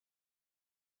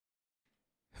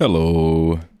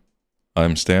Hello,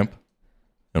 I'm Stamp,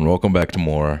 and welcome back to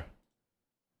more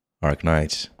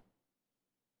Arknights.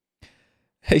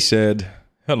 Hey Sid,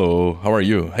 hello, how are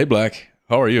you? Hey Black,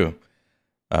 how are you?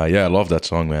 Yeah, I love that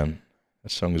song, man. That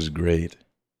song is great.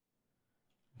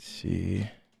 Let's see.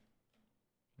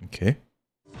 Okay.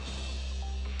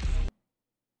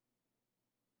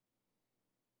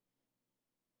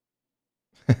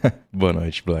 Boa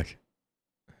noite, Black.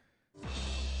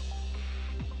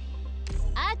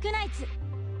 Arknights.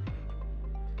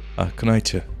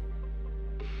 Arknights.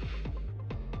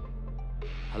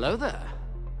 Hello there.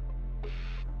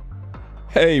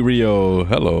 Hey Rio,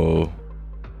 hello.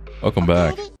 Welcome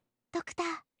back. Doctor.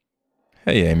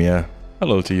 Hey Amia,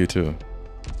 hello to you too.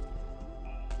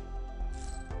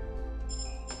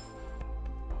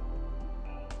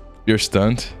 You're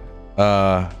stunned?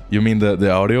 You mean the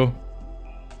audio?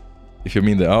 If you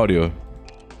mean the audio.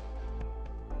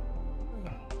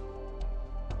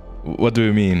 What do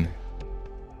you mean?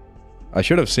 I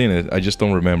should have seen it, I just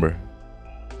don't remember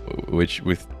which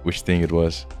thing it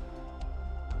was.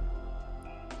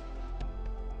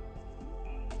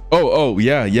 Oh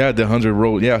yeah, the 100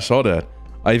 roll. Yeah, I saw that.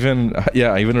 I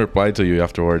even replied to you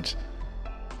afterwards.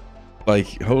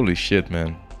 Like, holy shit,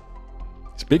 man.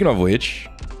 Speaking of which,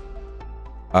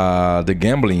 the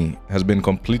gambling has been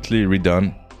completely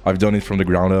redone. I've done it from the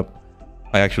ground up.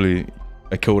 I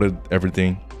coded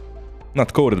everything.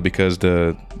 Not coded because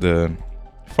the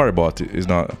Firebot is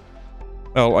not...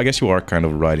 Well, I guess you are kind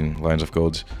of writing lines of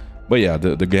codes. But yeah,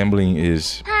 the gambling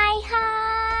is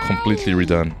completely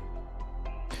redone.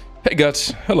 Hey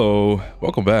Guts, hello,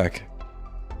 welcome back.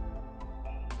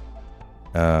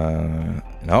 And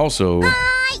also...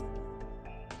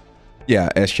 Yeah,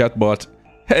 as Chatbot,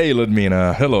 hey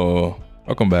Ludmina, hello,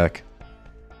 welcome back.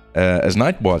 As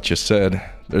Nightbot just said,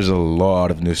 there's a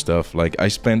lot of new stuff. Like, I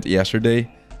spent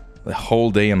yesterday the whole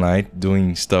day and night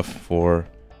doing stuff for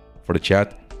the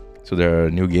chat. So there are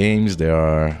new games, there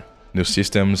are new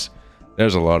systems,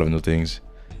 there's a lot of new things.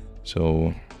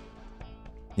 So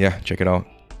yeah, check it out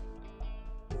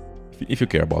if you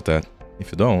care about that.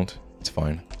 If you don't, it's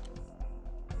fine.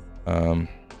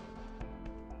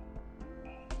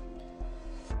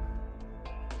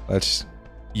 Let's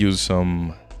use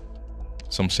some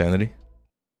sanity.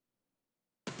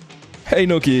 Hey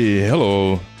Noki,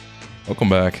 hello, welcome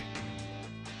back.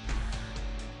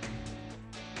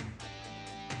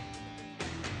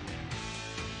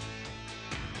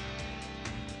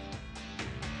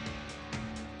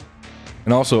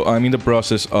 And also, I'm in the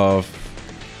process of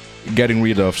getting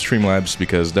rid of Streamlabs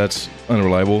because that's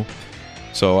unreliable.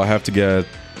 So I have to get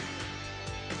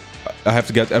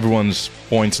everyone's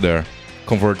points there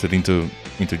converted into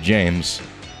gems.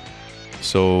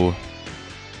 So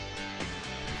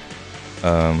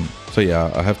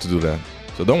yeah, I have to do that.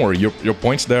 So don't worry, your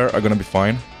points there are gonna be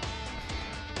fine.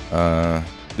 They're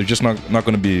just not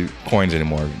gonna be coins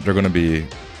anymore. They're gonna be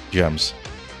gems.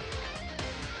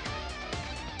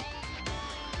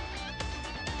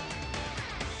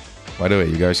 By the way,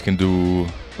 you guys can do...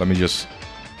 Let me just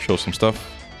show some stuff.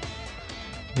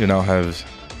 You now have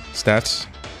stats.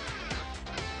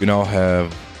 You now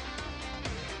have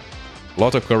a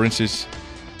lot of currencies.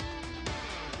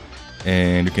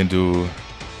 And you can do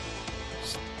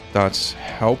stats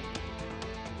help.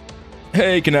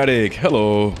 Hey Kinetic,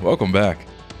 hello, welcome back.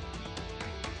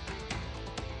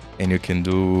 And you can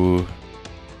do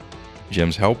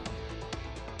gems help.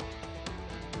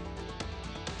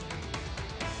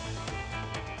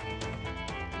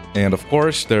 And of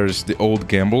course, there's the old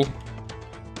gamble.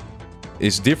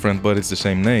 It's different, but it's the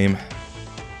same name.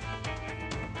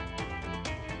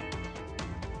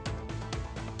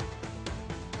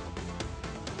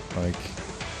 Like...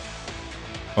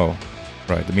 Oh,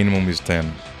 right, the minimum is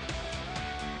 10.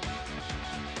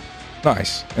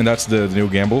 Nice, and that's the new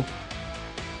gamble.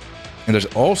 And there's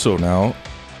also now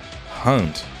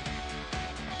Hunt.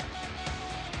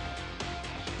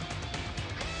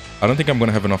 I don't think I'm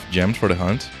gonna have enough gems for the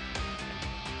Hunt.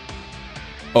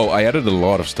 Oh, I added a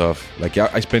lot of stuff. Like,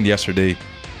 I spent yesterday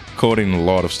coding a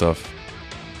lot of stuff.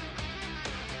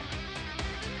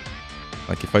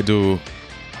 Like, if I do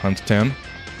Hunt 10...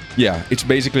 Yeah, it's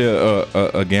basically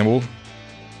a gamble.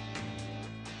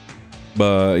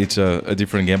 But it's a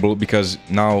different gamble because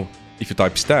now, if you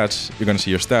type stats, you're gonna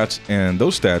see your stats. And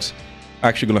those stats are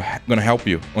actually gonna help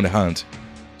you on the Hunt.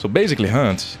 So basically,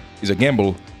 Hunt is a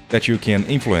gamble that you can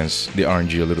influence the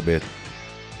RNG a little bit.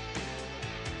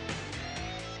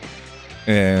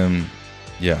 And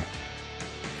yeah,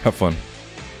 have fun.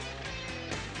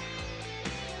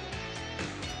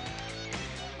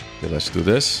 Okay, let's do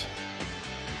this.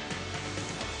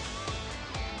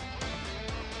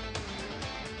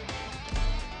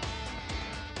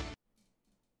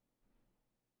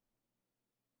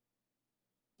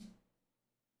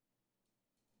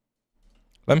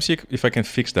 Let me see if I can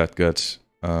fix that, Guts.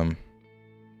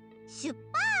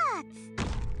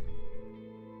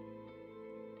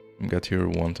 Got here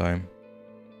one time.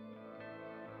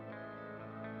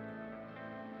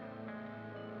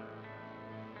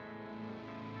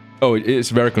 Oh,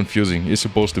 it's very confusing. It's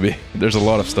supposed to be. There's a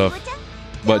lot of stuff.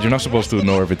 But you're not supposed to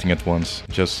know everything at once.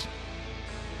 Just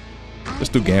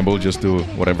do gamble, just do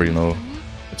whatever you know.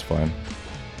 It's fine.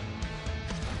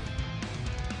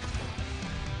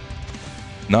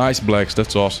 Nice, Blacks.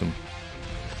 That's awesome.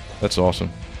 That's awesome.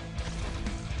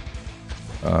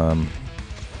 Okay,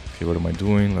 what am I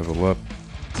doing? Level up.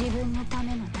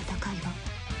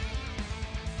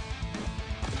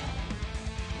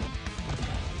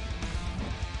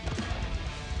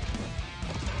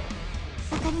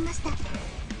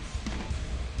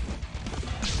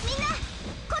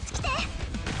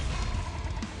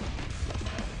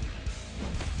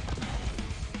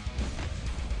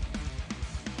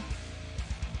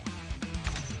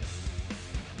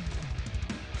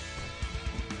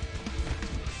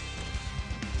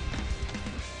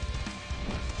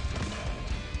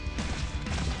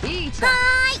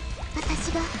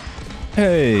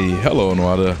 Hey, hello,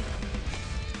 Nwada.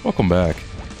 Welcome back.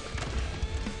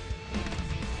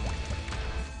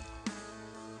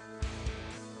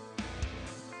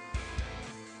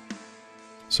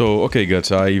 So, okay,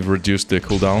 Guts, I've reduced the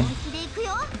cooldown.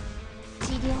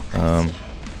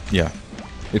 Yeah,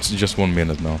 it's just 1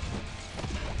 minute now.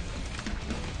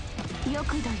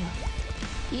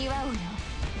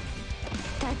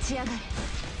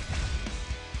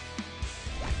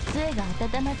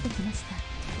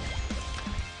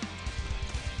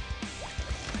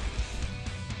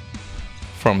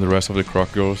 From the rest of the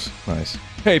croc girls. Nice.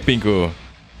 Hey, Pinko.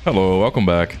 Hello, welcome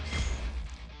back.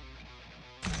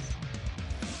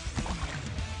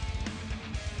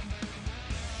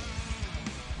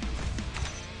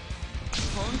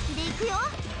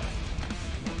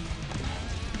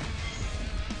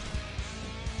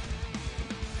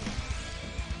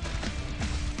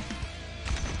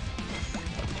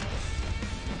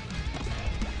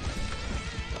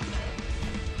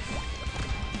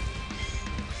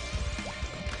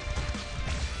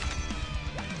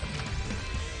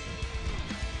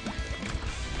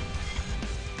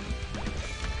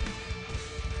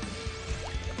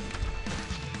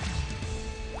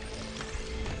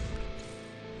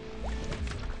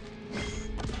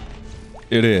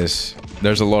 It is.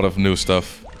 There's a lot of new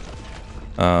stuff.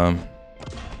 Let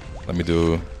me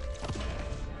do...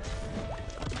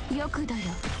 You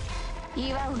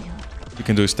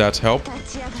can do stats help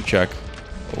to check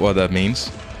what that means.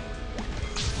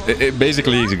 It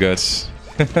basically is Guts.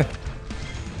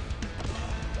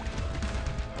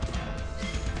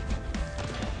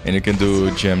 And you can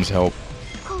do gems help.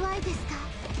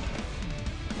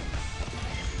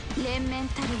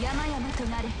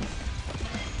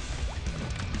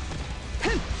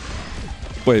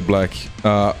 Wait, Black.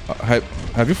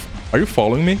 Have you? Are you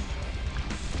following me?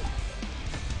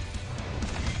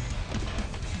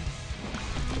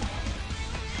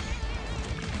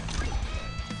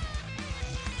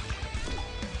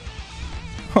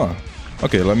 Huh.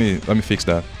 Okay, let me fix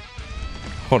that.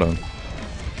 Hold on.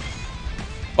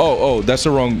 Oh, that's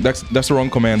the wrong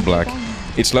command, Black.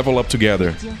 It's level up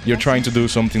together. You're trying to do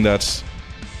something that's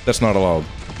not allowed.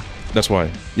 That's why.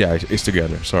 Yeah, it's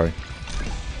together. Sorry.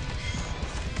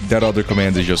 That other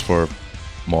command is just for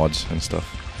mods and stuff.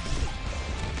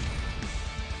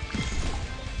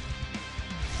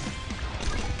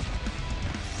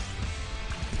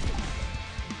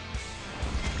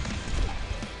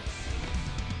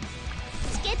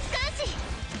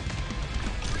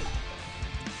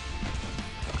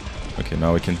 Okay,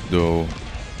 now we can do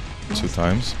 2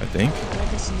 times, I think.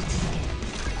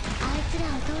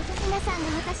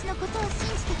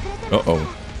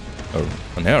 Uh-oh. Oh,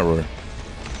 an error.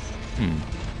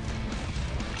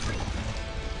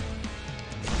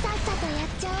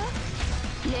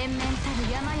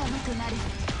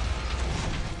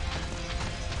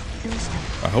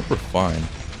 I hope we're fine.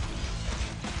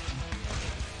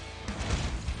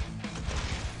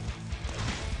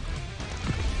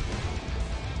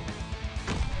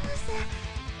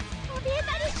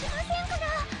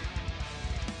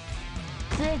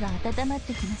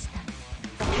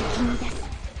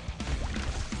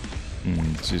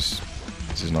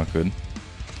 This is not good.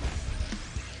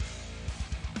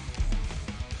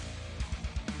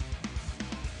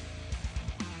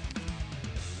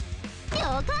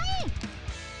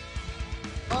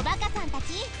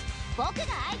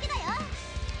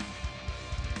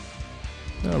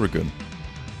 No, we're good.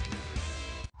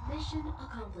 Mission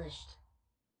accomplished.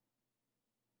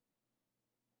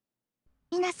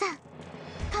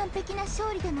 完璧な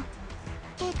勝利でも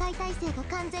警戒態勢が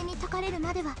完全に解かれる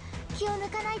までは気を抜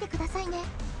かないでくださいね。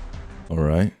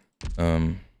 Alright.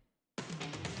 I'm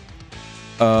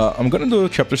gonna do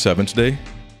chapter 7 today.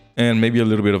 And maybe a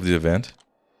little bit of the event.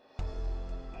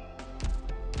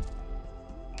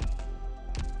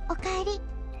 おかえり、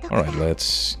ドクター。 Alright,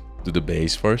 let's do the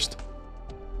base first.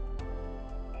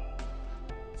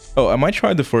 Oh, I might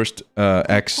try the first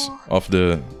X of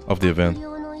the event. 同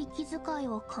僚の息遣い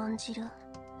を感じる。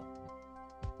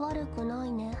悪くな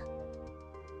いね。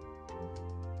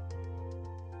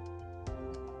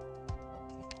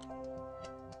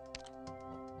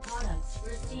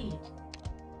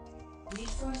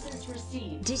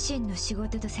自身の仕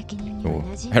事と責任に Oh,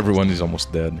 同じ everyone is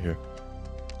almost dead here.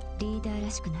 リーダー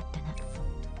らしくなったな。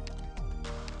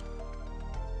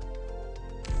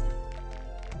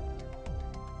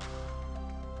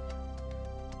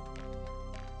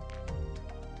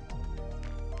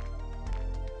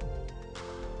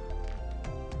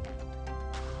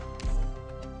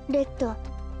レッド、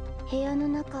部屋の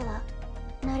中は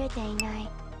慣れていない。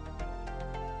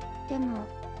でも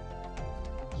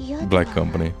嫌だな。 Black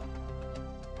Company.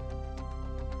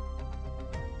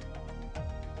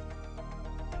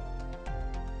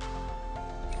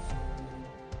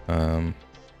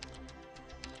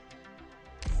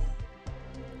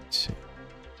 Let's see.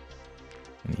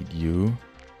 I need you.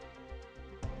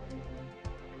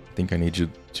 I think I need you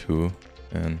too.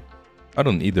 And I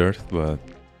don't need Earth, but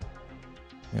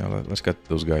yeah, let's get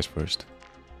those guys first.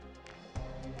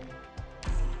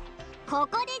 こ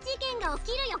こで事件が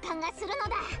起きる予感がするの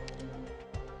だ。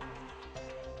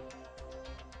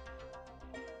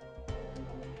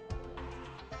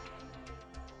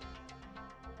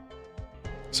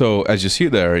 So as you see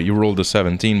there, you rolled a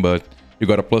 17, but you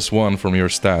got a +1 from your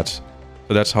stats.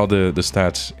 So that's how the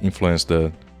stats influence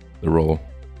the roll.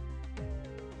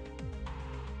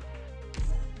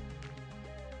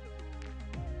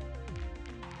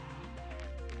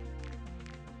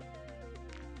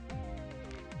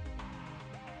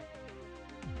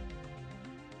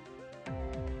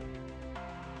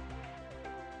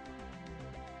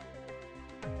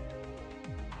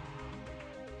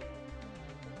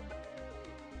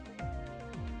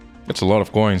 That's a lot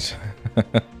of coins.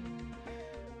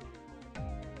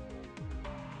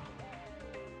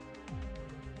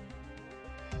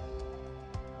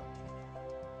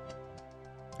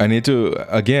 I need to,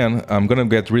 again, I'm gonna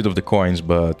get rid of the coins,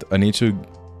 but I need to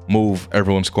move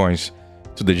everyone's coins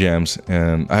to the gems,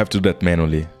 and I have to do that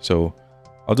manually. So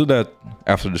I'll do that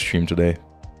after the stream today.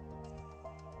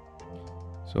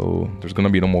 So there's gonna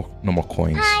be no more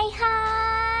coins. Hi,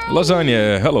 hi.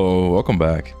 Lasagna, hello, welcome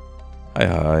back. Hi,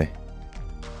 hi.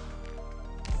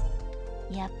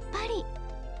 やっぱり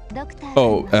ドクター。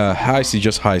 Oh, heist is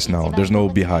just heist now. There's no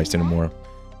B heist anymore.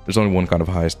 There's only one kind of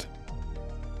heist.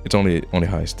 It's only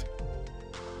heist.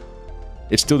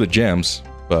 It's still the gems,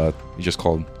 but it's just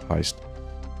called heist.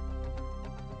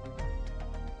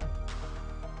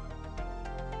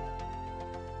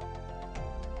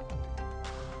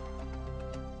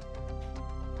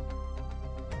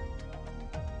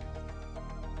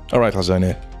 Alright,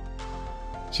 Lasagna.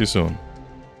 See you soon.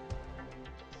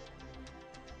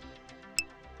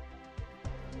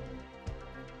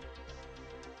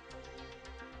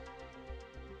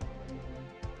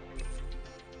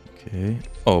 Okay.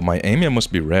 Oh, my Amy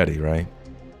must be ready, right?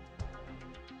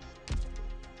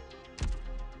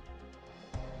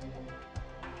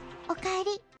おかえ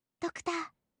り、ドクター。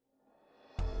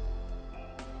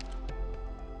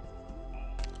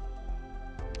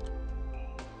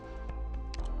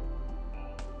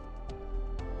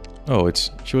 Oh,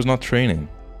 she was not training.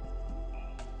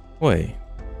 Wait.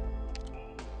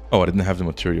 Oh, I didn't have the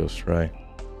materials, right?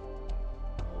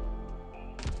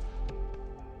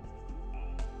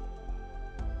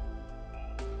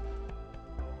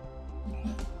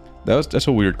 That's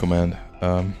a weird command.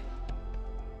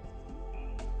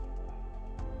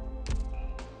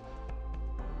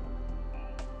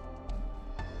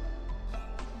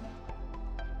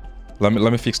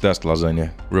 Let me fix that,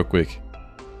 Lasagna, real quick.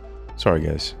 Sorry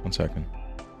guys, 1 second.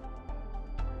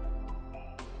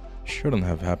 Shouldn't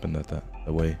have happened that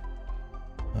way.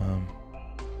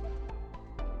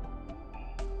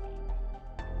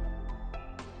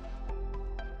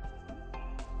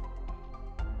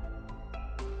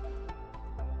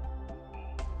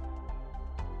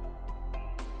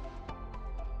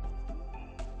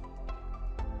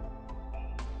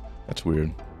 That's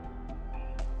weird.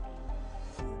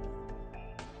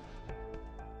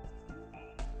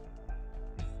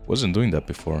 Wasn't doing that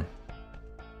before.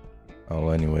 Oh,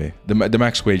 anyway, the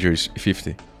max wager is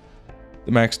 50.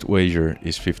 The max wager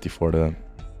is 50 for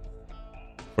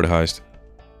for the heist.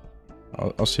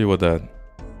 I'll see what that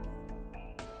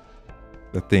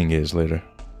thing is later.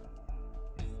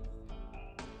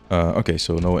 Okay,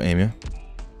 so no aim.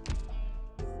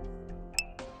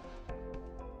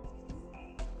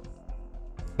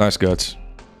 Nice guts.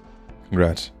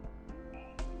 Congrats.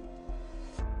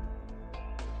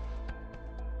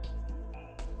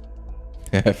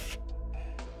 F.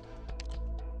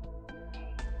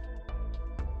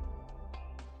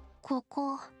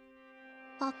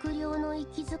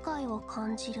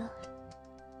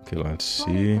 Okay, let's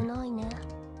see.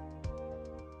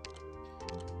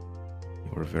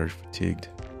 You're very fatigued.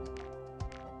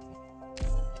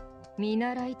 見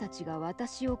習いたちが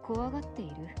私を怖がってい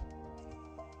る。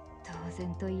当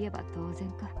然といえば当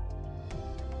然か。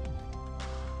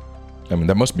I mean,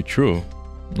 that must be true.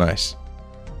 Nice.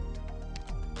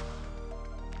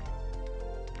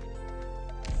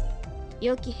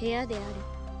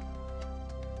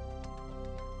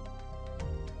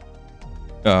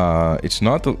 It's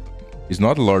not the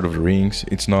Lord of the Rings.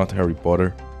 It's not Harry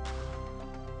Potter.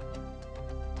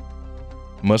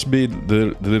 Must be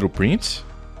the Little Prince.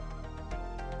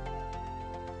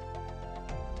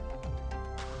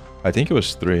 I think it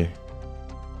was 3.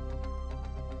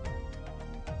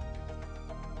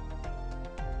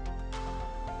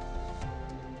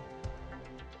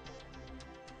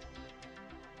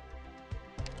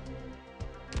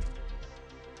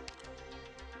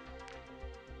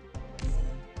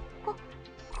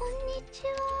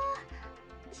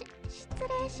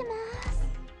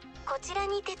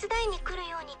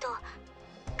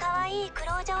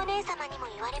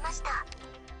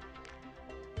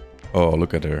 Oh,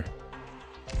 look at her.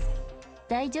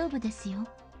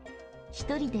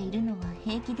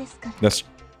 That's...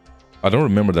 I don't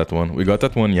remember that one. We got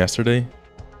that one yesterday.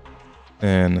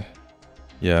 And...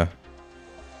 yeah.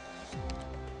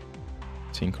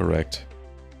 It's incorrect.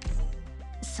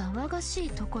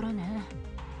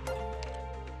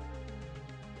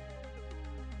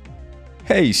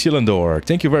 Hey, Cylinder!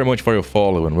 Thank you very much for your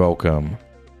follow and welcome.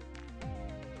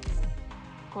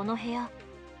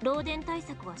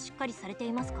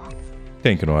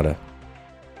 Thank you, Noara.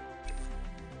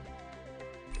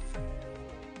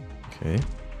 Okay.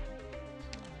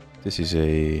 This is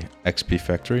a XP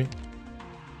factory.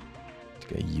 Let's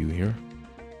get you here.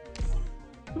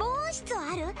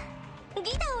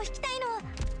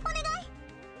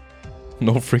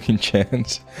 No freaking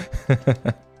chance.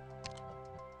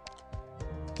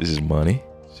 This is money,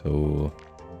 so...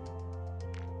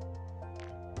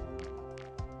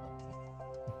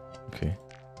 okay.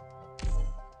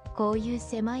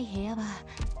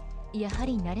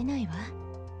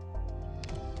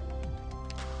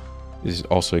 This is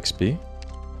also XP.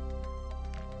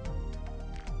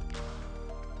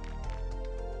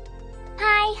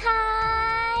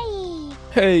 Hi.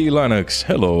 Hey Linux,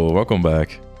 hello, welcome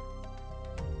back.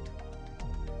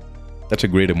 That's a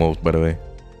great emote, by the way.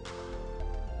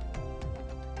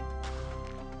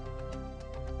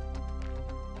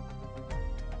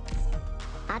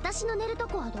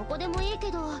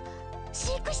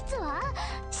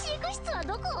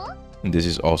 And this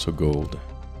is also gold.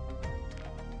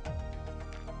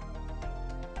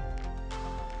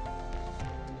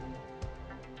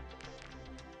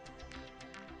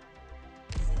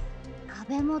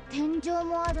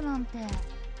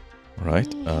 Right.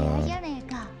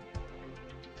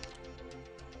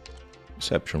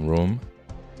 Reception room.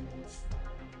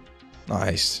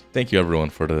 Nice. Thank you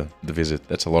everyone for the visit.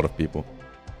 That's a lot of people.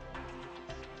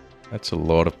 That's a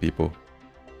lot of people.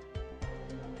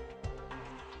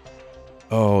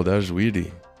 Oh, that's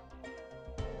Weedy.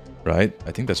 Right?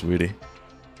 I think that's Weedy.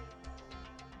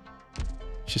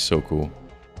 She's so cool.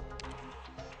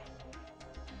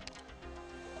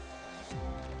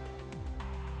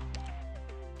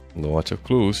 Lots of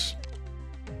clues.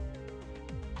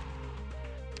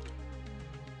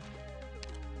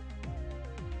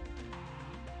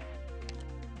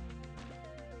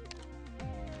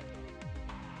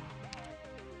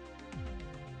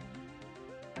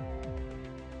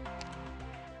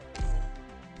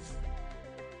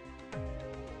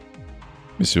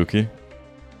 Misuki.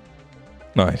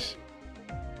 Nice.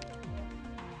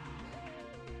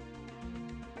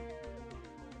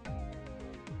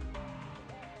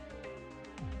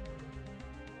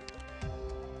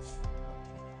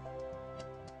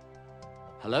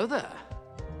 Hello there.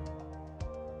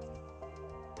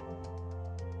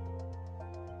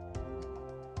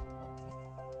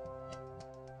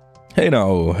 Hey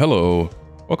now, hello.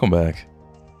 Welcome back.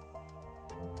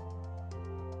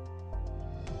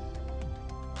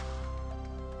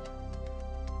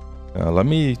 Let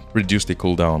me reduce the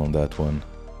cooldown on that one.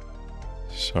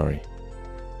 Sorry.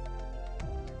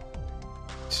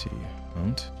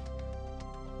 hunt.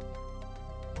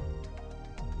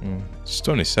 It's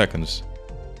 20 seconds.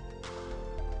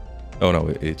 Oh no,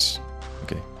 it's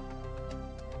okay.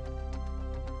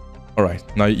 All right,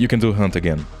 now you can do hunt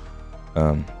again.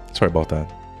 Sorry about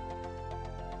that.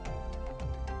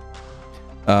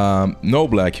 No,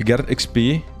 Black, you get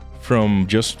XP from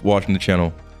just watching the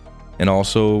channel, and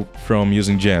also from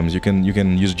using gems. You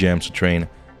can use gems to train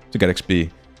to get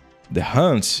XP. The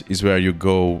hunt is where you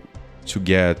go to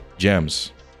get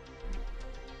gems.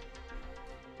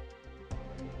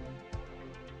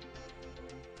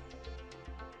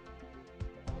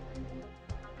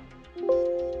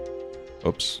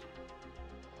 Oops.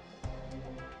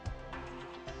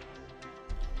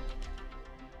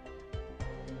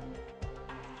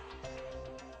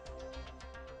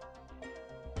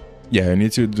 Yeah, I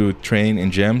need to do train in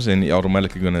gems, and it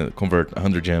automatically gonna convert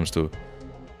 100 gems to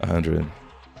 100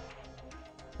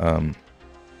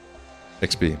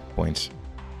 XP points.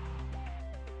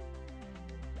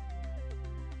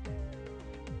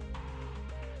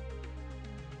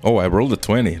 Oh, I rolled a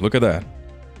 20. Look at that.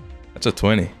 That's a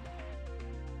 20.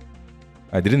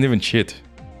 I didn't even cheat.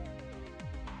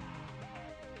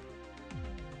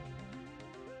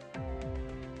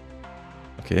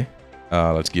 Okay.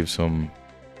 Let's give some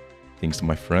things to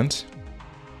my friends.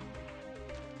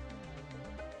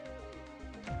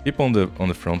 People on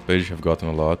the front page have gotten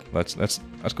a lot. Let's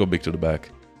go big to the back.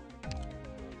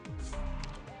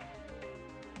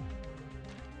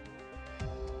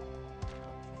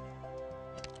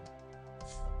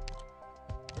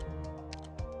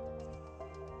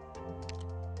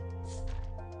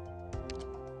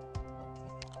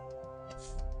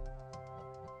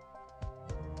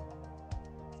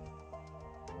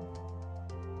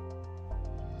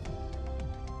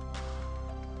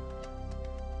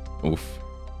 Oof.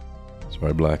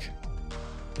 Sorry, Black.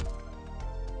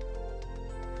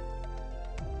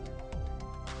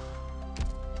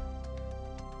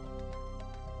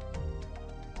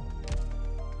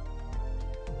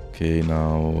 Okay,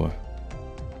 now...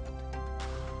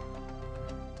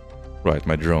 Right,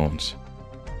 my drones.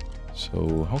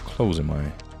 So, how close am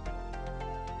I?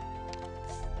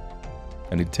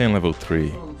 I need 10 level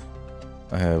 3.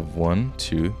 I have 1,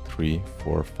 2, 3,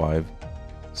 4, 5,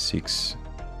 6,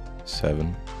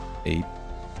 7, 8.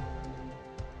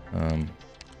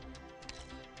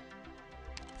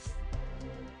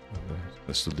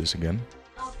 Let's do this again.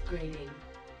 Upgrading.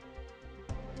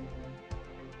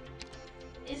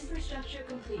 Infrastructure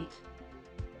complete.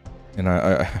 And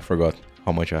I forgot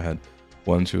how much I had.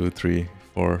 1, 2, 3,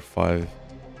 4, 5,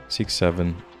 6,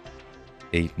 7,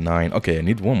 8, 9. Okay, I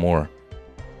need one more.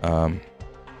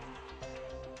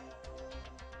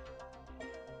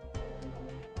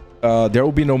 There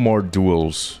will be no more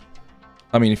duels.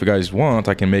 I mean, if you guys want,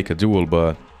 I can make a duel,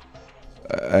 but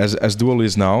as duel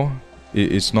is now,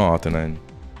 it's not, and then...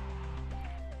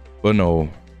 But no.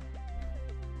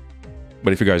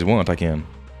 But if you guys want, I can.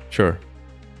 Sure.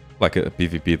 Like a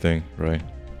PvP thing, right?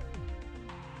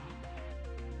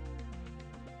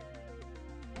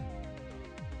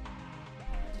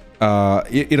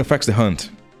 It affects the hunt.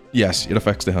 Yes, it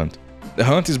affects the hunt. The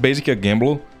hunt is basically a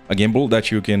gamble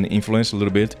that you can influence a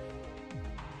little bit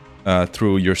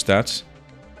through your stats.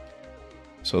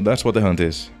 So that's what the hunt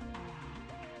is.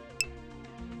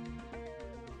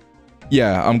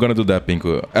 Yeah, I'm gonna do that,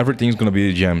 Pinko. Everything's gonna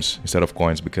be gems instead of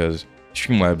coins because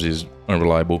Streamlabs is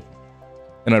unreliable.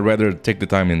 And I'd rather take the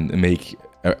time and make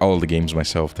all the games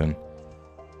myself than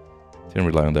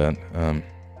rely on that.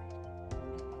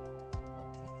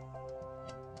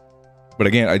 But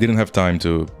again, I didn't have time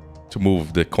to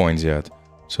move the coins yet.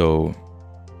 So,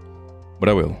 but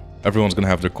I will. Everyone's gonna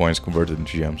have their coins converted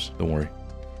into gems, don't worry.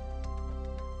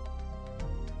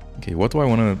 Okay, what do I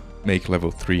want to make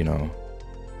level 3 now?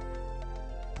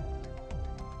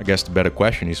 I guess the better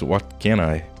question is, what can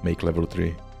I make level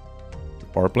 3? The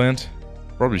power plant?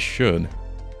 Probably should.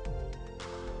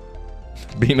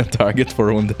 Being a target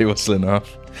for one day was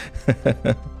enough.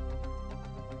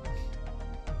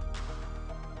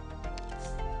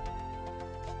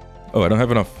 Oh, I don't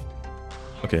have enough.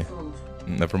 Okay,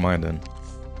 never mind then.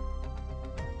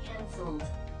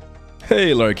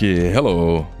 Hey Larky,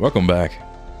 hello, welcome back.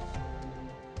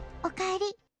 おかえり、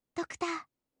ドクター。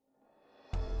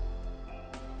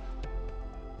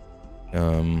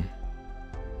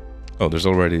Oh, there's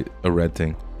already a red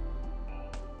thing.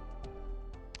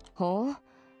 ほ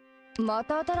う、ま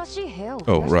た新しい部屋を Oh,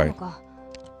 増やした right. のか。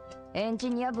エンジ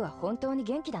ニア部は本当に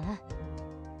元気だな。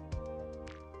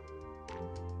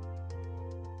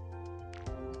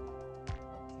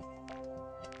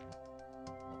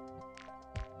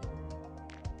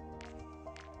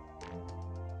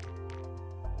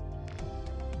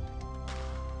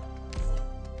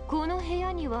この部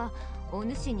屋にはお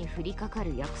主に降りかか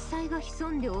る薬剤が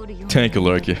潜んでおるよう Thank you,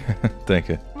 Lurky.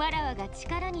 Thank you. わらわが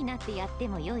力になってやって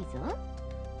もよいぞ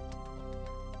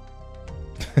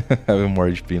Having more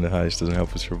HP in the heist doesn't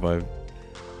help us survive.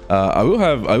 I will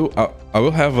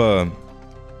have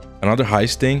another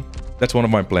heist thing. That's one of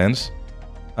my plans.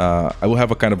 I will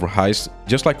have a kind of a heist,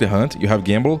 just like the hunt. You have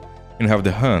gamble and you have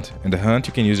the hunt. And the hunt,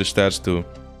 you can use your stats to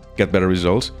get better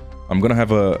results. I'm gonna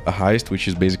have a heist, which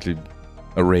is basically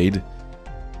a raid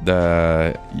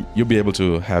that you'll be able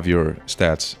to have your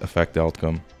stats affect the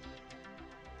outcome.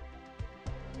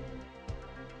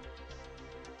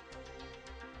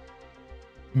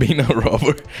 Being a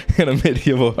robber and a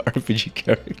medieval RPG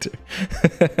character.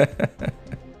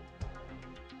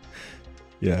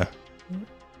 Yeah.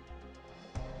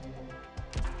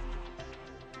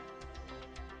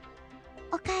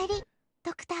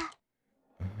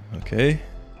 Okay.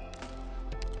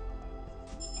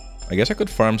 I guess I could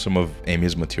farm some of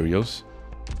Amy's materials.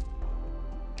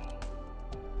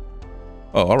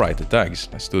 Oh, alright, the tags.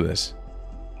 Let's do this.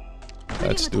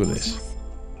 Let's do this.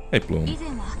 Hey, Plume. 以前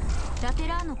はラテ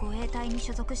ラーの護衛隊に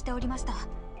所属しておりました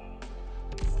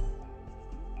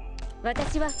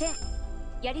私はフェン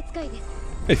やり使いです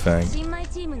Hey, Fang. 新米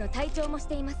チームの隊長もし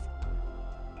ています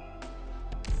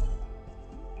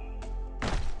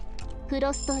フ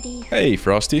ロストリーフ Hey,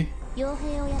 Frosty. 傭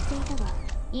兵をやっていたが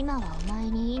今はお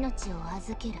前に命を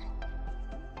預ける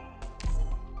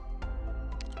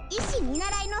医師見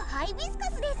習いのハイビス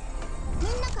カスですみ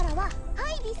んなからは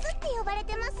ハイビスって呼ばれ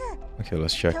てます Okay,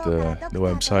 let's check the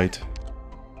website.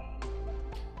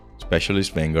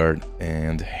 Specialist, Vanguard,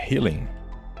 and Healing.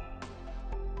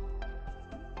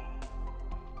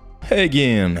 Hey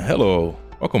again, hello,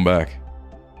 welcome back.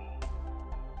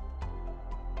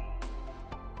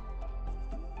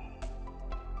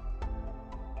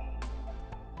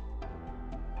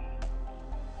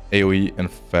 AoE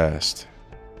and fast.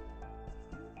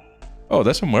 Oh,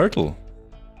 that's a Myrtle.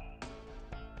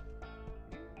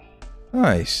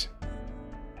 Nice.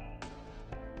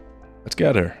 Let's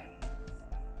get her.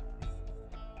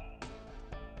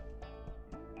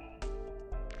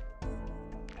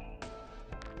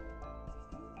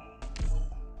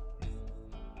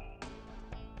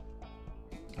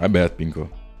 I bet, Pinko.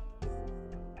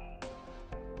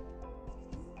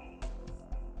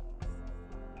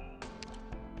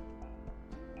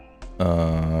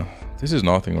 This is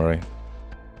nothing, right?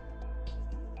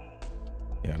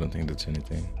 Yeah, I don't think that's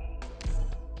anything.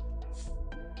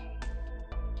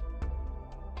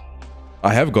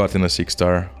 I have gotten a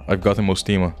 6-star. I've gotten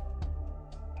Mostima.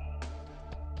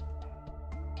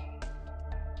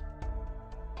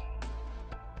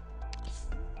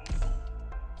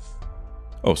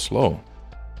 Oh, slow.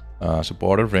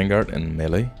 Supporter, Vanguard, and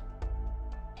melee.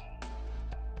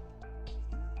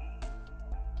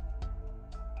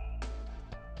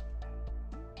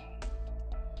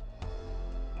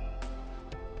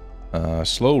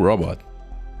 Slow robot.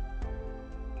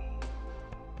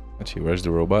 Let's see, where's the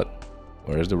robot?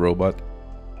 Where's the robot?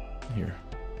 Here.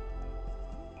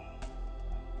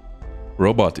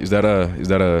 Robot, is that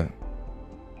a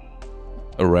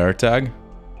rare tag?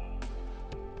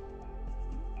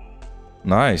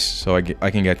 Nice. So I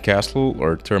can get Castle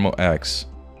or Thermal X.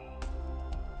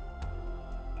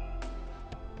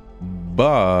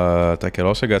 But I can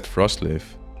also get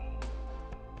Frostleaf.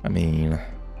 I mean,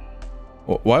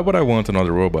 why would I want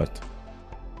another robot?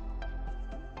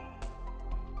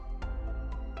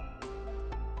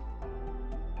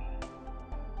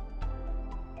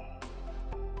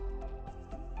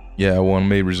 Yeah, one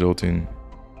may result in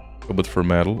robot for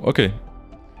metal. Okay.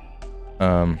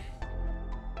 Because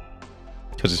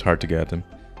it's hard to get them.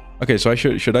 Okay, so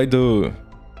should I do?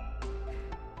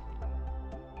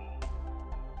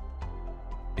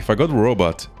 If I go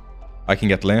robot, I can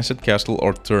get Lancet, Castle,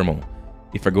 or Thermal.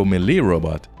 If I go melee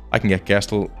robot, I can get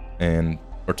Castle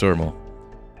or Thermal.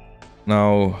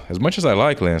 Now, as much as I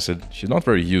like Lancet, she's not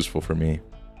very useful for me.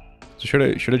 So should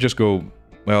I just go?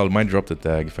 Well, it might drop the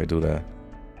tag if I do that.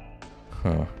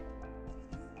 Huh.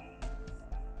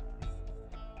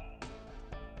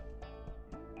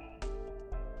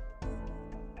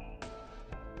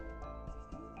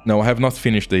 No, I have not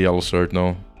finished the yellow cert,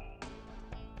 no.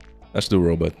 Let's do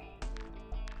robot.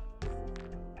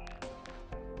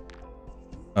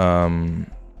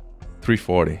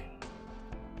 340.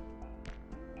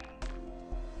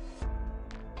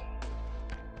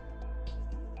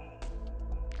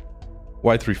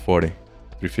 Why 340?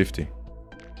 350.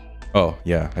 Oh,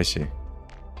 yeah, I see.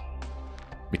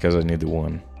 Because I need the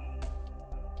one.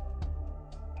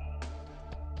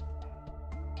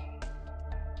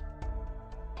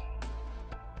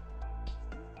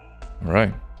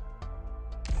 Alright.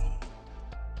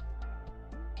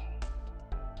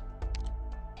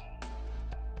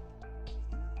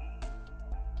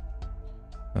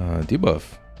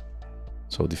 debuff.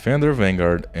 So defender,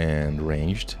 vanguard, and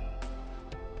ranged.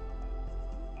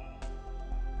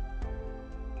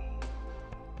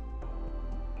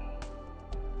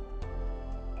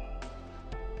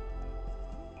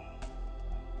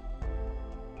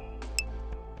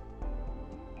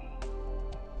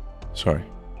 Sorry.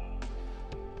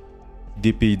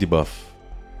 DP debuff.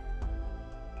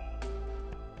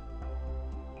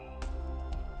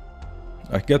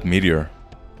 I get meteor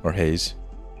or haze.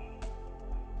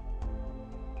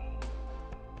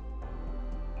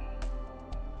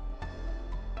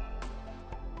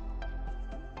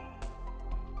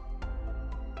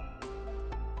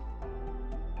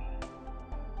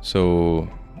 So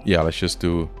yeah, let's just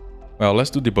do, well, let's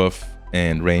do debuff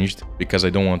and ranged because I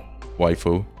don't want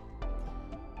waifu.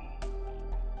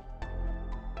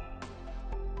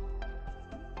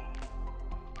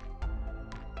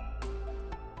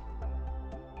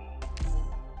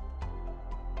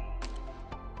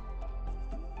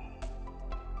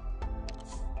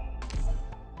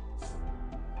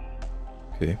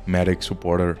 Okay, medic,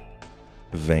 supporter,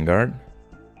 vanguard.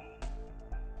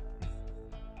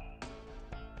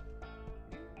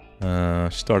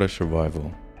 Starter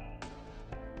survival.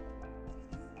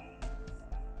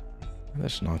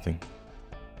 That's nothing.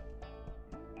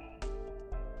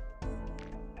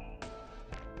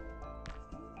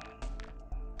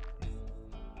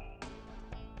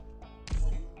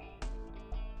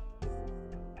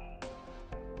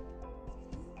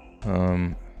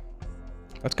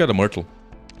 Let's get a myrtle.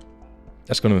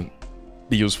 That's gonna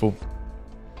be useful.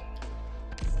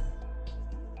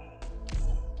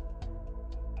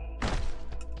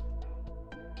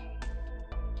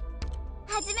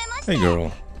 Hey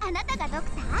girl.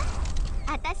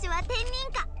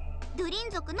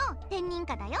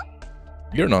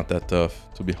 You're not that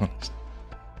tough, to be honest.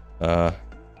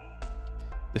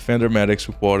 Defender, medic,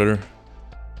 supporter.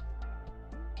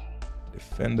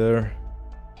 Defender,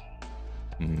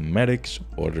 medic,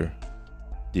 supporter,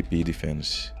 DP,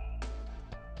 defense.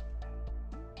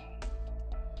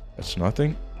 That's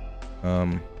nothing.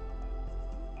 Yeah.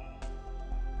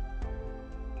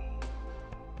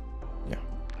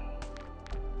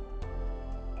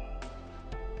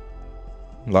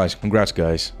 Nice. Congrats,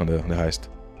 guys, on the heist.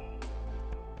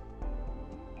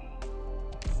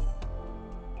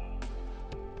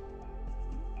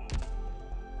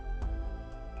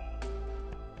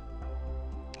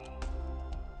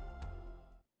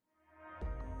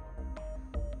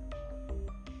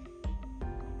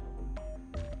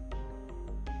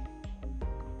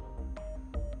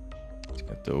 Let's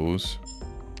get those.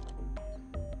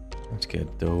 Let's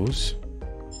get those.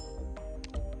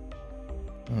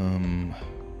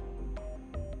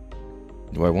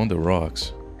 Do I want the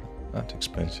rocks? That's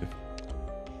expensive.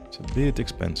 It's a bit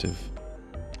expensive.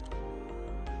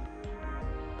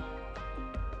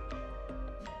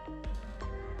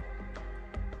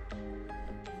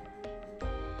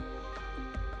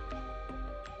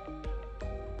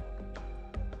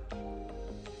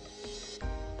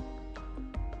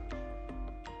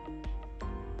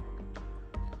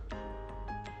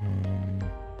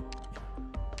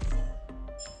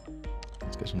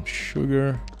 Let's get some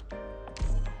sugar.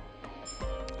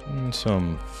 And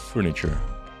some furniture.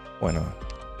 Why not?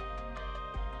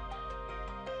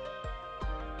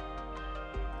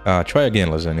 Try again,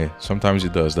 lasagna. Sometimes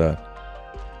it does that.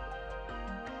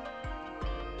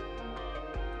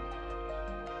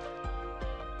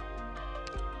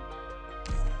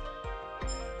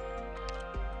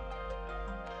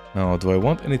 Now, do I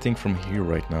want anything from here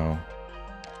right now?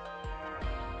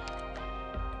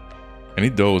 I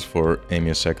need those for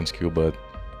aiming a second skill, but...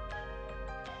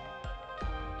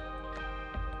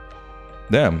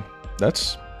 Damn,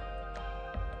 that's...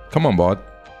 Come on, bot.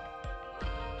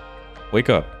 Wake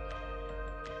up.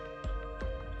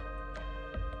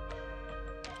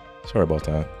 Sorry about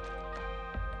that.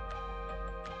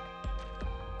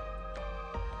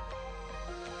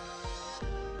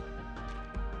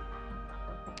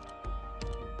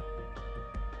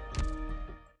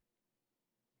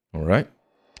 All right.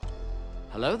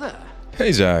 Hello there.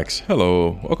 Hey, Zax.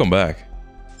 Hello. Welcome back.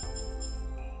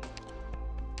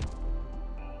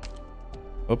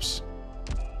 Oops.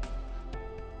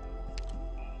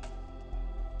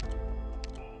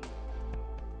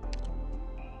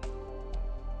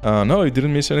 No, you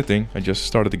didn't miss anything. I just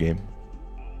started the game.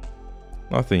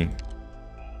 Nothing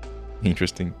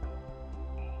interesting.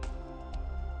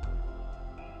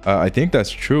 I think that's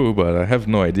true, but I have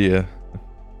no idea.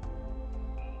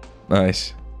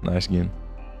 Nice. Nice game.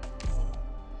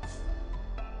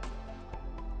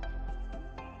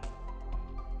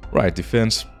 Right,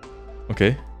 defense.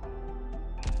 Okay.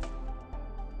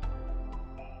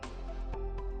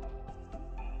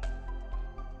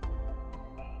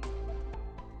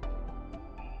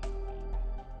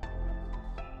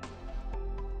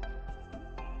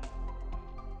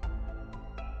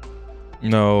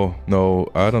 No, no,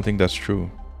 I don't think that's true.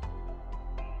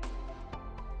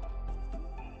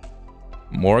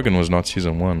 Morgan was not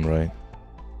season 1, right?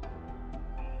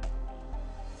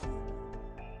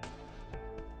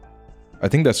 I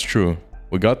think that's true.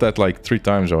 We got that like 3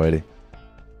 times already.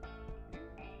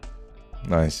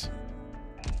 Nice.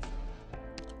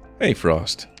 Hey,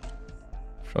 Frost.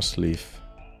 Frost Leaf.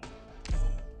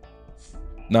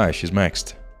 Nice, she's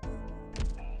maxed.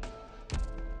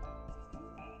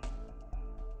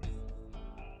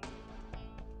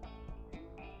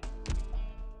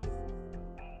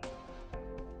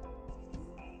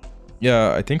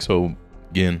 Yeah, I think so,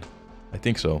 Gin. I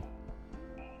think so.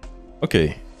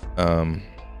 Okay.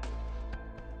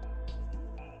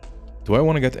 Do I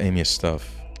want to get Amy's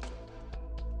stuff?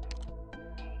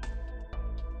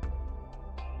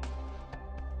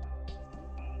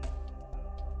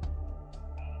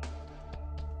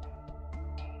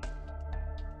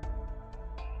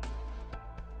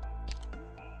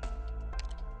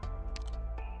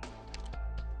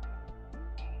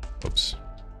 Oops.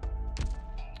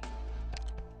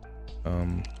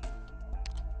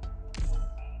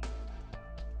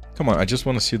 Come on, I just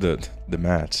want to see the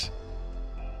mats.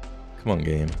 Come on,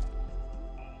 game.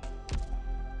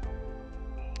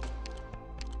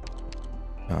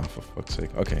 Ah, for fuck's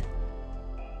sake. Okay.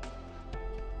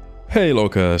 Hey,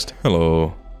 Locust.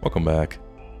 Hello. Welcome back.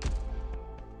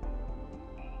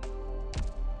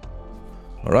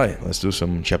 Alright, let's do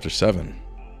some chapter 7.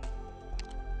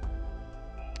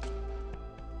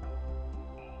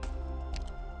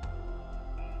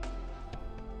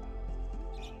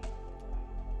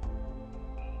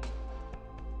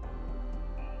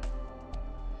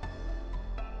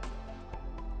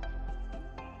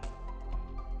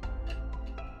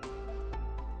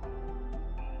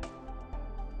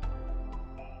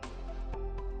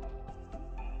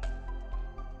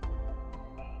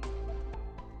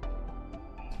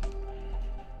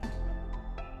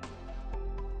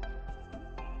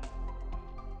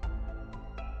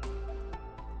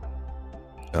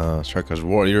 Strikers,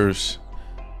 warriors.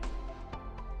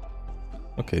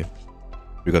 Okay.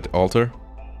 We got the altar.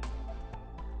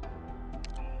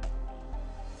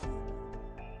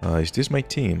 Is this my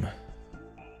team?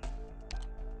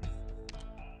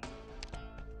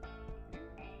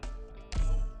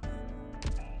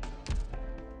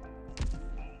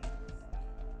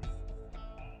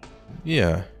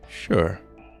 Yeah, sure.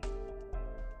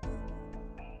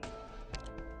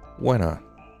 Why not?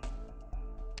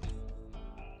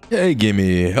 Hey,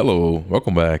 Gimme. Hello.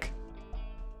 Welcome back.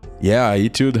 Yeah, I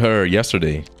ETU'd her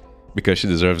yesterday because she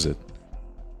deserves it.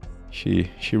 She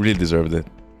really deserved it.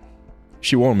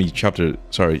 She won me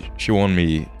she won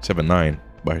me 7-9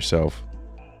 by herself.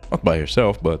 Not by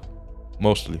herself, but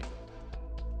mostly.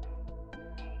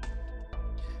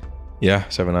 Yeah,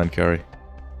 7-9 carry.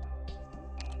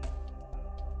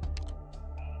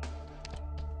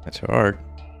 That's her art.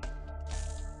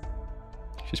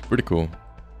 She's pretty cool.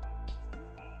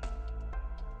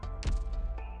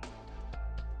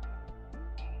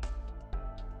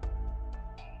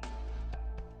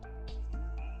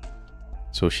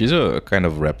 So she's a kind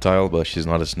of reptile, but she's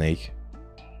not a snake.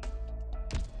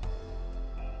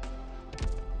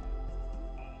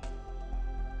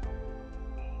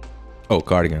 Oh,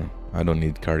 cardigan. I don't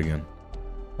need cardigan.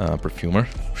 Perfumer,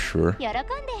 sure.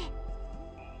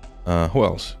 Who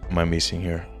else am I missing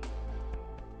here?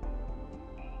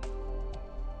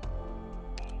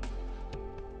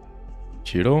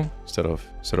 Cheeto instead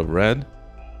of red.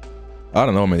 I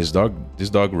don't know, man. These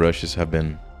dog rushes have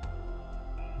been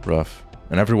rough.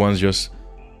 And everyone's just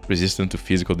resistant to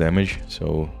physical damage,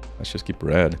 so let's just keep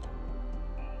red.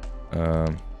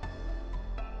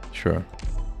 Sure.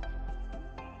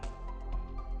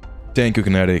 Thank you,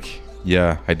 Kinetic.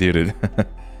 Yeah, I did it.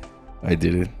 I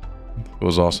did it. It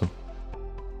was awesome.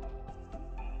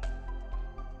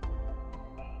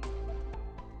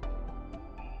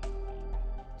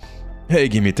 Hey,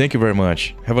 Gimme, thank you very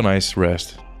much. Have a nice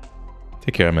rest.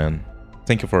 Take care, man.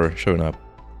 Thank you for showing up.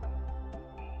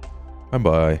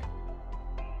 Bye-bye.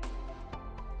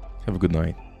 Have a good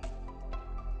night.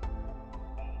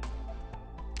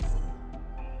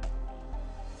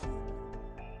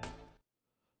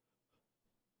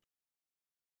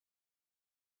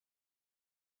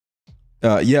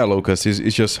 Yeah, Locust,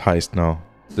 it's just heist now.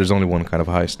 There's only one kind of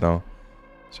heist now.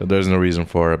 So there's no reason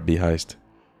for a B heist.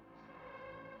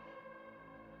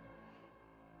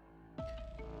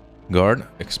 Guard,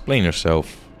 explain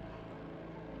yourself.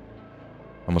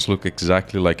 I must look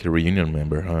exactly like a reunion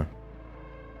member, huh?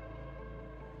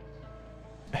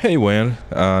 Hey, Wayne.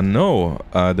 No.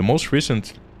 The most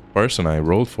recent person I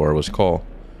rolled for was Call.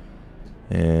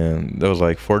 And that was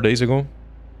like 4 days ago.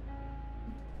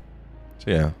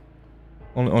 So yeah,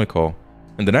 only call.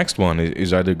 And the next one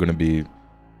is either gonna be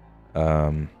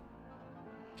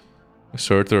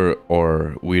Surtur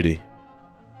or Weedy.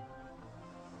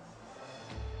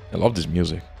 I love this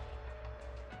music.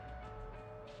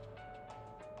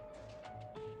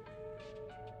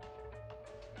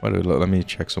 By the way, let me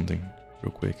check something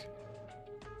real quick.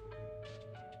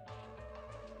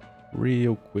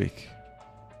 Real quick.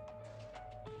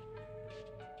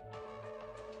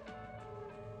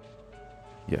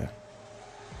 Yeah.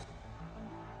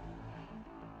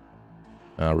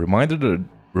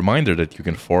 Reminder that you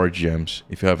can forge gems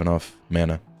if you have enough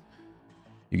mana.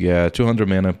 You get 200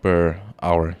 mana per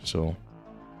hour, so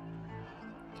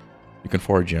you can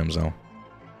forge gems now.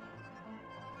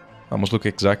 Almost look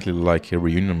exactly like a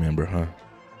reunion member, huh?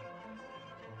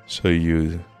 So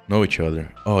you know each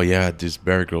other. Oh yeah, this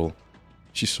bear girl.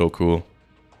 She's so cool.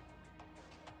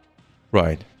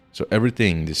 Right. So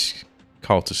everything this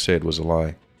cultist said was a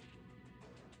lie.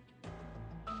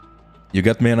 You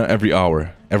get mana every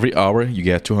hour. Every hour you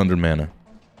get 200 mana.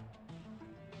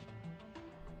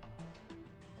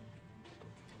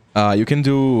 You can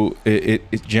do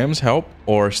it gems help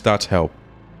or stats help.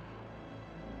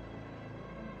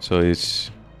 So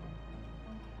it's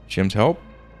gems help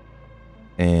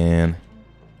and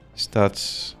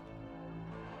stats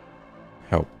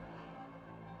help.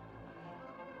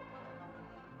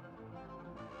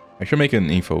 I should make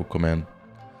an info command.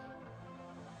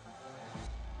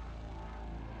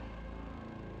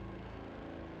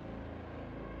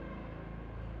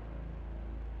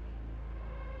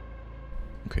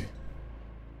 Okay.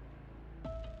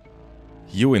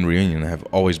 You and Reunion have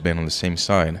always been on the same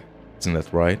side. Isn't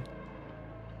that right?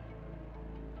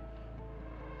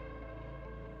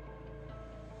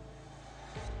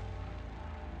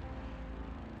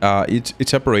 It's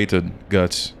separated,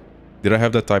 Guts. Did I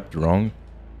have that typed wrong?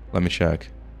 Let me check.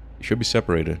 It should be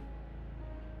separated.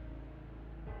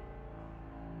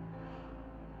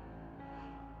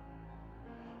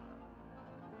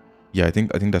 Yeah, I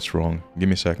think that's wrong. Give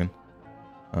me a second.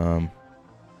 Let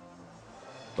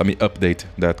me update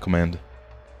that command.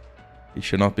 It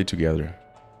should not be together.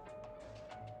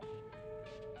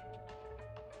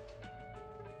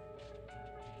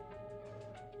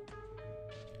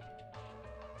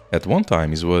 At one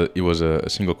time, it was a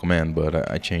single command, but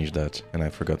I changed that and I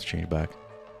forgot to change back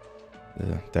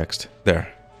the text. There,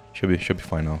 should be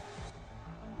fine now.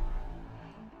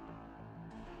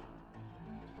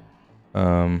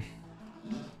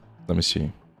 Let me see.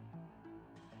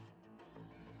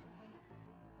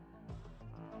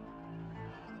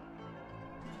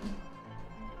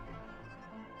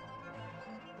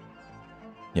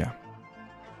 Yeah.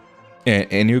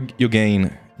 And you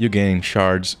gain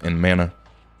shards and mana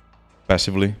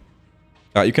passively.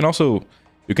 You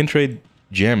can trade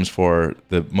gems for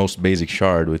the most basic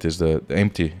shard, which is the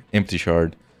empty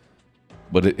shard.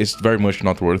 But it's very much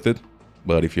not worth it.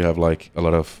 But if you have like a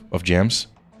lot of gems,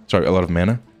 sorry, a lot of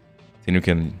mana, then you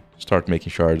can start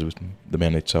making shards with the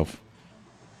mana itself.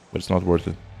 But it's not worth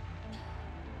it.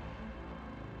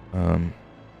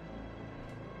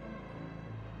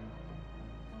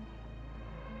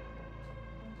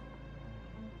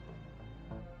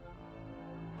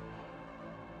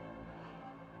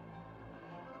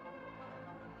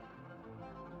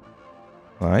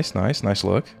 Nice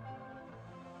look.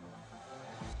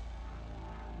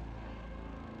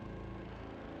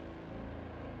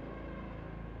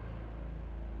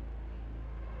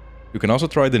 You can also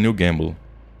try the new gamble.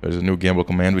 There's a new gamble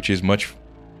command which is much...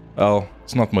 Well,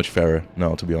 it's not much fairer,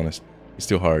 no, to be honest. It's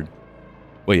still hard.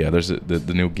 But yeah, there's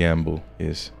the new gamble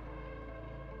is...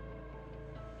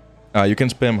 you can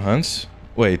spam hunts.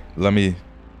 Wait, let me...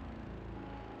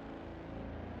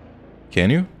 Can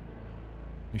you?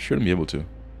 You shouldn't be able to.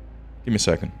 Give me a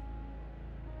second.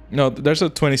 No, there's a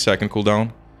 20-second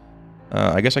cooldown.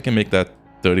 I guess I can make that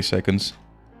 30 seconds.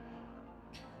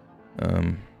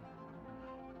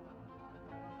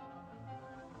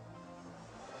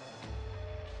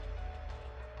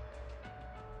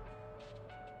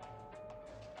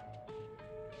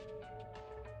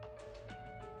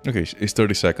 Okay, it's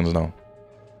 30 seconds now.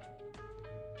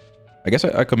 I guess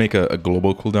I could make a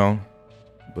global cooldown,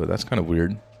 but that's kind of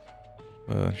weird.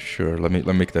 Sure, let me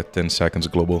make that 10 seconds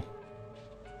global.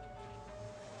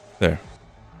 There.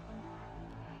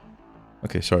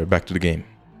 Okay, sorry, back to the game.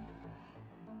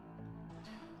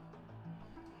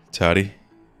 Tari,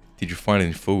 did you find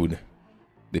any food?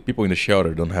 The people in the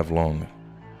shelter don't have long.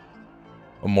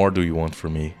 What more do you want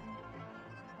from me?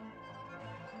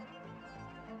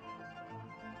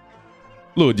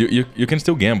 Lud, you can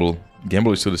still gamble.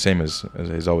 Gamble is still the same as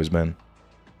it's always been.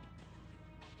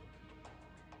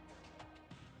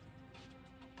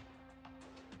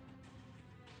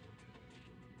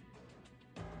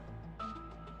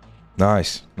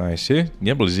 Nice, nice. See?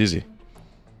 Gamble is easy.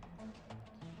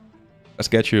 Let's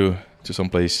get you to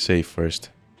someplace safe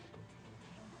first.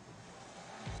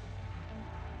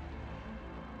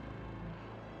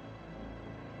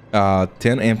 Uh,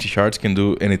 10 empty shards can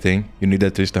do anything. You need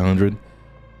at least 100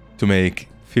 to make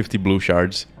 50 blue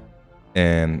shards.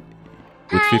 And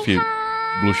with 50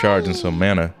 blue shards and some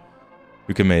mana,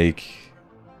 you can make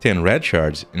 10 red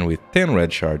shards. And with 10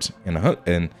 red shards and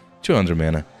 200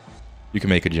 mana, you can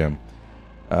make a gem.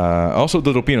 Also,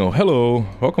 Dodopino, hello.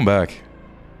 Welcome back.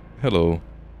 Hello.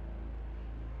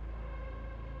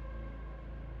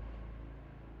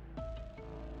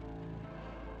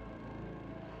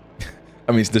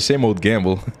 I mean, it's the same old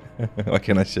gamble. What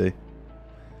can I say?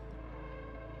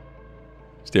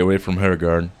 Stay away from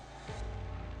Hergard.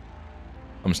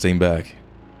 I'm staying back.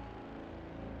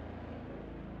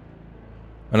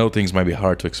 I know things might be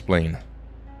hard to explain,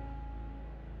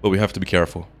 but we have to be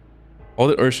careful. All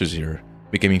the Ursas here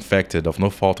became infected of no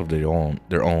fault of their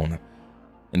own,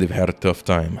 and they've had a tough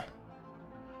time.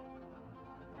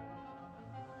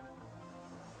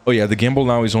 Oh yeah, the gamble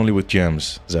now is only with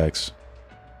gems, Zax.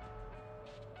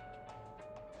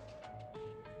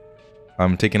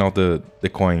 I'm taking out the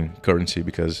coin currency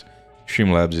because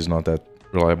Streamlabs is not that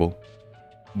reliable.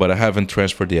 But I haven't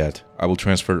transferred yet. I will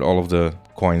transfer all of the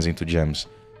coins into gems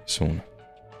soon.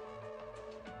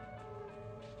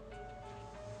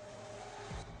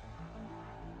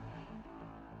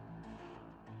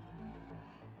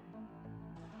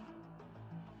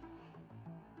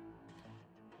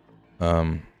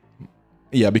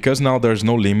 Yeah, because now there's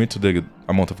no limit to the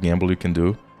amount of gamble you can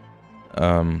do.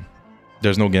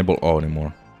 There's no gamble all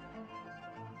anymore.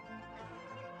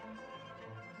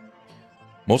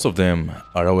 Most of them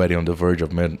are already on the verge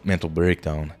of mental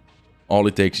breakdown. All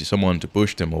it takes is someone to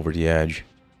push them over the edge.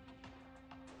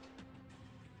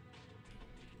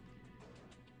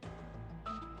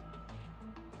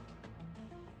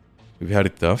 We've had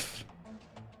it tough.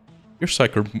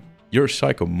 You're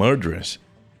psycho murderers.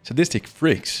 Sadistic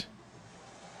freaks.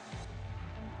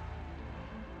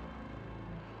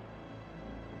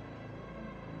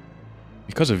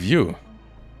 Because of you.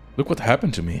 Look what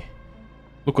happened to me.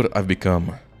 Look what I've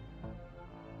become.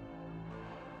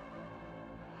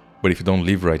 But if you don't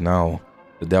leave right now,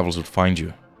 the devils would find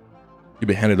you. You'll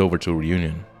be handed over to a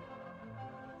reunion.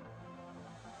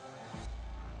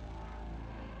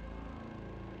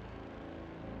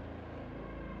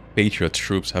 Patriot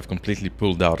troops have completely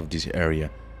pulled out of this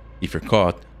area. If you're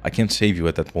caught, I can't save you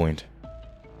at that point.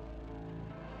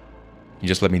 You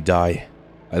just let me die.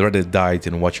 I'd rather die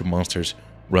than watch you monsters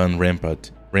run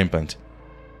rampant.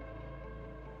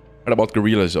 What about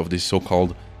guerrillas of this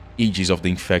so-called Aegis of the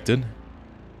Infected?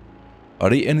 Are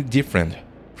they any different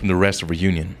from the rest of the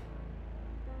Union?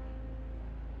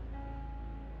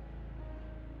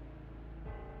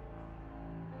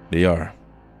 They are.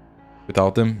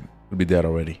 Without them, we'd be dead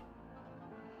already.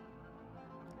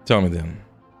 Tell me then,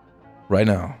 right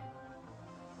now,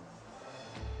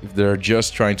 if they're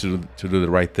just trying to do the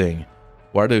right thing,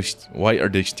 why are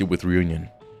they still with Reunion?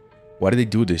 Why do they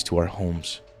do this to our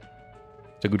homes?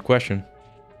 It's a good question.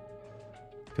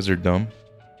 Because they're dumb.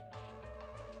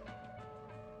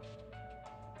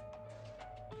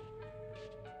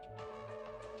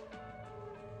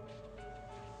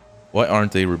 Why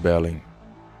aren't they rebelling?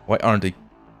 Why aren't they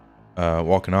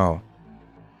walking out?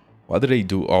 Why do they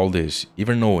do all this,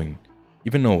 even knowing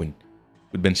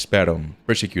we've been spat on,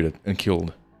 persecuted, and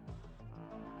killed?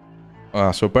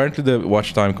 So apparently the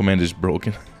watch time command is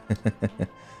broken.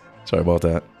 Sorry about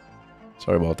that.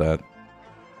 Sorry about that.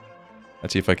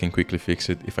 Let's see if I can quickly fix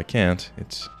it. If I can't,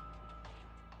 it's...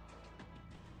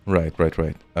 Right.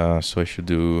 So I should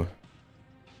do...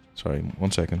 Sorry,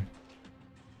 1 second.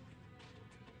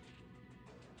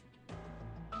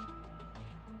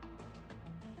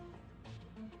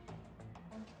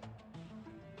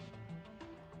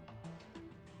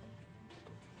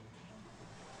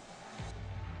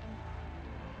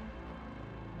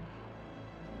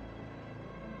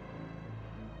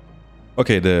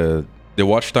 Okay, the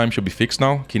watch time should be fixed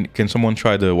now. Can someone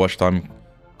try the watch time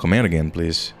command again,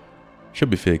 please? Should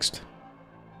be fixed.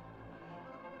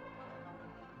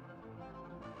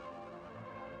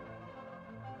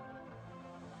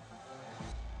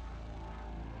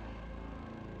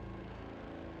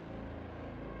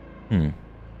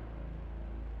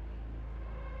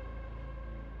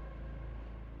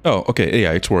 Oh, okay,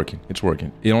 yeah, it's working. It's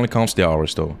working. It only counts the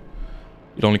hours, though.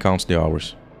 It only counts the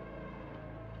hours.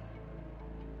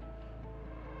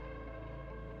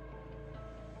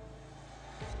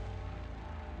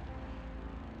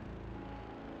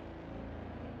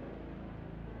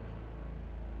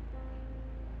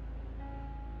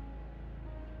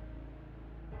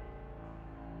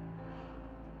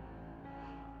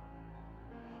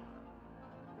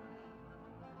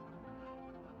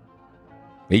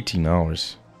 18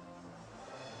 hours.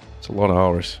 It's a lot of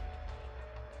hours.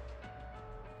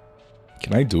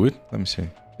 Can I do it? Let me see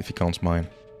if he counts mine.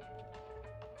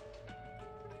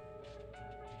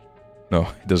 No,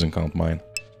 it doesn't count mine.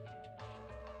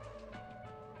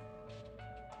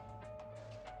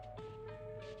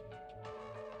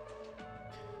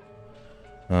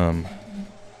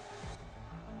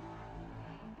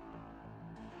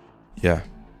 Yeah.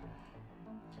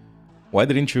 Why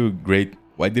didn't your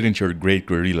great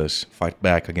gorillas fight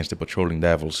back against the patrolling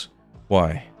devils?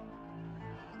 Why?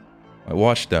 I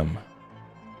watched them.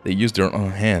 They used their own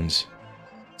hands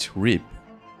to rip,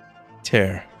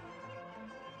 tear.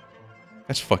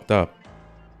 That's fucked up.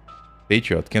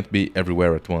 Patriot can't be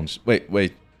everywhere at once.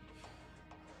 Wait.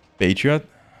 Patriot?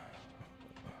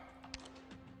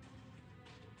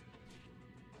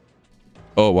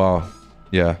 Oh wow.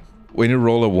 Yeah. When you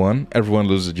roll a 1, everyone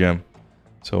loses a gem.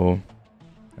 So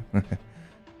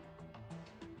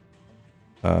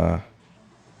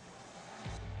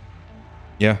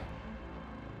yeah.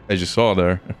 As you saw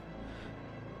there.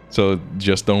 So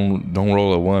just don't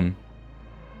roll a 1.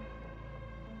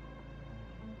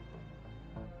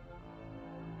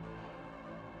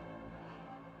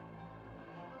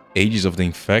 Ages of the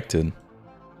Infected.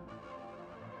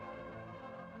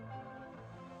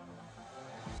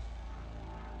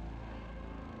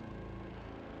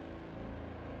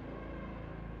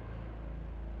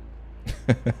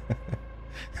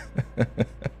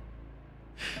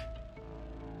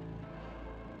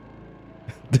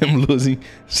 Them losing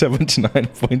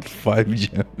 79.5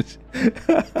 gems.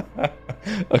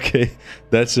 Okay,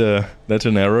 that's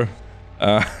an error.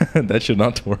 That should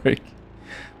not work.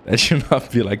 That should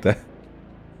not be like that.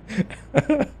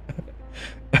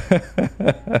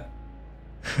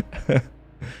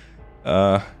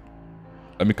 Let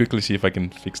me quickly see if I can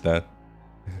fix that.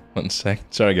 1 sec.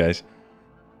 Sorry, guys.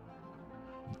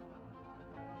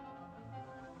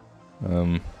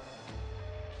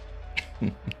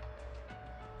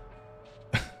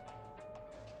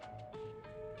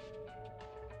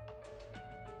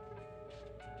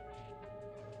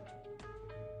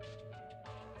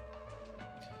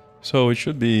 So it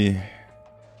should be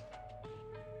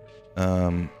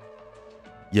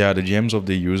yeah, the gems of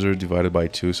the user divided by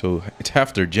 2, so it's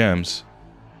half their gems.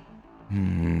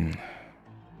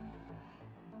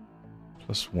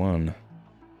 Plus 1.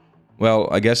 Well,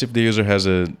 I guess if the user has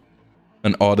an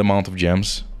odd amount of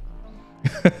gems.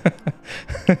 Run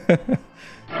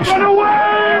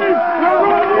away!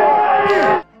 Run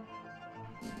away!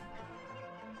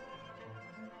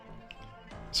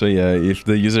 So yeah, if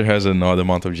the user has an odd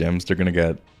amount of gems, they're gonna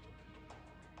get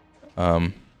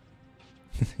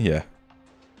yeah.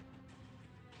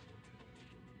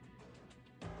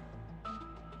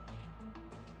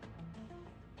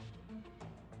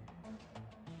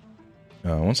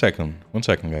 1 second. 1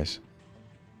 second, guys.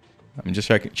 I'm just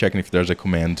checking if there's a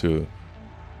command to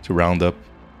round up.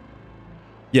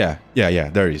 Yeah,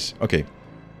 there is. Okay.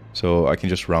 So I can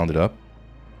just round it up.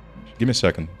 Give me a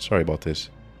second. Sorry about this.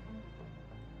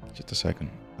 Just a second.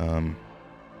 Oh,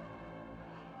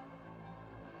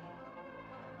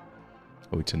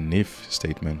 it's an if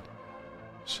statement.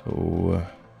 So,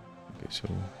 okay, so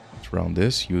let's round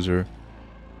this. User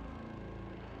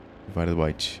divided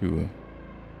by 2.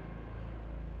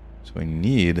 So I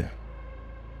need...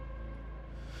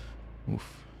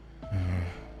 Oof.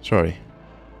 Sorry,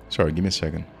 give me a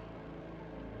second.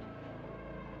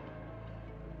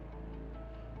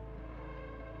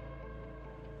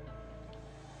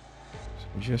 So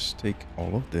we just take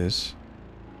all of this,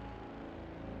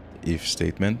 the if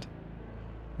statement,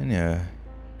 and yeah,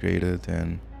 create it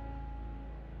and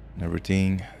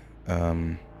everything.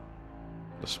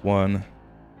 Plus 1.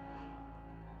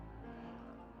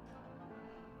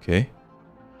 Okay.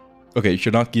 Okay, it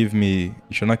should not give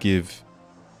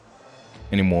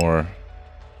any more.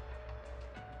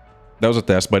 That was a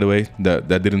test, by the way. That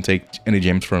didn't take any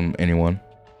gems from anyone.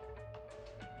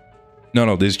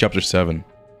 No, this is chapter 7.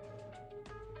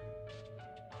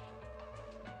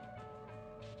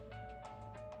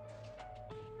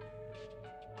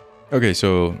 Okay,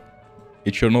 so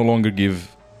it should no longer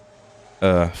give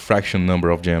a fraction number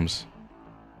of gems.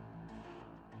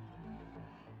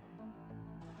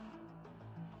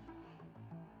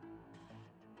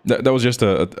 That was just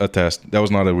a test. That was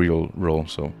not a real roll,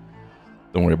 so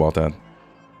don't worry about that.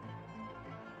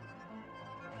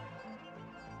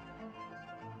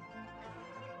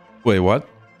 Wait, what?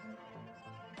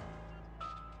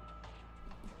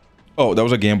 Oh, that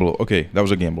was a gamble. Okay, that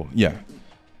was a gamble. Yeah.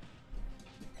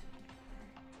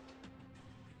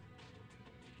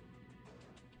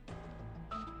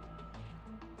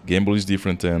 Gamble is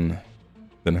different than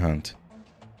hunt.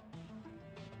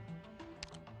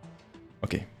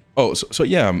 Okay. Oh, so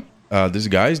yeah, these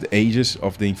guys, the ages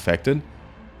of the infected,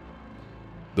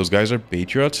 those guys are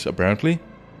patriots, apparently.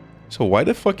 So why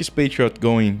the fuck is Patriot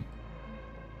going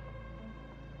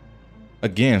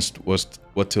against what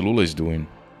Tallulah is doing?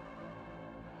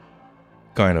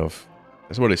 Kind of.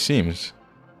 That's what it seems.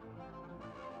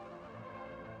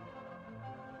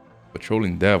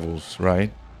 Patrolling devils,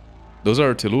 right? Those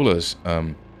are Tallulah's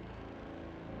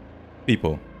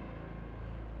people.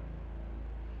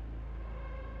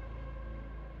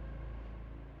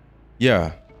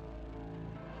 Yeah.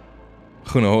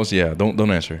 Who knows? Yeah, don't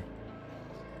answer.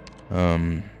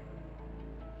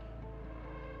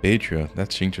 Patriot,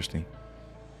 that's interesting.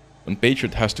 When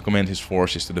Patriot has to command his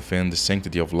forces to defend the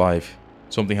sanctity of life,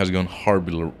 something has gone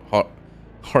horribly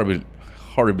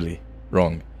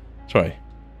wrong. Sorry.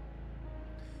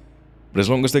 But as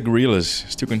long as the guerrillas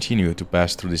still continue to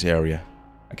pass through this area,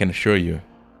 I can assure you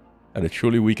that the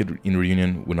truly wicked in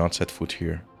Reunion will not set foot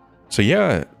here. So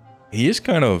yeah, he is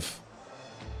kind of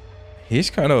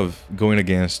going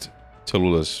against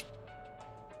Tallulah's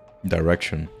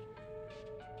direction.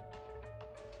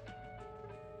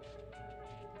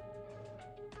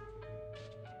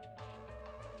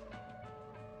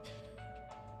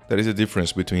 There is a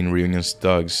difference between Reunion's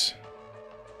thugs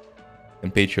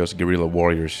and Patriot's guerrilla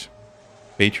warriors.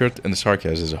 Patriot and the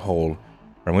Sarkas as a whole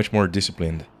are much more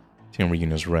disciplined than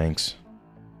Reunion's ranks.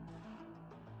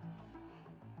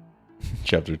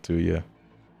 Chapter 2, yeah.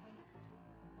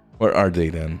 Where are they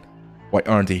then? Why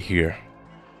aren't they here?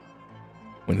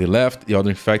 When they left, the other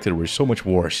infected were so much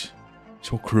worse.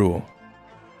 So cruel.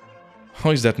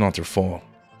 How is that not their fault?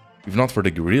 If not for the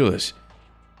guerrillas,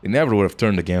 they never would have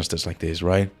turned against us like this,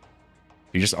 right?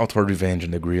 You're just out for revenge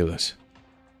on the guerrillas.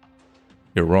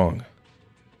 You're wrong.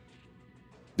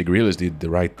 The guerrillas did the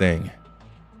right thing.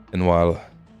 And while,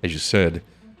 as you said,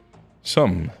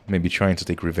 some may be trying to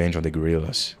take revenge on the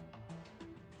guerrillas,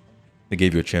 they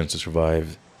gave you a chance to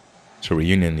survive. So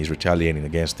Reunion is retaliating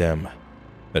against them.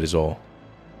 That is all.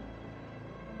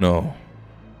 No,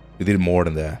 they did more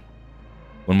than that.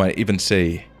 One might even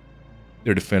say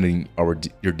they're defending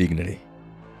your dignity.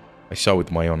 I saw it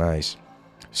with my own eyes.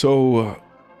 So,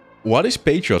 what is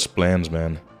Patriot's plans,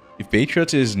 man? If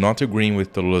Patriot is not agreeing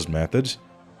with Tallulah's methods,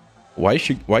 why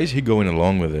is he going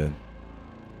along with it?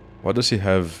 What does he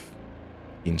have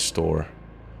in store?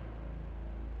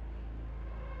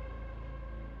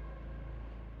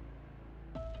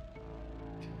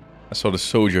 I saw the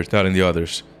soldier telling the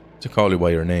others to call you by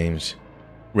your names,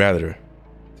 rather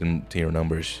than your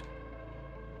numbers.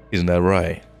 Isn't that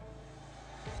right?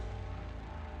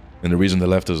 And the reason they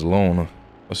left us alone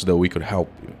was so that we could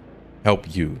help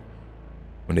you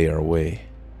when they are away.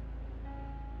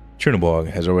 Chernobog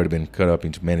has already been cut up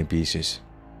into many pieces.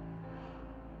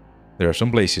 There are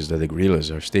some places that the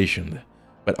guerrillas are stationed,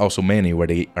 but also many where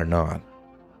they are not.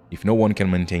 If no one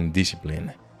can maintain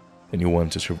discipline, then if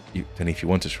you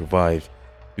want to survive,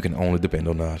 you can only depend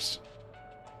on us.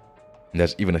 And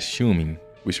that's even assuming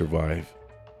we survive.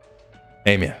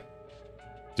 Amia,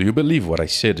 do you believe what I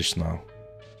said just now?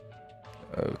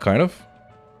 Kind of.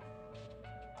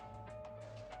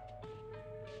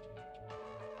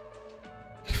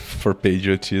 For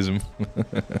patriotism.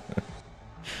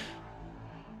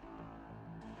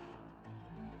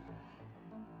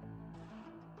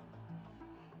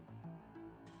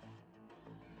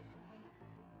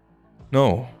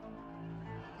 No.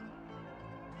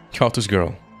 Cautus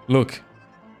girl. Look.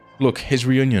 Look, his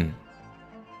Reunion.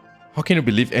 How can you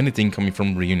believe anything coming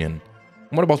from Reunion?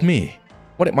 And what about me?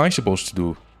 What am I supposed to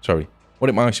do? Sorry. What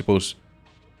am I supposed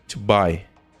to buy?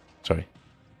 Sorry.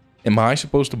 Am I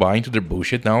supposed to buy into their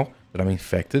bullshit now that I'm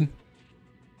infected?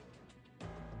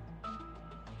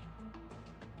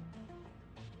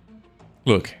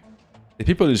 Look. The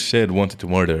people you said wanted to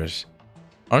murder us.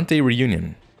 Aren't they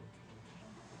Reunion?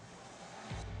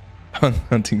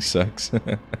 Hunting sucks.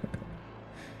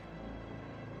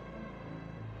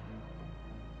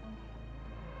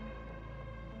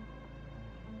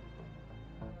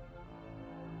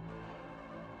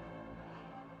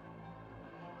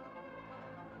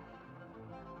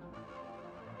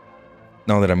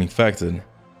 Now that I'm infected,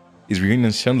 is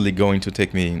Reunion suddenly going to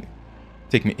take me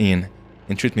in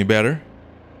and treat me better?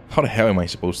 How the hell am I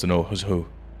supposed to know who's who?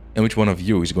 And which one of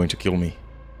you is going to kill me?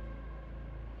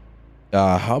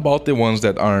 How about the ones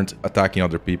that aren't attacking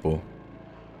other people?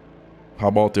 How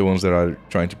about the ones that are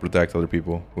trying to protect other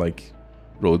people, like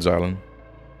Rhodes Island?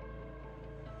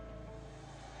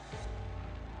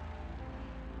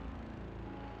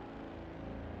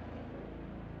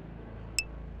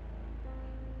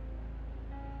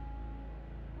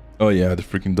 Oh yeah, the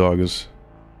freaking doggers.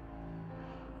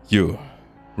 You,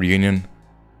 Reunion,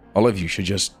 All of you should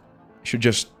just...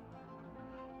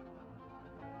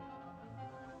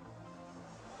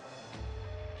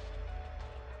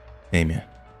 Hey man.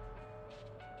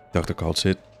 Dr. calls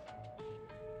it.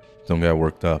 Don't get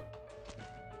worked up.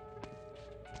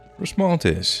 Respond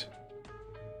to this.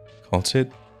 Calls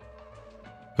it.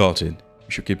 Calls it. You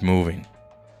should keep moving.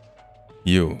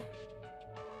 You.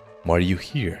 Why are you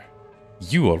here?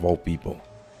 You of all people.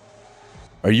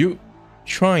 Are you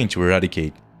trying to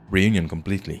eradicate Reunion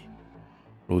completely?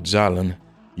 Rhode Island,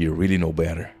 you really know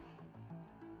better.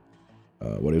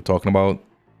 What are you talking about?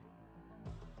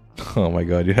 Oh my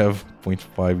god, you have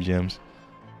 0.5 gems.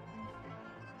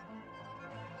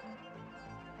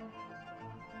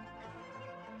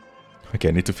 Okay,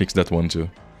 I need to fix that one too.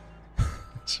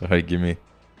 Sorry, give me...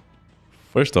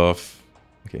 First off...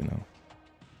 Okay, now.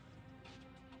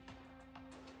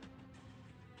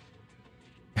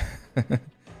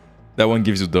 That one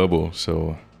gives you double,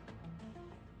 so...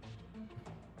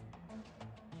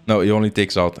 No, it only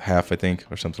takes out half, I think,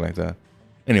 or something like that.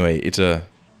 Anyway, it's a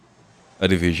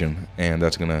division, and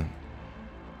that's gonna...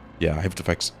 Yeah, I have to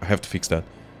fix that.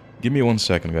 Give me 1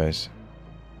 second, guys.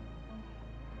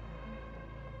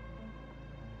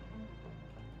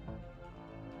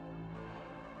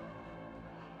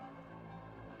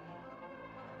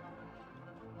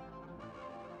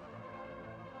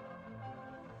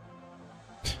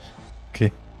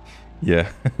 Okay.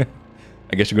 Yeah.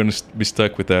 I guess you're gonna be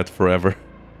stuck with that forever.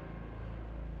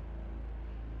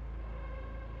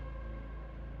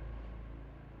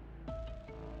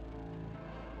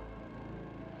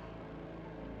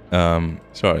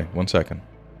 Sorry, 1 second.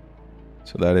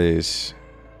 So that is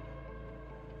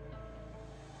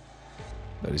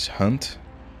hunt.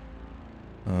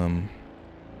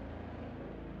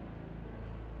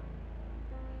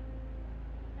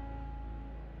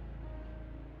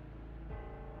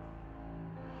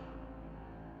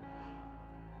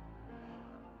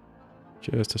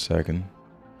 Just a second.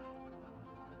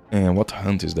 And what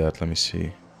hunt is that? Let me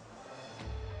see.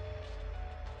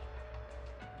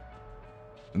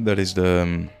 That is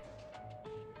the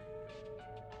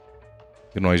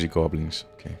noisy goblins.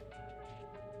 Okay.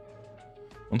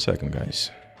 1 second, guys.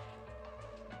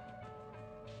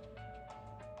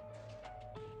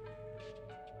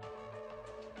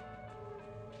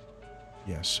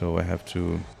 Yeah, so I have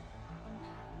to...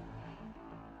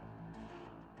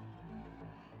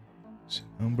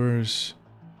 Numbers...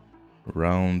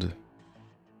 Round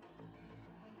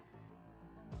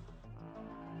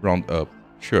up.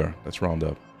 Sure, let's round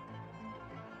up.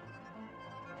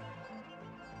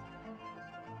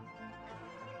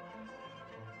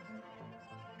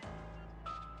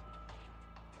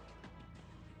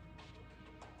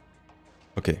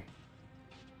 Okay.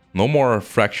 No more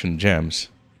fraction gems.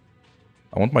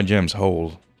 I want my gems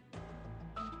whole.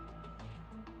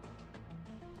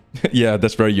 Yeah,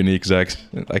 that's very unique, Zax.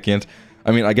 I can't...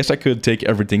 I mean, I guess I could take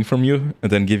everything from you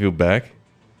and then give you back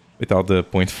without the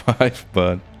 0.5,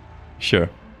 but sure.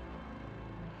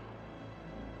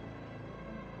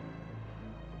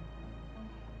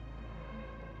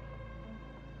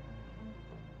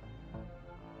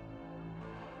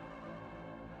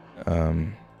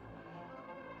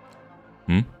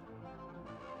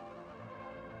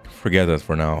 Forget that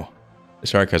for now. The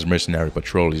Sarkaz mercenary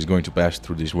patrol is going to pass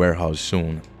through this warehouse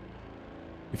soon.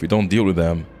 If we don't deal with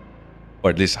them,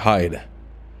 or at least hide,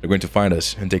 they're going to find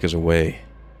us and take us away.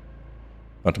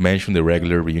 Not to mention the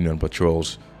regular reunion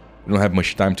patrols. We don't have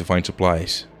much time to find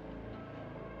supplies.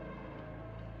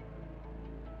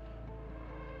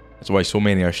 That's why so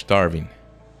many are starving.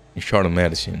 In short on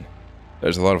medicine.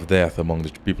 There's a lot of death among the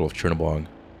people of Chernobog.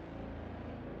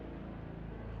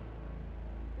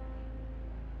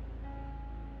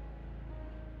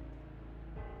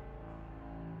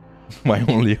 My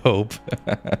only hope.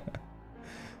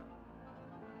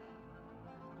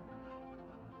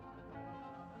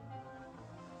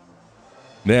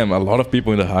 Damn, a lot of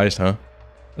people in the heist, huh?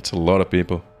 That's a lot of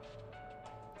people.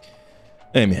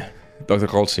 Amy, Dr.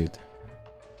 Colseed.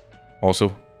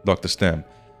 Also, Dr. Stem.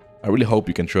 I really hope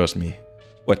you can trust me.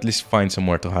 Or at least find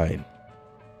somewhere to hide.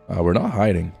 We're not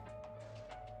hiding.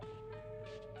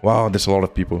 Wow, that's a lot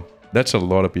of people. That's a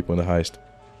lot of people in the heist.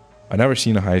 I've never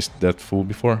seen a heist that full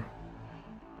before.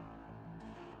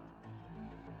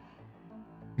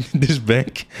 This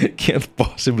bank can't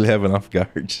possibly have enough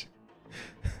guards.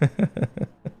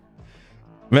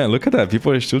 Man, look at that.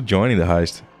 People are still joining the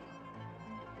heist.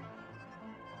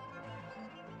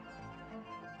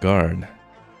 Guard.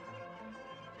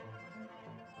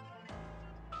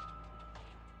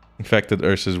 Infected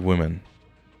Ursa's woman.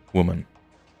 Do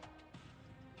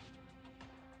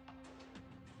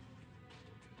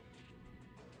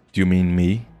you mean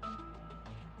me?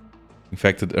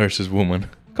 Infected Ursus woman.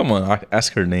 Come on,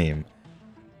 ask her name.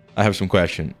 I have some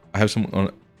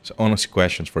honest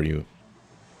questions for you.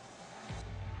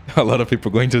 A lot of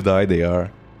people going to die, they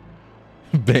are.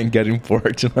 Ben getting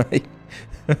pork tonight.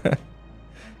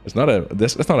 That's not a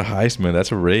heist, man.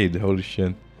 That's a raid. Holy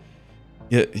shit.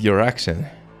 Yeah, your accent.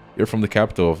 You're from the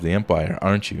capital of the empire,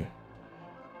 aren't you?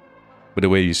 But the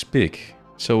way you speak,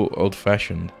 so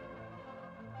old-fashioned.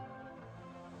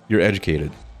 You're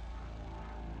educated.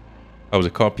 I was a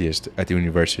copyist at the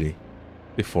university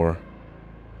before.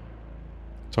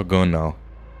 It's all gone now.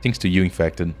 Thanks to you,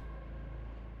 Infected.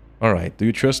 Alright, do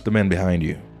you trust the man behind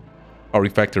you? Our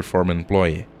Infected former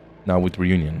employee, now with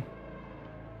Reunion.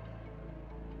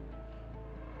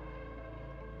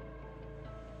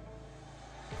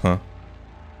 Huh?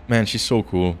 Man, she's so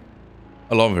cool.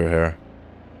 I love her hair.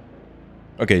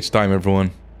 Okay, it's time,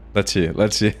 everyone. Let's see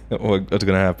what's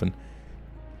gonna happen.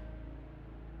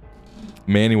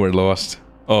 Many were lost.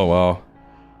 Oh, wow.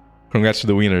 Congrats to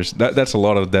the winners. That's a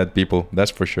lot of dead people, that's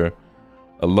for sure.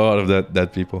 A lot of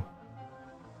dead people.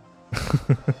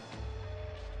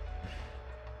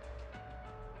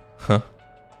 Huh?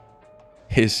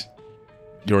 He's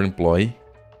your employee?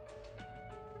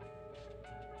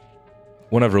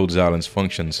 One of Rhodes Island's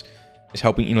functions is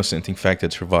helping innocent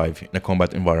infected survive in a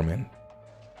combat environment.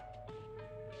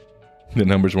 The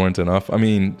numbers weren't enough. I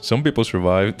mean, some people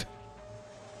survived.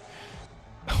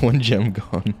 One gem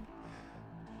gone.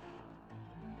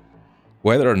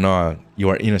 Whether or not you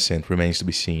are innocent remains to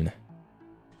be seen.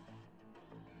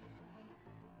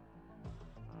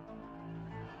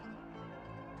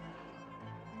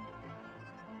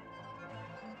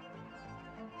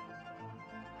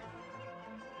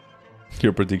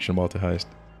 Your prediction about the heist.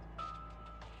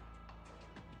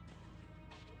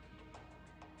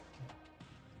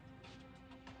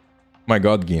 My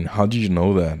god, Gin, how did you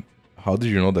know that? How did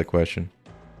you know that question?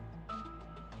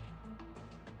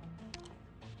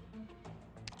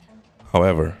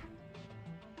 However...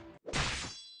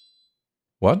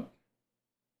 What?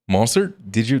 Monster?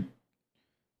 Did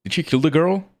she kill the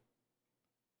girl?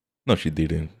 No, she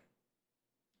didn't.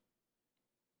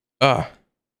 Ah.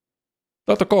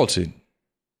 Dr. Coltsy.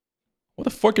 What the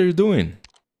fuck are you doing?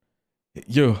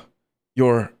 You're...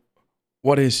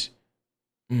 What is...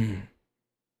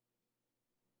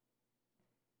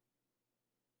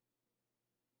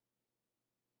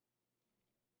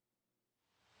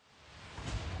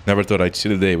 Never thought I'd see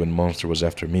the day when Monster was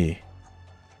after me.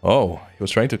 Oh, he was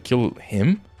trying to kill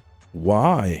him?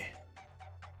 Why?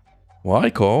 Why,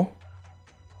 Cole?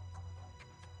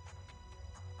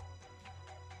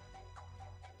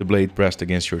 The blade pressed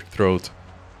against your throat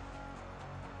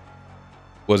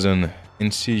was an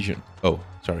incision. Oh,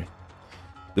 sorry.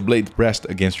 The blade pressed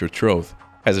against your throat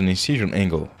has an incision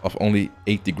angle of only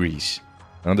 8 degrees,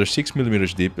 another 6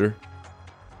 millimeters deeper,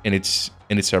 and it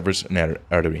severs an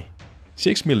artery.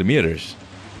 6 millimeters.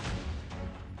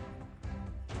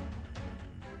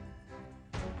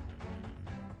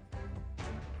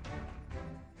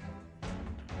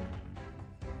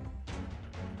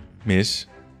 Miss,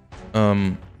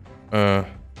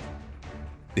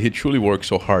 he truly worked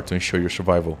so hard to ensure your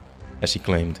survival, as he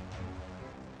claimed.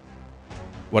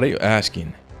 What are you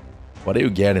asking? What are you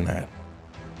getting at?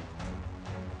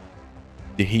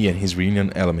 Did he and his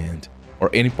reunion element, or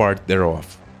any part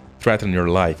thereof, threaten your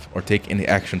life or take any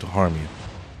action to harm you?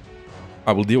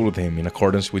 I will deal with him in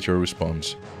accordance with your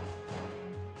response.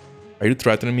 Are you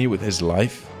threatening me with his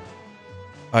life?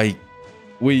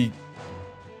 We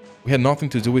had nothing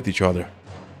to do with each other.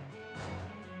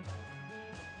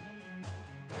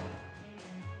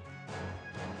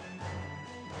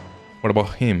 What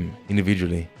about him,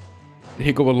 individually? Did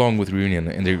he go along with Reunion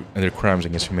and their crimes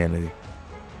against humanity?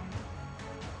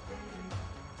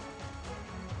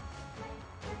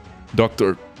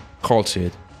 Dr.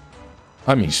 Coltsy,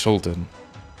 I'm insulted.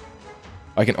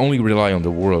 I can only rely on the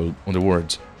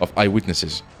words of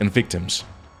eyewitnesses and victims.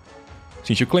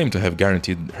 Since you claim to have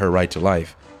guaranteed her right to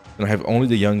life, then I have only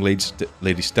the young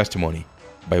lady's testimony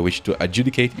by which to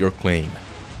adjudicate your claim.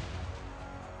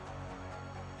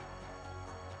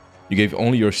 You gave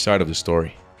only your side of the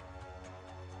story.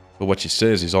 But what she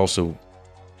says is also...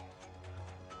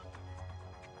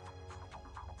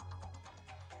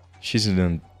 She's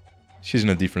in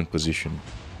a different position.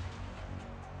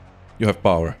 You have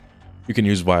power. You can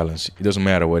use violence. It doesn't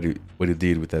matter what you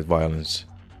did with that violence.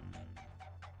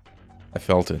 I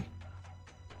felt it.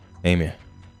 Amy,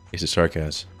 it's the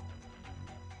sarcasm.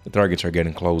 The targets are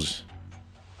getting close.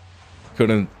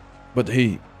 But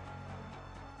did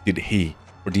he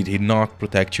or did he not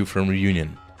protect you from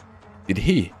Reunion? Did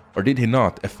he or did he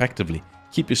not effectively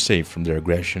keep you safe from their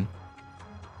aggression?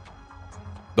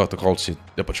 Dr. calls it.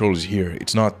 The patrol is here.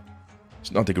 It's not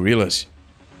the guerrillas.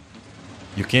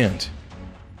 You can't.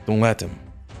 Don't let them.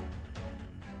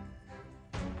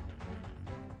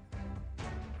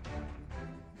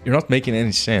 You're not making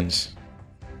any sense.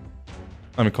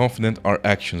 I'm confident our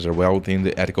actions are well within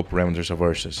the ethical parameters of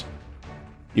Ursus.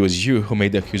 It was you who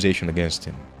made the accusation against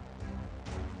him.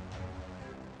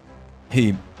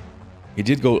 He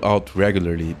did go out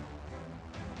regularly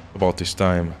about this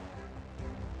time.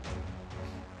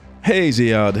 Hey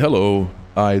Ziad, hello.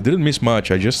 I didn't miss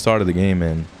much. I just started the game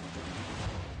and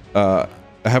I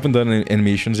haven't done any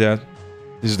missions yet.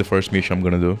 This is the first mission I'm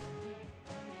gonna do.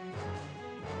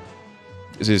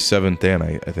 This is 7:10,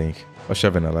 I think, or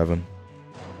 7:11.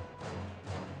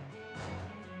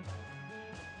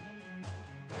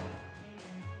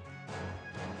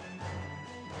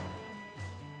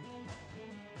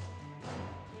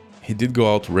 He did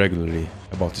go out regularly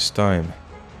about this time.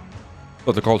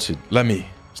 Dr. Colsit, let me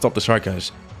stop the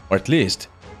sarcasm, or at least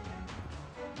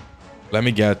let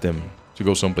me get them to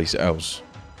go someplace else.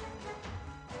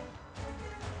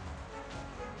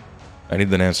 I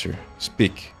need an answer.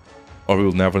 Speak, or we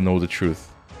will never know the truth.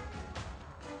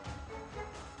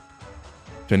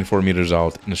 24 meters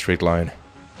out in a straight line.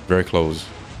 Very close.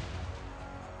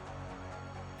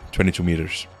 22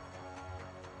 meters.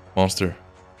 Monster.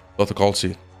 Dr.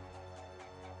 Colsit.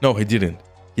 No, he didn't.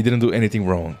 He didn't do anything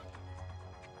wrong.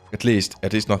 At least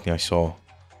nothing I saw.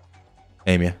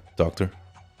 Amy, doctor.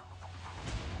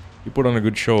 You put on a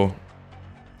good show.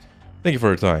 Thank you for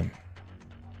your time.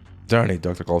 Darn it,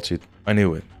 Dr. Colsit. I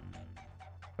knew it.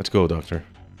 Let's go, doctor.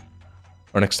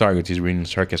 Our next target is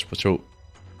Reunion's Sarkaz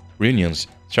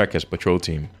patrol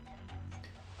team.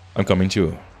 I'm coming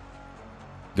too.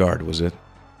 Guard, was it?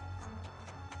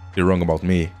 You're wrong about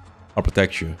me. I'll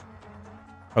protect you.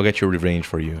 I'll get your revenge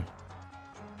for you.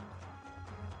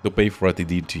 They'll pay for what they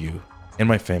did to you, and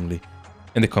my family,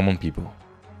 and the common people.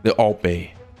 They'll all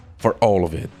pay. For all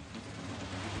of it.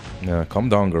 Nah, calm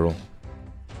down, girl.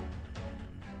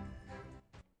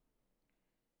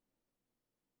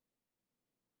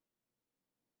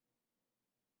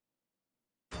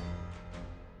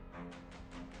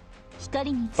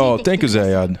 Oh, thank you,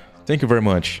 Zayad. Thank you very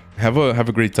much. Have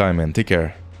a great time, man. Take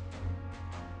care.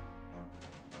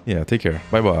 Yeah, take care.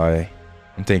 Bye-bye.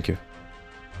 And thank you.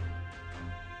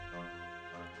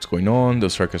 What's going on?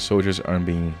 Those Sarkaz soldiers aren't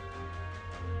being...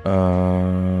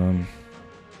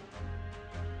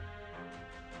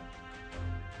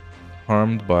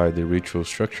 harmed by the ritual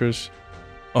structures.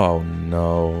 Oh,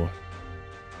 no.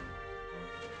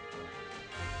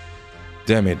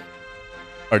 Damn it.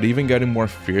 Are they even getting more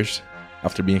fierce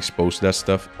after being exposed to that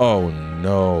stuff? Oh,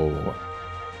 no.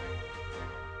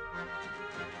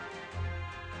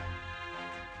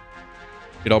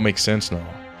 It all makes sense now.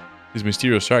 These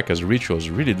mysterious Sarkaz rituals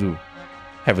really do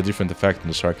have a different effect on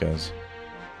the Sarkaz.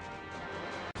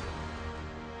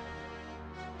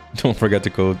 Don't forget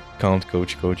to count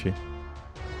Coach Kochi.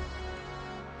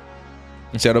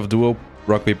 Instead of duo,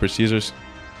 rock, paper, scissors.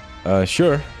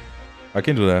 Sure. I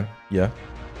can do that. Yeah.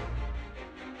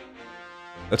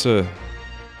 It's a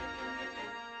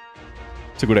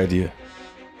good idea.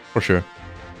 For sure.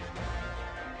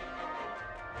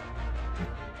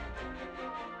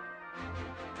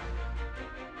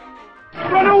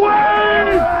 Run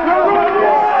away! Run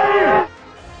away!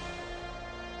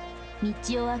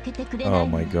 Oh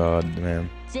my god, man.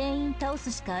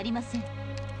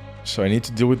 So I need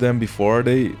to deal with them before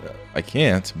they... I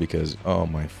can't because... Oh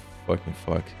my fucking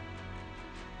fuck.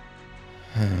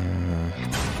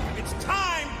 It's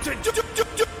time to do.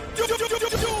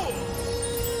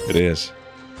 It is.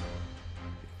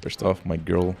 First off, my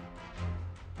girl.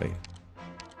 Wait.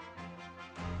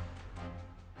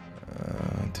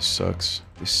 This sucks.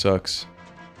 This sucks.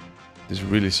 This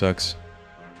really sucks.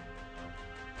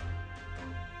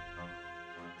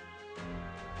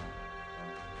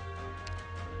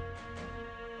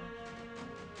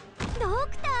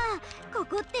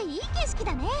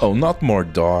 Oh, not more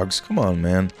dogs. Come on,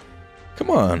 man.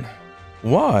 Come on.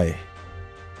 Why?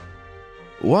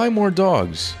 Why more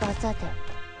dogs?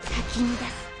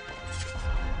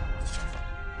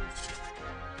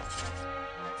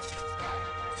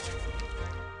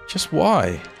 Just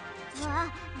why?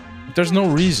 There's no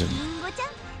reason.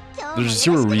 There's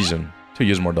zero reason to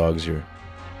use more dogs here.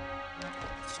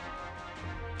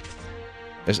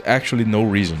 There's actually no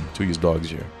reason to use dogs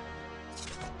here.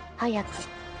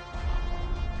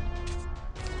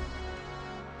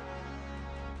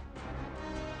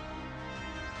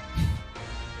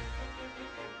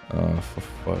 For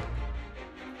fuck.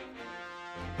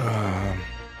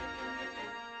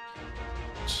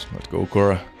 Let's go,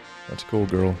 Cora. Let's go,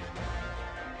 girl.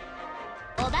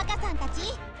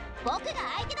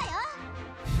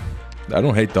 I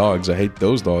don't hate dogs, I hate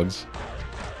those dogs.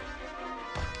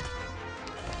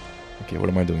 Okay, what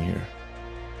am I doing here?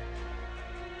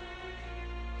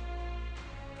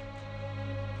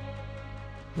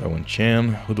 Do I want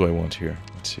Chan? Who do I want here?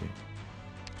 Let's see.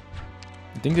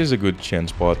 I think this is a good Chan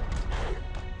spot.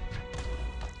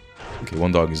 Okay,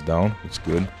 one dog is down. It's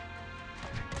good.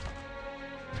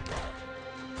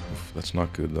 Oof, that's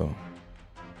not good though.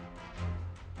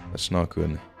 That's not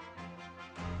good.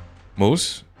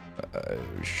 Moose?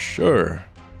 Sure.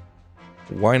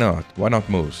 Why not? Why not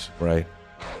Moose, right?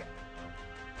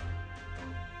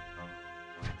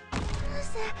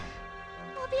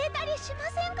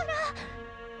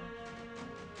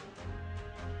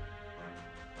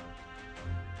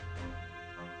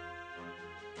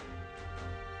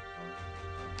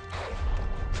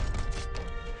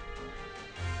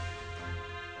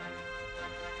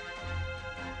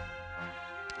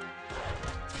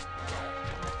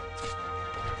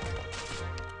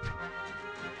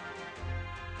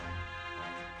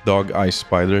 Dog ice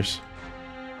spiders.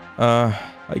 I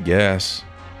guess.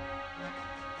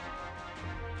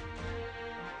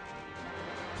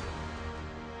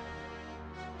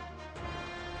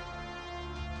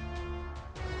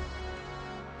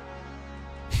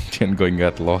 Can go and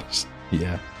get lost.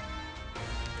 Yeah.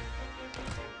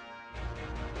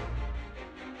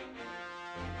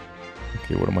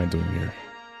 Okay, what am I doing here?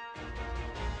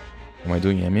 Am I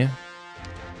doing Emiya?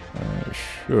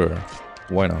 Sure.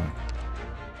 Why not?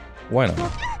 Why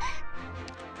not?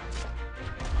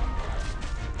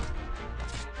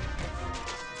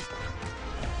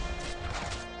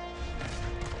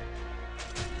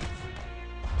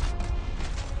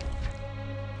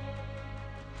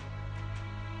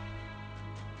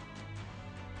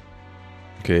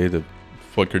 Okay, the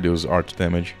fucker deals arch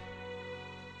damage.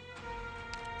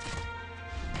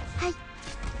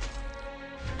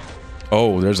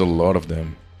 Oh, there's a lot of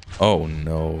them. Oh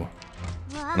no.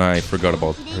 And I forgot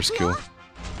about her skill.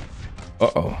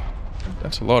 Uh-oh.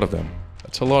 That's a lot of them.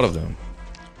 That's a lot of them.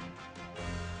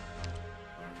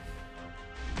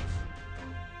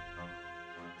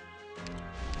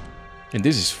 And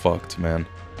this is fucked, man.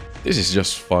 This is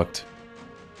just fucked.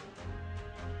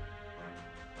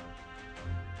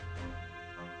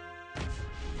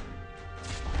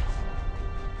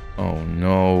 Oh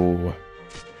no.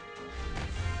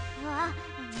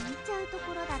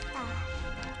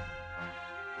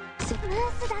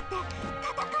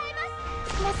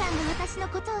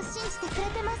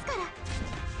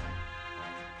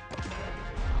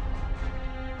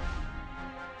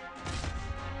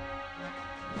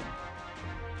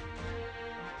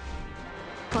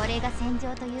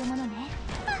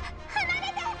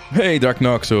 Hey, Dark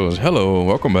Noxus. Hello,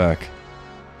 welcome back.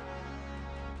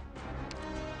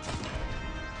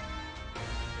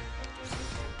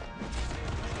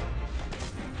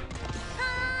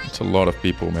 That's a lot of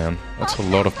people, man. That's a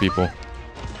lot of people.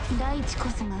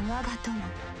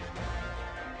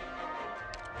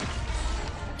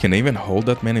 Can they even hold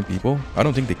that many people? I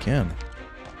don't think they can.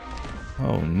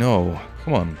 Oh no.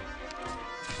 Come on.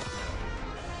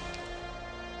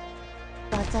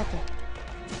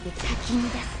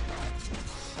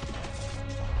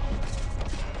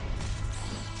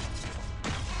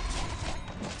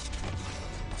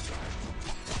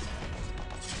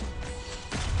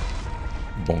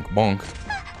 Bonk bonk.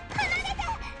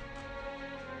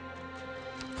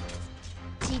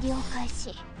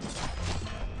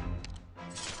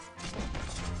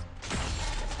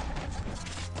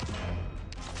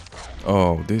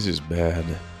 Oh, this is bad.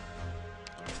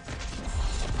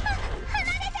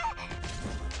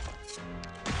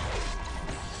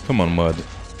 Come on, Mud.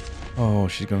 Oh,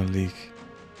 she's gonna leak.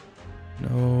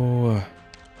 No.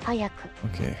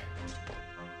 Okay.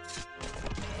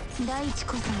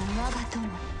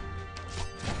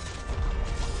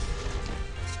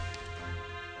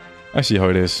 I see how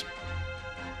it is.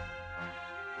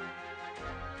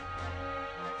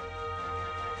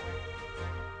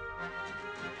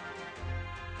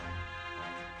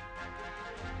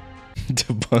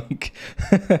 The bunk.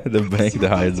 The bank that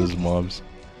hides those mobs.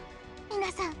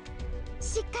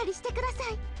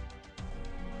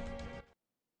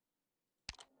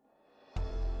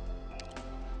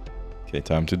 Okay,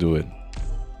 time to do it.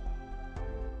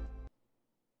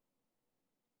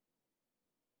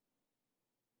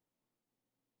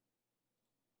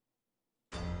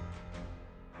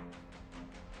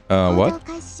 What?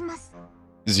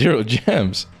 0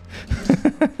 gems.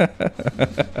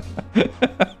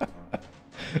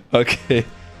 Okay.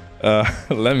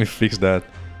 Let me fix that.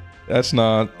 That's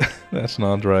not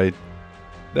right.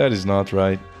 That is not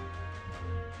right.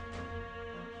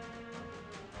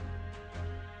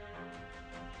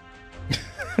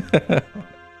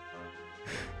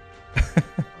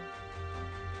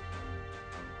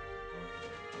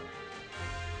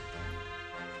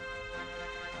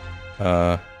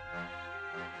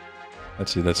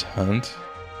 Let's see, that's Hunt.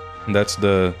 And that's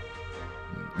the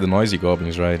noisy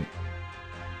goblins, right?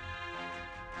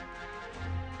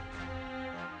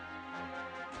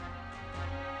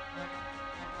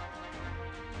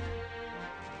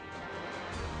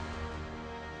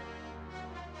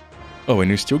 Oh, and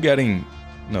you're still getting...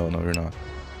 No, you're not.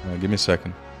 Give me a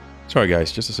second. Sorry,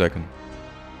 guys, just a second.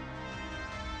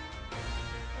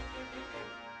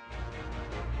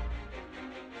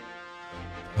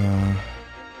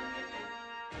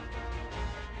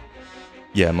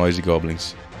 Yeah, noisy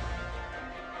goblins.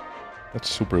 That's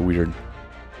super weird.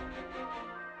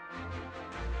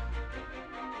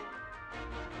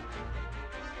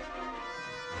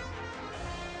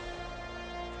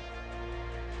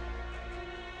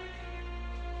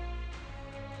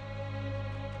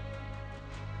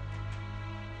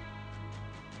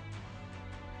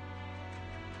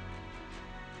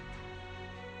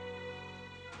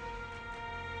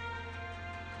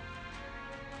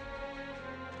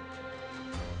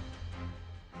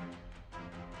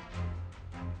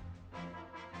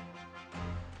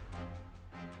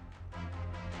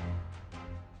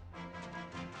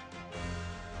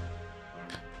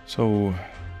 So,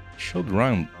 should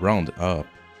round up.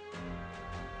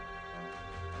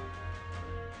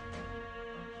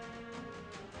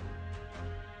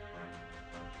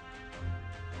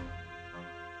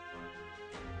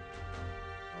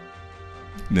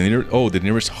 The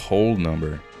nearest whole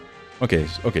number. Okay,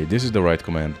 this is the right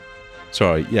command.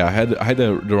 Sorry, yeah, I had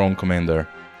the wrong command there.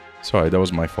 Sorry, that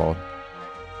was my fault.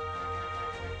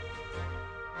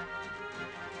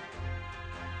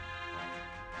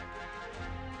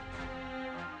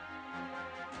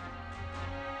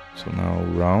 So now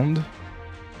round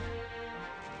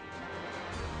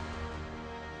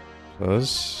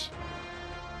plus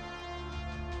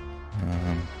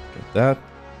get that.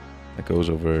 That goes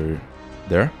over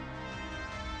there.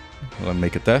 I'll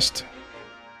make a test.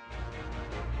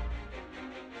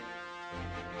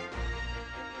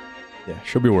 Yeah,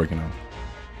 should be working out.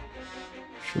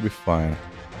 Should be fine.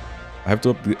 I have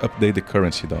to update the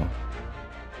currency though.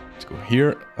 Let's go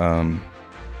here.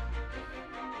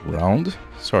 Round.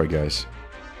 Sorry, guys.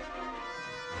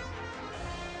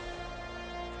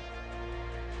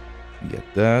 Get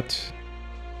that.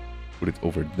 Put it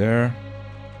over there.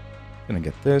 Gonna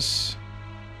get this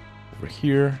over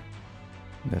here.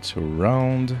 That's a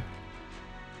round.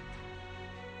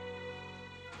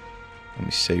 Let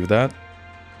me save that,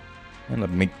 and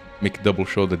let me make double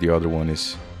sure that the other one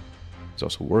is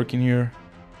also working here.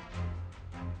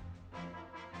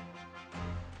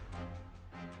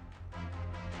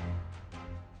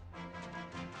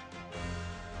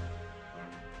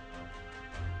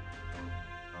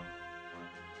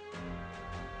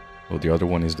 Oh, the other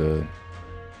one is the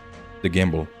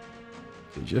gamble.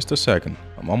 Okay, just a second.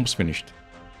 I'm almost finished.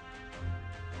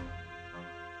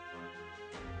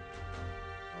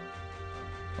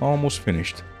 Almost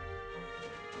finished.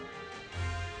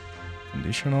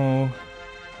 Conditional.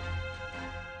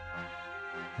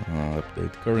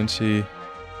 Update currency.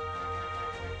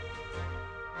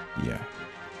 Yeah.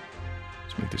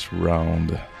 Let's make this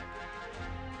round.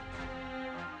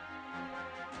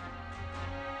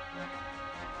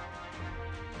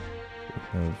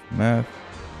 Of math.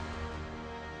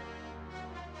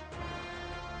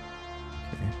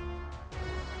 Okay.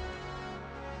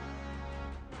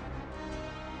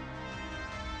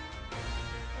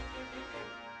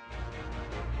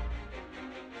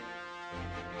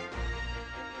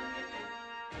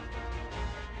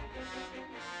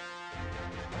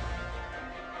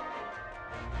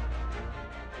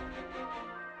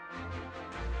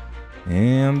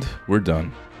 And we're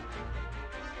done.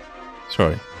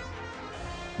 Sorry.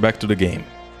 Back to the game.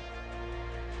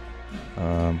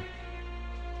 Oh,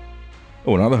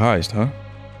 another heist, huh?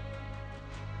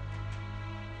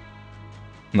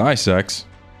 Nice, X.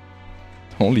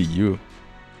 Only you.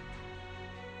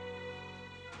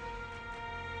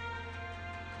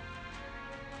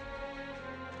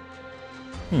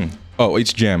 Oh,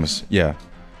 it's gems. Yeah.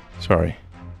 Sorry.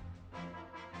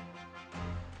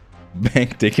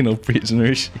 Bank taking no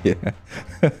prisoners. Yeah.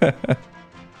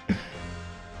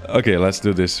 Okay, let's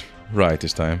do this right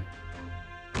this time.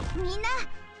 みんな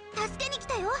助けに来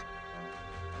たよ。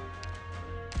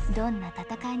どんな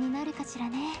戦いになるかしら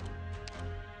ね。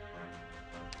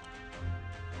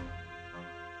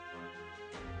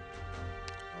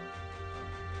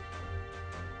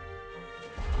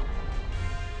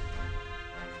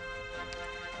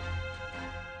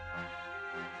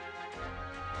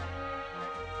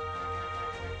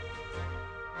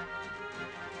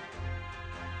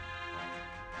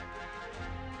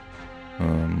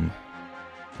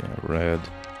red.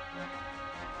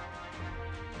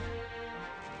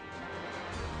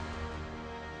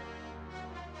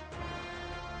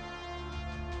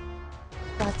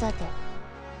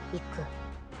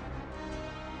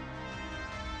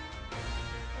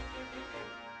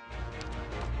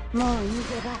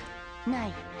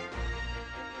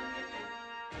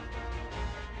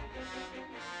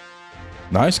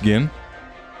 Nice, Gin.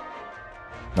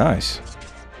 Nice.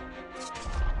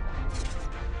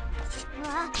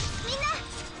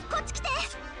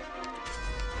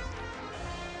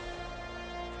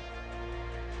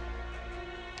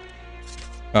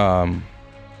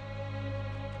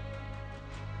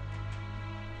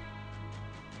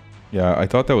 Yeah, I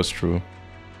thought that was true.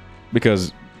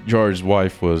 Because George's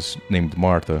wife was named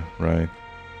Martha, right?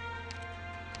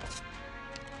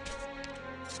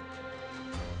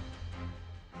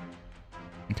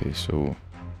 Okay, so...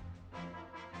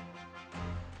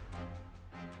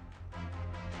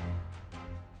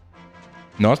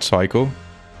 Not Psycho?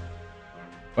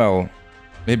 Well,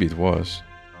 maybe it was.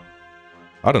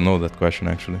 I don't know that question,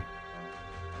 actually.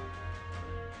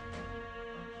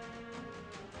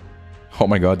 Oh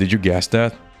my god, did you guess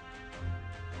that?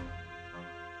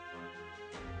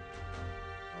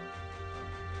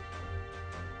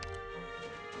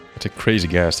 It's a crazy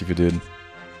guess if you did.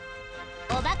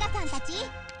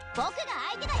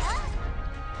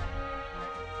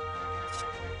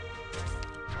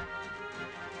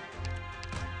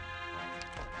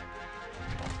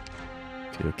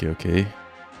 Okay.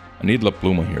 I need La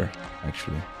Pluma here,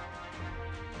 actually.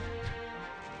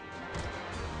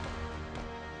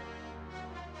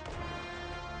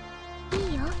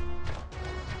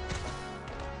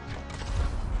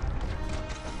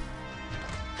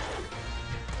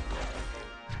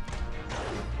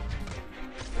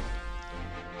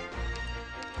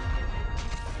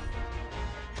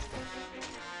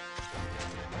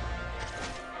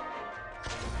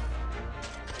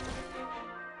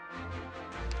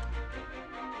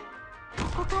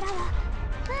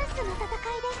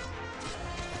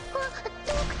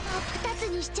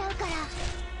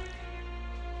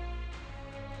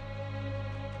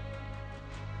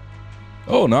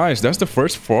 Oh, nice. That's the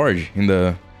first forge in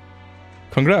the...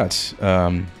 Congrats.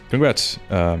 Congrats,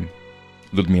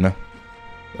 Ludmina.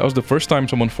 That was the first time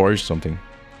someone forged something.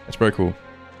 That's very cool.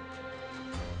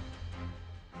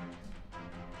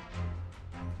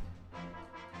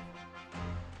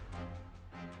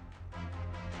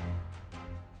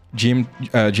 Gems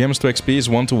to XP is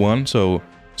 1 to 1, so...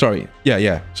 Sorry,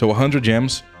 yeah. So 100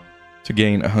 gems to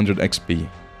gain 100 XP.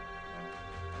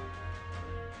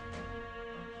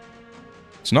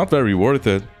 It's not very worth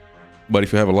it, but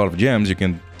if you have a lot of gems, you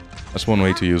can... That's one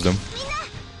way to use them.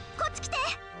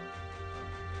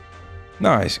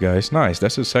 Nice, guys, nice.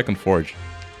 That's the second forge.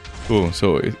 Cool,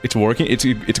 so it's working.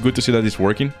 It's good to see that it's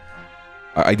working.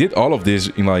 I did all of this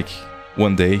in like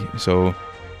one day, so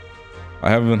I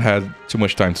haven't had too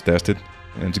much time to test it.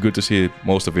 And it's good to see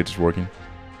most of it is working.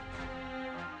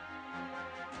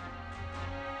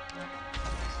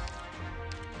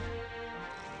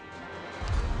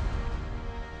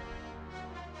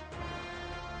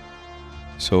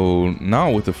 So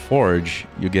now with the forge,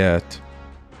 you get...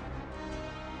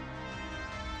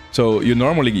 So you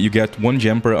normally get 1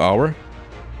 gem per hour,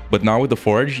 but now with the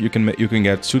forge, you can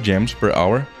get 2 gems per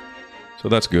hour. So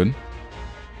that's good.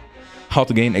 How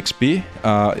to gain XP?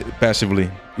 Passively.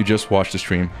 You just watch the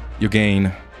stream. You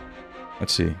gain...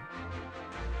 Let's see.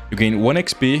 You gain 1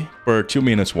 XP per 2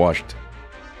 minutes watched.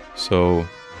 So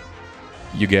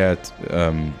you get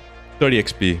 30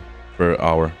 XP per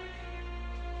hour.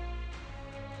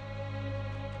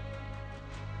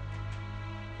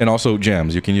 And also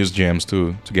gems. You can use gems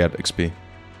to get XP.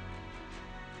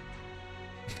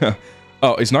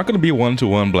 Oh, it's not going to be 1 to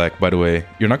 1 black, by the way.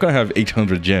 You're not going to have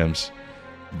 800 gems.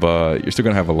 But you're still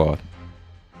going to have a lot.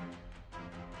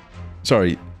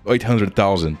 Sorry,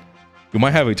 800,000. You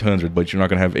might have 800, but you're not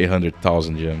going to have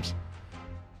 800,000 gems.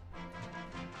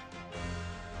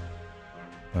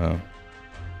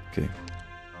 Okay.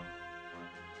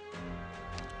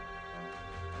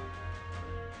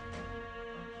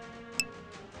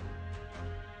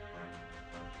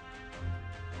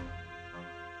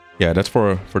 Yeah, that's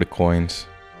for the coins.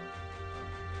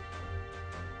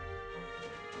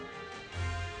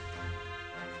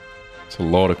 It's a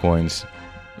lot of coins.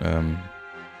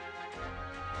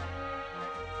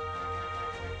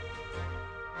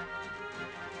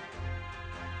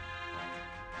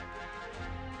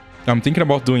 I'm thinking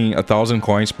about doing 1,000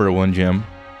 coins per 1 gem.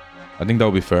 I think that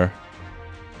would be fair.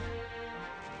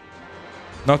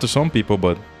 Not to some people,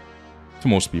 but to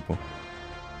most people.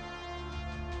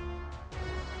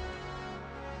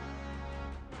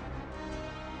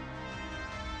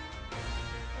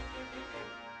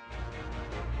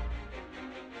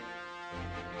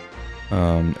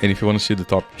 And if you want to see the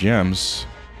top gems,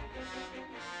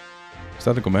 is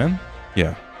that the command?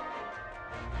 Yeah.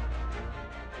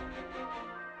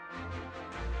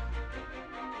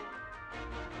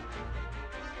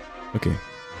 Okay.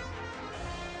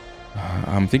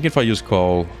 I'm thinking if I use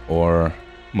call or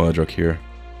Mudrock here.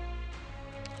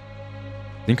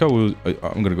 I think I'm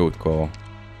gonna go with call.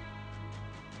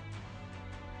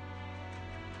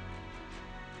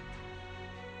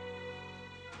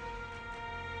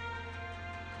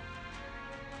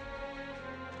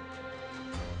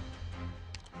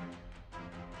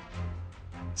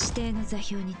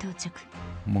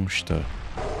 Monster.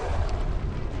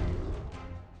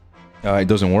 It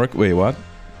doesn't work? Wait, what?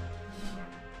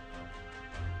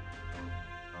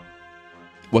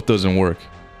 What doesn't work?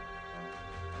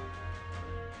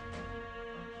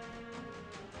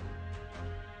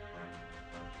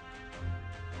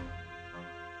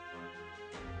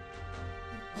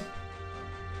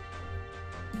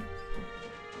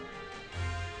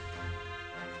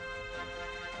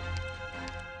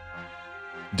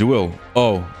 Duel.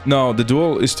 Oh, no, the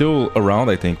duel is still around,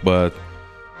 I think, but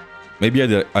maybe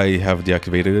I have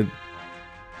deactivated it.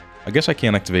 I guess I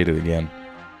can't activate it again.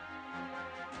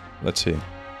 Let's see.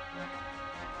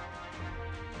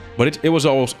 But it was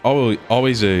always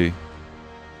a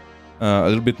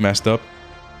little bit messed up.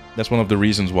 That's one of the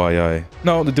reasons why I...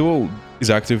 No, the duel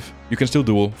is active. You can still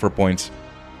duel for points.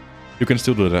 You can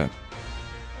still do that.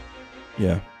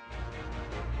 Yeah.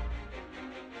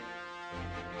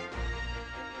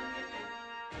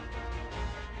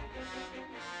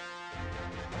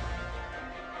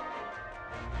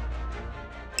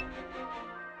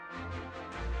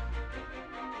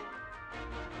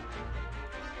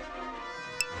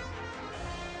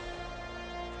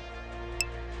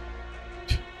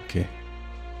 Okay.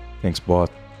 Thanks,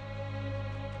 bot.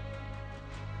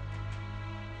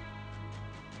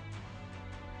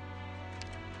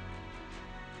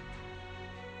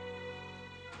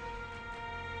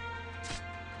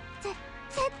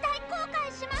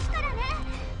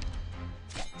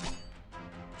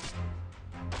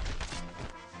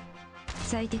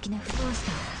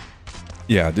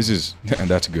 Yeah, this is...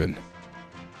 that's good.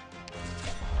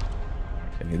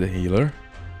 I need a healer.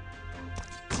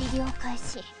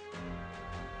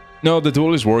 No, the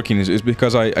duel is working. It's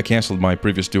because I cancelled my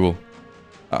previous duel.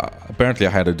 Apparently I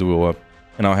had a duel up,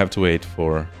 and now I have to wait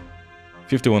for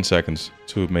 51 seconds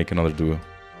to make another duel.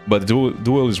 But the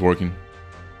duel is working.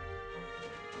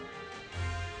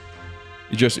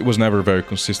 It was never very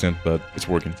consistent, but it's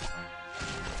working.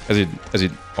 As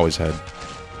it always had.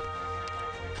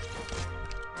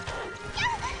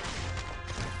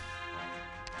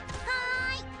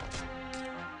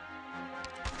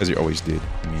 As it always did,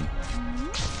 I mean.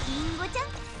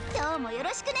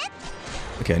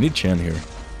 Okay, I need Chen here.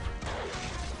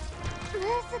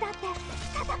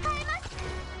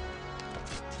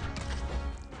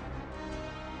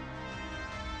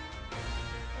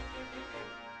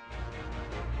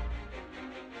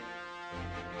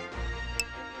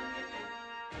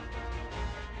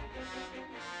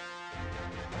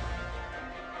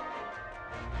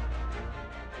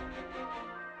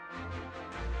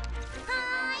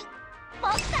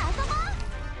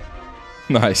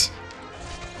 Nice.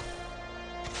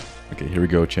 Okay, here we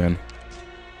go, Chen.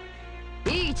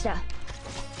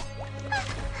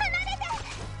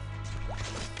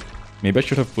 Maybe I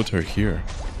should have put her here.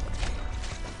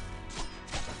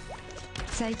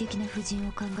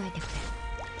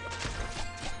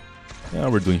 Yeah,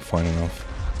 we're doing fine enough.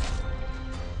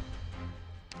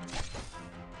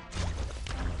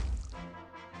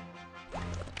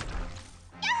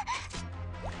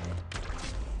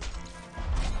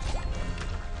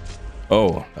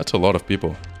 Oh, that's a lot of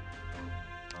people.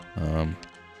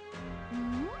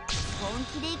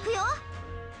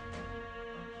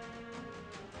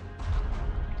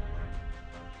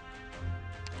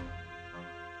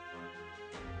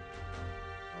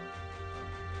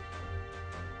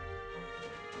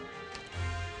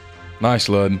 Nice,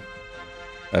 Lud.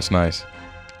 That's nice.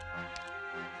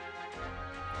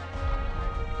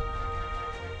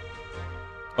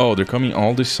 Oh, they're coming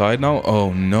all this side now?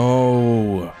 Oh,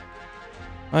 no.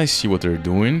 I see what they're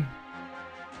doing.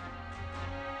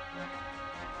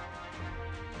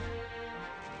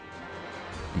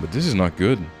 But this is not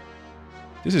good.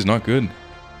 This is not good.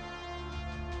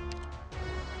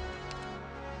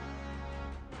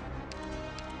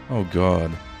 Oh,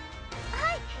 God.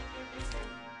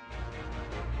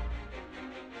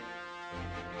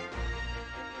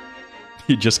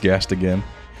 He just gassed again.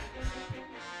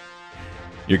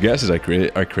 Your guesses are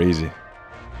crazy.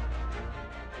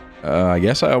 I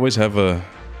guess I always have a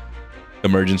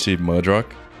emergency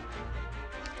Mudrock.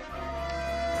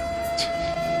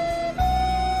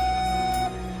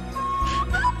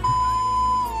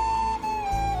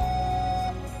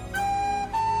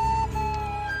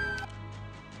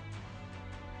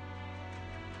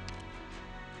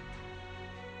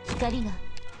 光が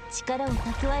力を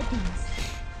蓄えています。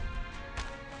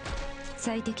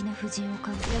最適な布陣を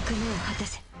考え役目を果た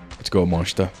せ。 Let's go,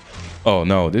 monster. Oh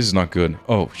no, this is not good.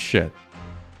 Oh shit.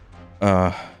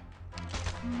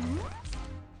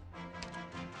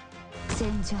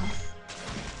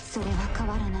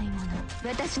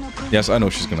 Yes, I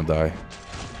know she's gonna die.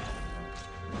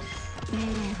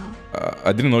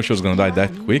 I didn't know she was gonna die that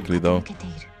quickly, though.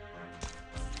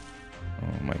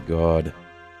 Oh my god.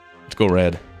 Let's go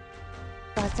red.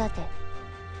 技で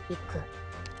行く。か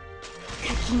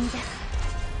き乱す。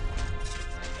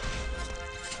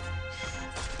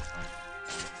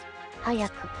早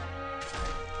く。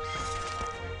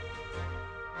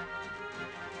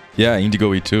 Yeah,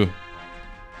 Indigo E2.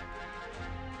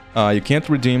 You can't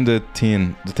redeem the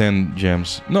 10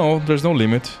 gems. No, there's no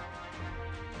limit.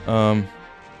 Do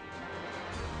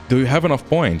you have enough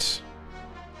points?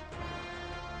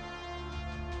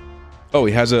 Oh,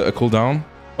 it has a cooldown?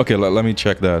 Okay, let me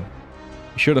check that.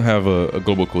 You shouldn't have a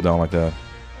global cooldown like that.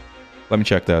 Let me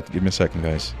check that. Give me a second,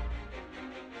 guys.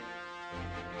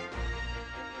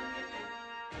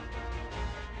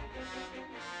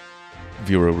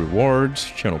 Viewer rewards,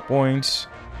 channel points.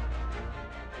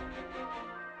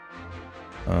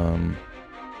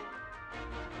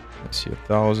 Let's see,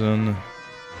 1,000.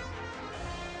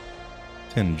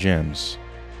 10 gems.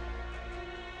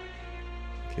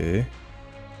 Okay.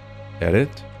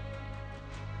 Edit.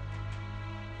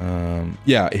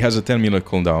 Yeah, it has a 10-minute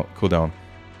cooldown.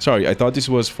 Sorry, I thought this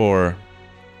was for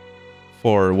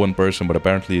one person, but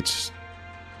apparently it's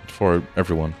for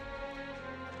everyone.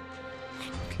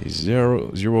 Okay,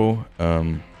 0.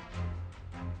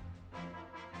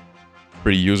 Per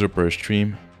user per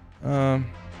stream. Let's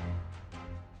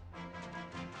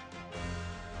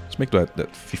make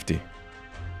that 50.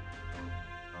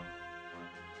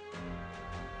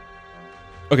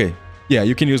 Okay, yeah,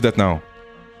 you can use that now.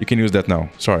 You can use that now.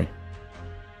 Sorry.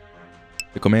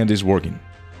 The command is working.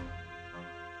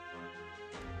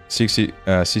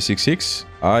 C66.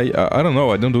 I don't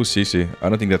know. I don't do CC. I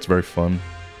don't think that's very fun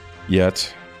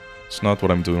yet. It's not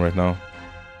what I'm doing right now.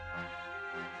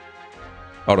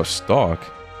 Out of stock.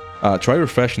 Try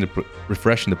refreshing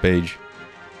the page,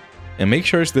 and make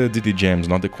sure it's the DD gems,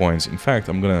 not the coins. In fact,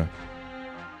 I'm gonna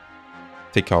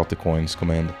take out the coins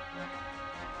command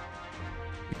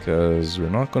because we're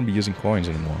not gonna be using coins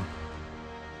anymore.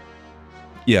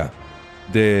 Yeah,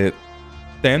 the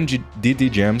 10 DD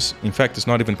gems. In fact, it's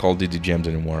not even called DD gems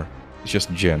anymore. It's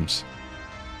just gems.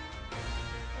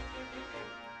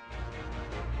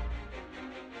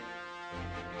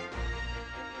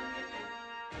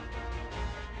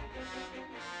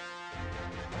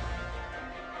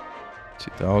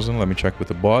 $2,000. Let me check with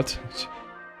the bot.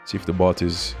 See if the bot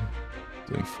is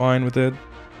doing fine with it.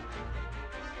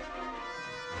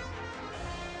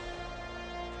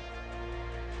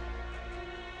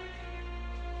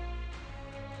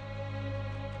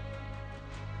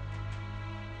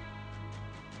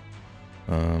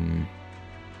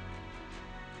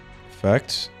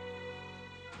 Facts.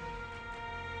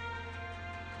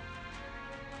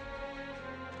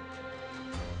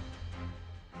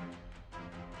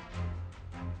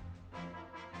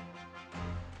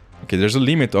 Okay, there's a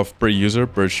limit of per user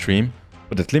per stream,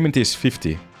 but that limit is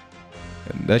 50.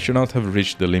 And that should not have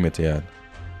reached the limit yet.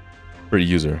 Per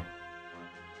user.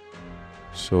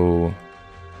 So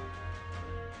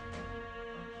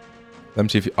let me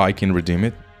see if I can redeem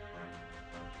it.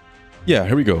 Yeah,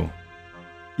 here we go.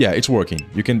 Yeah, it's working.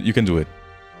 You can do it.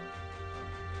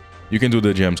 You can do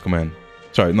the gems command.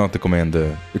 Sorry, not the command.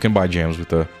 You can buy gems with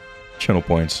the channel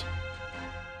points.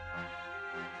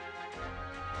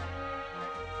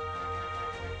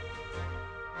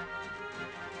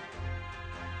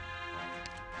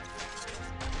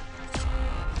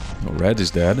 Oh, red is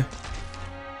dead.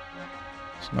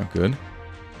 It's not good.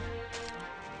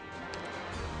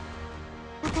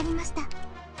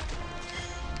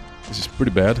 This is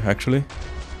pretty bad, actually.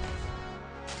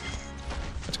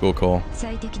 Let's go, Cole.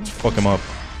 Let's fuck him up.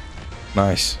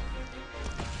 Nice.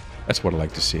 That's what I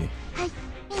like to see.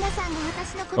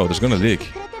 Oh, there's gonna leak.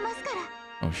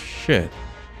 Oh, shit.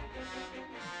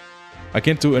 I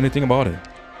can't do anything about it.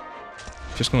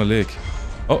 Just gonna leak.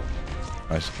 Oh.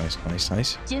 Nice, nice, nice,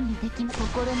 nice.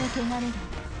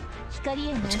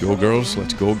 Let's go, girls.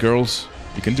 Let's go, girls.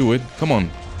 You can do it. Come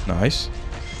on. Nice.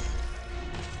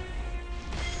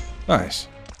 Nice.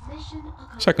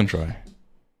 Second try.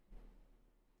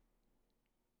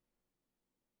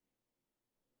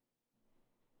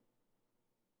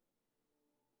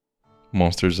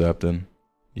 Monster zapped in.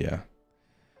 Yeah.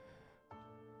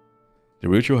 The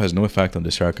ritual has no effect on the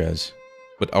Sarkas,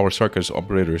 but our Sarkas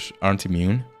operators aren't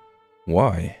immune.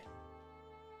 Why?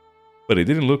 But it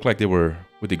didn't look like they were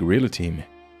with the guerrilla team.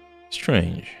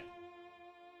 Strange.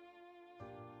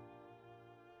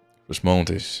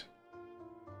 Montes.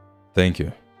 Thank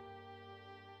you.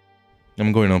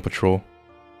 I'm going on patrol.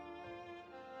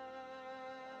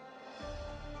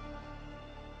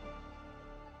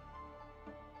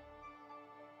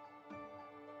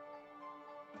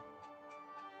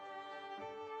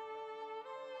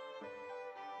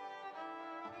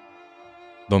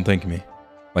 Don't thank me.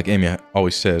 Like Amy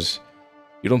always says,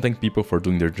 you don't thank people for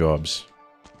doing their jobs.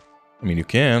 I mean, you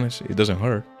can. It doesn't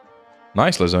hurt.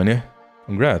 Nice, lasagna.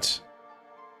 Congrats.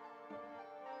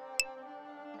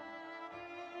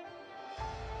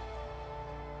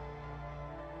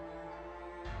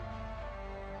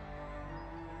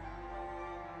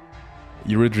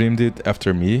 You redreamed it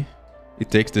after me?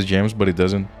 It takes the gems, but it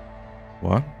doesn't...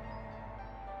 What?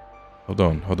 Hold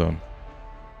on.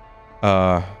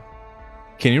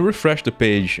 Can you refresh the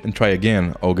page and try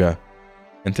again, Olga?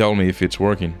 And tell me if it's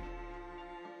working.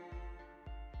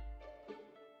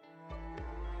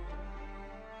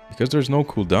 Because there's no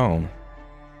cooldown.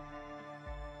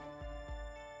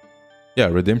 Yeah,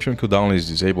 redemption cooldown is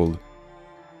disabled.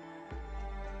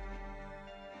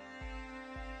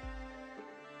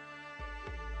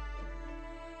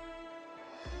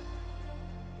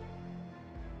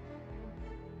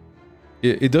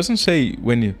 It doesn't say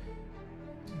when you...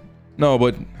 No,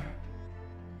 but...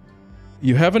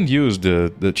 You haven't used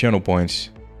the channel points.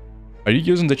 Are you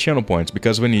using the channel points?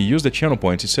 Because when you use the channel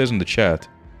points, it says in the chat...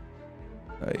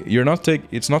 You're not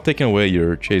it's not taking away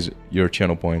your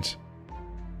channel points.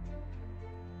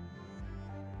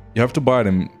 You have to buy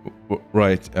them,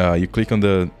 right? You click on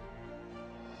the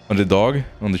dog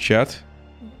on the chat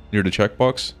near the chat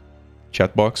box.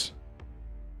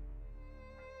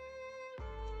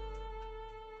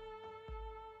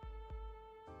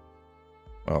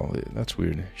 Well, that's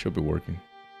weird. It should be working.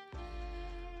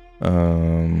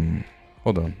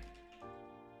 Hold on.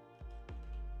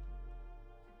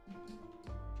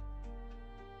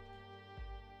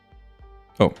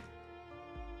 Oh.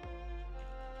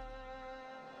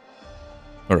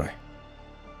 All right.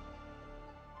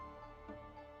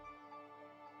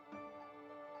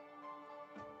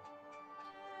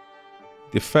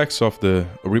 The effects of the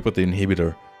Oripate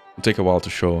inhibitor will take a while to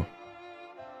show.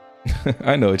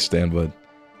 I know it's Stan, but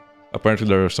apparently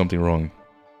there's something wrong.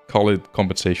 Call it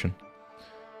compensation.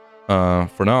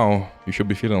 For now, you should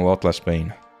be feeling a lot less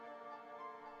pain.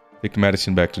 Take the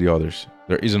medicine back to the others.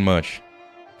 There isn't much.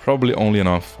 Probably only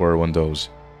enough for one dose,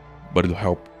 but it'll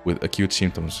help with acute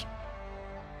symptoms.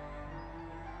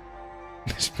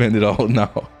 Spend it all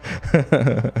now.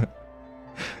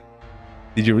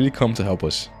 Did you really come to help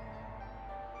us?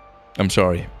 I'm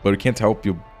sorry, but we can't help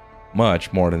you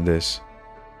much more than this.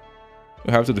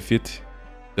 We have to defeat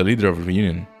the leader of the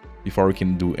reunion before we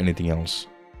can do anything else.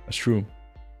 That's true.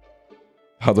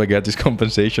 How do I get this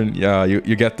compensation? Yeah,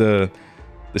 you get the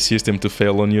system to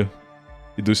fail on you.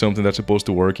 You do something that's supposed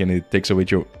to work and it takes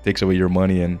away your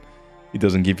money and it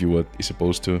doesn't give you what it's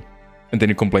supposed to. And then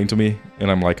you complain to me and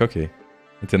I'm like, okay.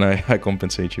 And then I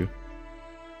compensate you.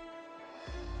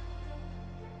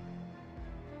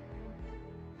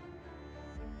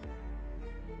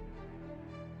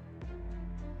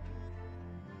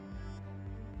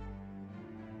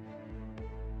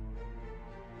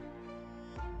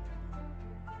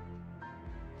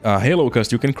 Hey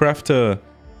Locust, you can craft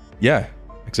yeah,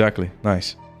 exactly.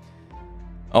 Nice.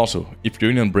 Also, if the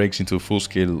Union breaks into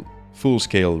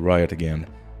full-scale riot again,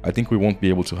 I think we won't be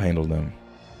able to handle them.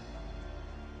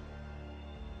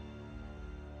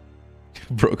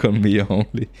 Broke on me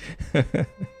only.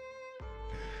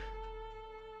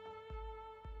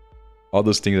 All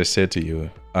those things I said to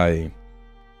you, I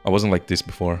wasn't like this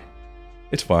before.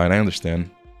 It's fine, I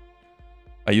understand.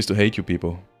 I used to hate you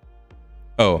people.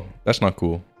 Oh, that's not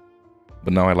cool.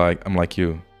 But now I'm like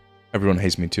you. Everyone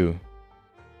hates me too.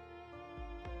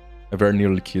 I very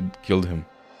nearly killed him.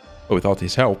 But without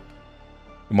his help,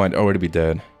 he might already be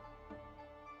dead.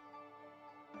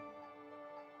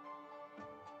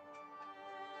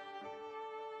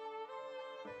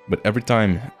 But every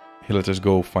time he let us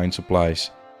go find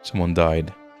supplies, someone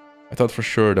died. I thought for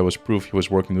sure that was proof he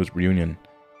was working with Reunion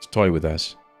to toy with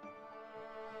us.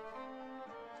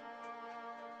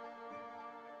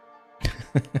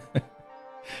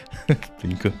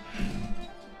 Pinko.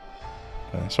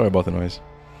 Sorry about the noise.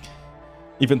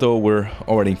 Even though we're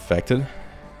already infected,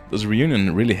 does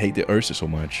Reunion really hate the Ursa so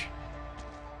much?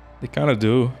 They kinda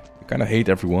do. They kinda hate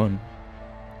everyone.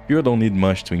 People don't need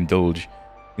much to indulge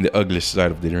in the ugliest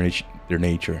side of their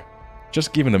nature.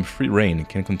 Just giving them free rein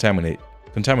can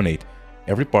contaminate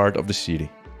every part of the city.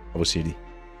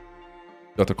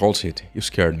 Dr. Coltsit, you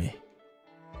scared me.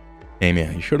 Hey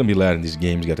man, you shouldn't be letting these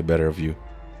games get the better of you.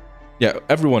 Yeah,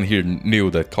 everyone here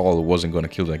knew that Carl wasn't gonna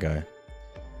kill that guy.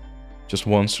 Just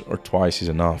once or twice is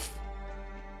enough.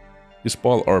 You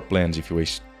spoil our plans if you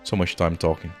waste so much time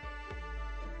talking.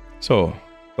 So,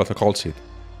 Dr. Kaltsit,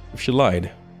 if she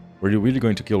lied, were you really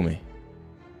going to kill me?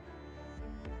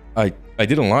 I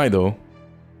didn't lie though.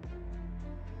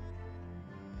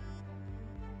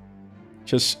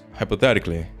 Just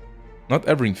hypothetically, not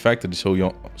every infected is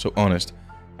so honest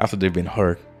after they've been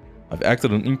hurt. I've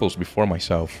acted on impulse before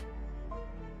myself.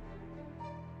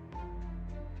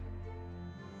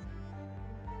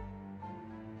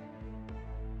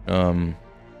 Of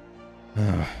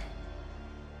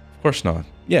course not.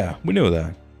 Yeah, we knew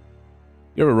that.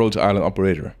 You're a Rhodes Island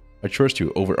operator. I trust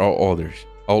you over all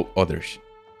others.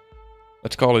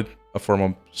 Let's call it a form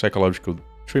of psychological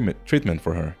treatment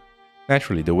for her.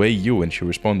 Naturally, the way you and she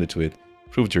responded to it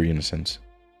proved your innocence.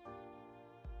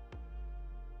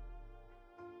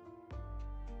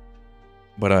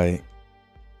 But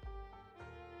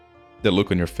that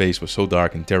look on your face was so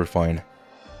dark and terrifying.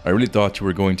 I really thought you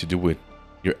were going to do it.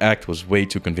 Your act was way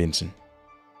too convincing.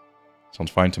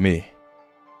 Sounds fine to me.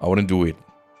 I wouldn't do it,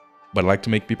 but I like to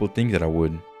make people think that I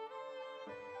would.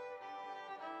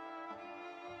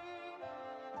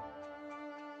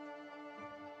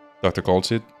 Dr.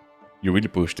 Kaltsit, you really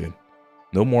pushed it.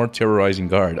 No more terrorizing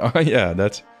guard. Ah, yeah,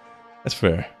 that's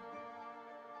fair.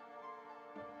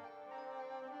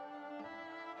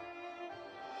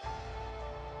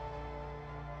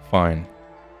 Fine.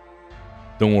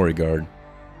 Don't worry, guard.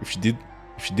 If she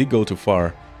did go too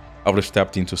far, I would have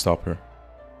stepped in to stop her.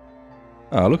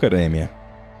 Ah, look at Amy.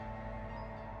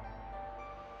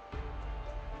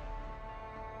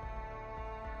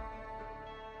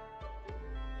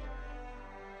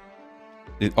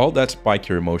 Did all that spike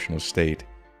your emotional state?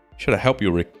 Should I help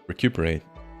you recuperate?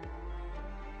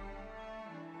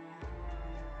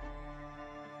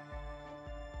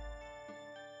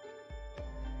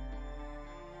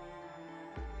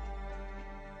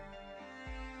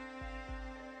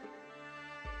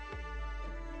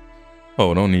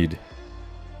 Oh, no need.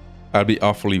 I'd be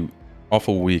awful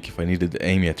weak if I needed the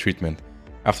Amia treatment.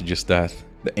 After just that,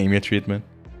 the Amia treatment.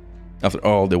 After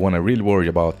all, the one I really worry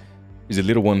about is the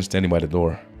little one standing by the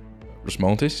door.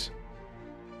 Rosmontis?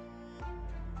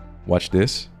 Watch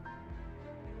this.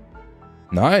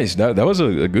 Nice, that was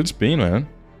a good spin, man.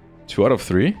 2 out of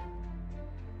 3.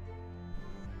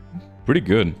 Pretty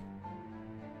good.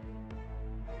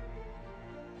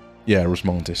 Yeah,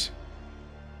 Rosmontis.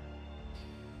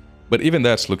 But even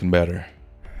that's looking better.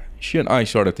 She and I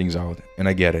sorted things out, and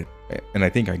I get it. And I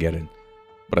think I get it.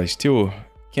 But I still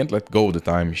can't let go of the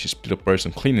time she split a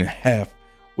person clean in half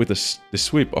with the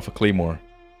sweep of a claymore.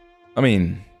 I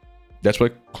mean, that's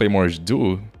what claymores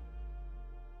do.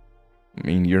 I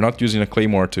mean, you're not using a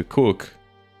claymore to cook.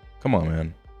 Come on,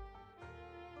 man.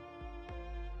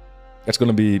 That's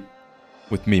gonna be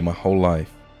with me my whole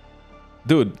life.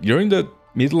 Dude, you're in the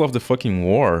middle of the fucking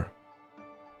war.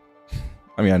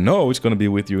 I mean, I know it's gonna be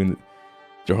with you in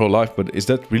your whole life, but is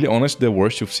that really honest the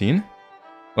worst you've seen?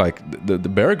 Like, the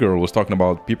bear girl was talking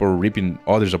about people ripping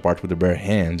others apart with their bare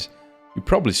hands. You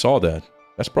probably saw that.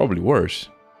 That's probably worse.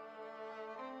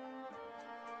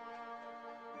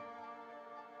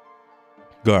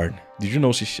 Guard, did you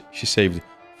know she saved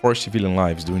 4 civilian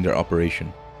lives during their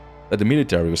operation? That the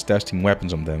military was testing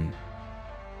weapons on them.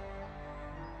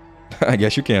 I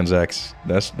guess you can, Zax.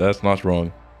 That's not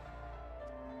wrong.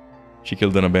 She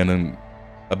killed an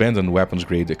abandoned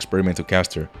weapons-grade experimental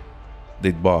caster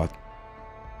they'd bought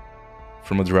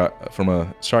from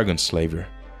a Sargon slaver.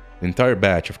 The entire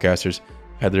batch of casters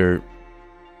had their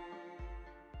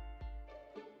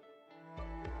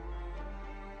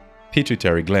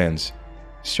pituitary glands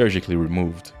surgically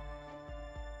removed.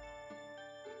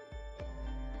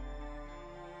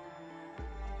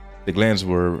 The glands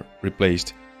were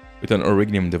replaced with an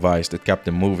orignium device that kept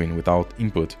them moving without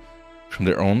input from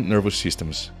their own nervous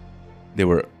systems. They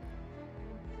were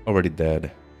already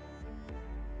dead.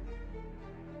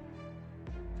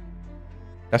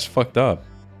 That's fucked up.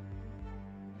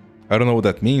 I don't know what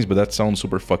that means, but that sounds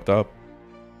super fucked up.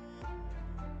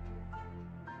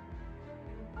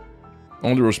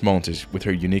 Only Rosmontis, with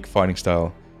her unique fighting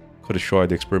style, could destroy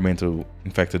the experimental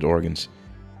infected organs.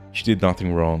 She did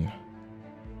nothing wrong.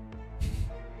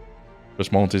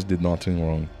 Rosmontis did nothing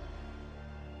wrong.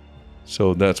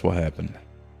 So that's what happened.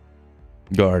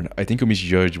 Guard, I think you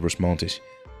misjudged Rosmontis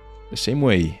the same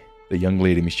way the young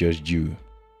lady misjudged you.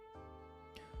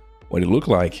 What you look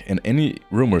like and any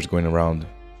rumors going around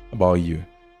about you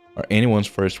are anyone's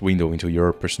first window into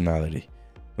your personality.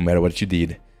 No matter what you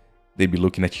did, they'd be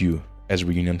looking at you as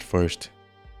Reunion first.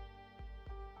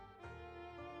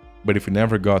 But if we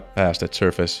never got past the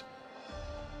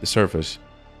surface,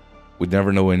 we'd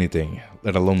never know anything,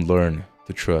 let alone learn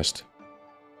to trust.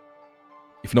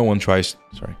 If no one tries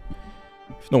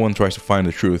to find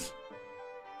the truth,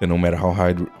 then no matter how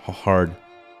hard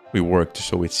we work to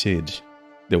sow its seeds,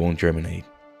 they won't germinate.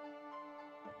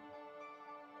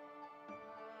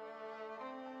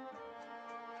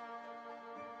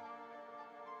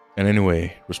 And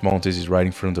anyway, Rosmontes is right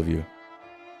in front of you.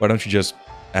 Why don't you just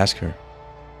ask her?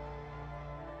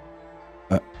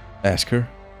 Ask her?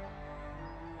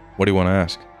 What do you want to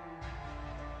ask?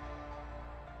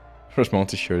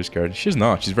 Rosmontes sure is scared. She's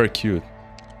not. She's very cute.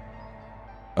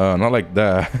 Not like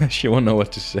that. She won't know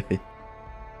what to say.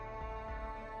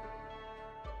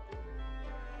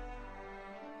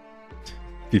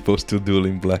 People still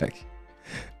dueling black.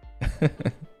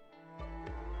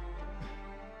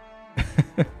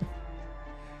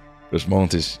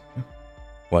 Rosmontes,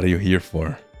 what are you here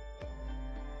for?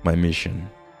 My mission.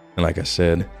 And like I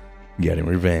said, getting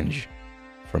revenge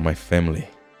for my family.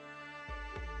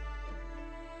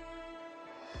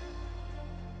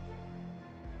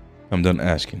 I'm done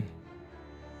asking.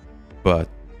 But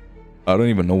I don't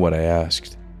even know what I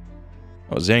asked.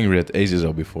 I was angry at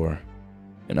Azazel before.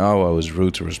 And now I was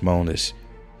rude to Rosmontes.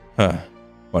 Huh,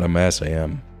 what a mess I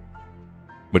am.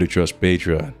 But you trust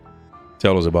Patriot.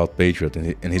 Tell us about Patriot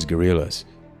and his guerrillas.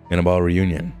 And about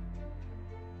Reunion.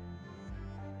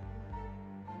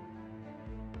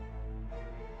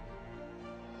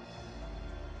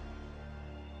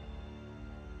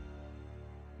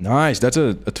 Nice, that's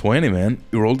a 20, man.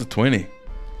 You rolled a 20.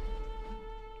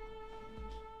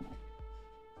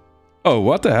 Oh,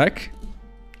 what the heck?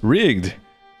 Rigged.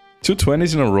 2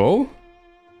 20s in a row?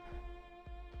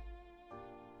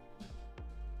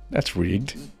 That's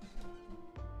rigged.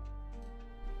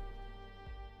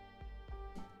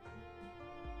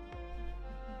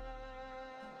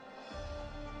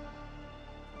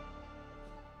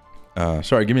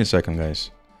 Sorry, give me a second,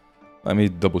 guys. Let me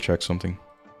double check something.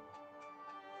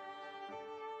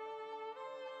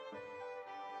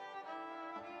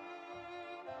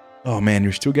 Oh man,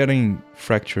 you're still getting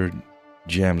fractured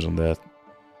gems on that.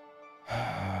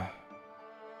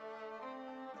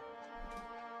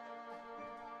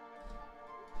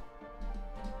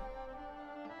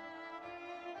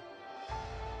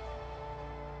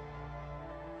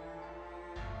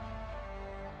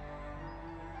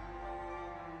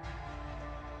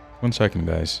 1 second,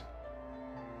 guys.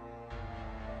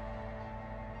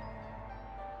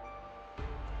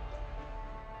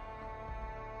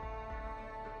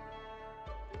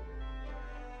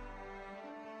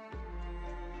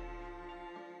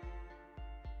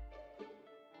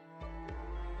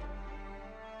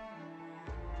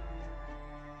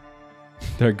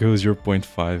 There goes your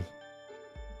 0.5.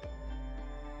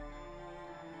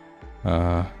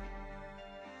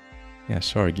 Yeah,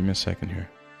 sorry, give me a second here.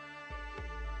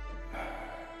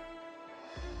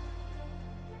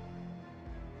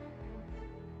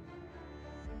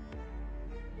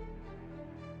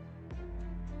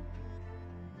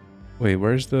 Wait,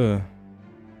 where's the...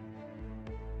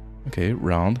 Okay,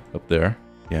 round up there.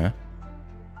 Yeah.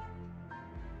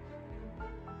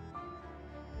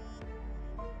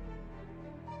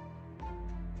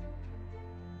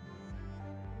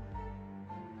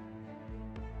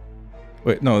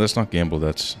 Wait, no, that's not gamble,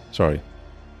 that's... Sorry.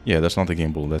 Yeah, that's not the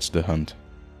gamble, that's the hunt.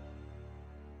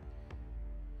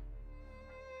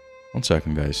 1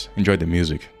 second, guys. Enjoy the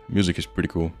music. Music is pretty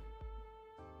cool.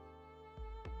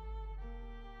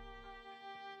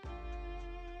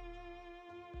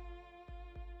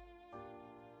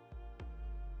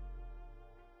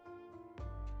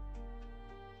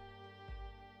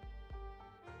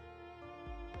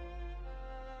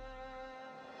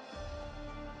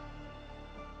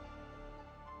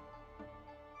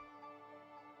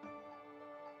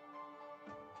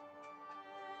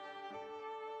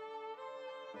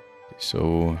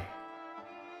 So...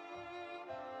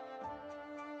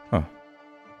 Huh.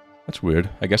 That's weird.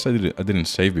 I guess I didn't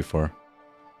save before.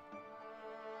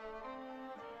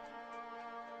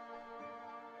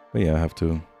 But yeah, I have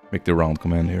to make the round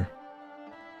command here.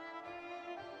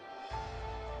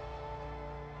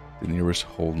 The nearest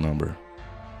whole number.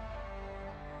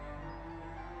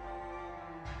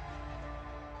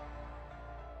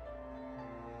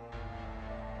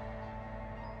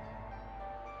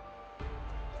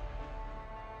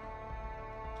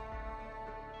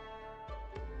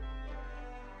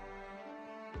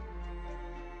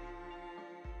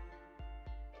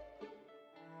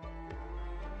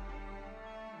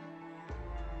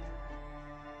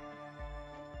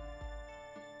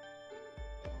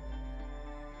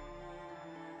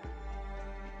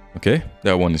 Okay,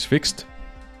 that one is fixed.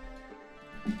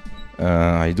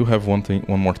 I do have one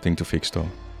more thing to fix though.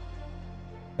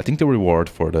 I think the reward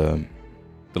for the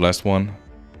last one,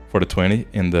 for the 20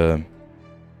 and the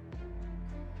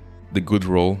good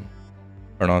roll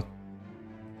are not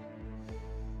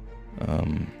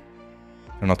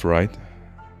right.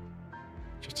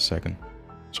 Just a second.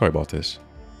 Sorry about this.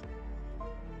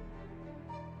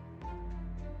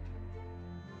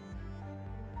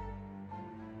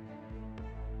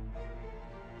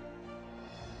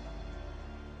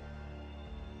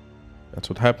 That's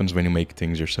what happens when you make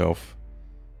things yourself.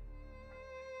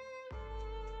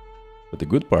 But the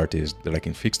good part is that I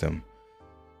can fix them.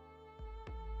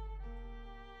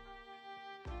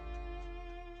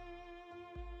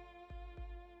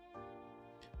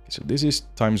 So this is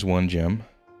 ×1 gem.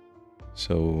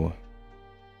 So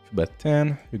if you bet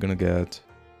 10, you're gonna get,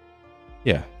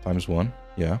 yeah, ×1,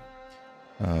 yeah.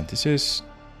 This is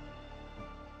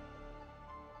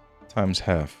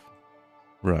 ×half,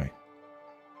 right?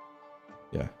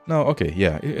 Yeah. No, okay,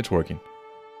 yeah, it's working.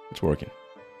 It's working.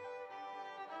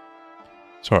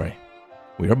 Sorry,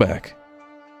 we are back.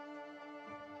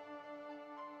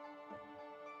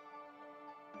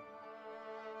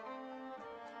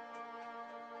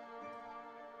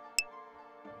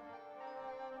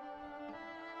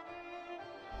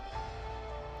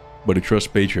 But you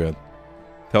trust Patriot.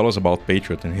 Tell us about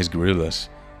Patriot and his guerrillas,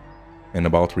 and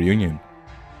about Reunion.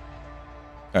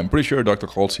 I'm pretty sure Dr.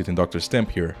 Coltseat and Dr. Stamp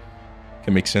here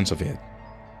can make sense of it.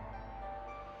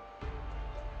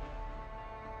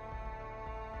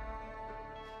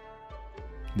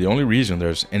 The only reason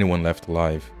there's anyone left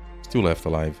alive, still left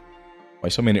alive, why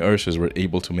so many Ursas were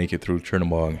able to make it through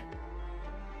Chernobog,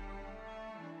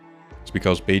 is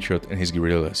because Patriot and his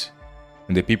guerrillas,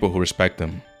 and the people who respect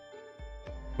them.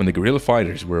 When the guerrilla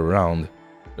fighters were around,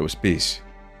 there was peace.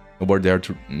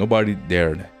 Nobody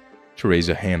dared to raise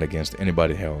a hand against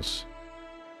anybody else.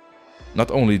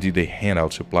 Not only did they hand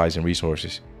out supplies and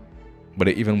resources, but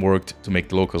they even worked to make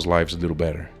the locals' lives a little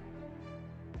better.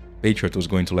 Patriot was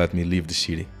going to let me leave the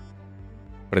city,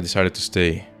 but I decided to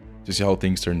stay to see how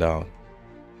things turned out.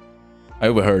 I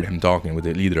overheard him talking with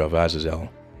the leader of Azazel.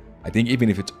 I think even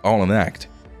if it's all an act,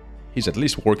 he's at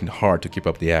least working hard to keep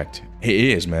up the act.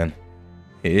 He is, man.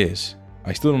 He is.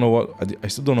 I still don't know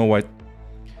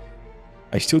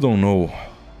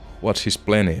what his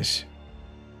plan is.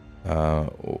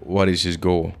 What is his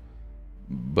goal?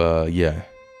 But yeah.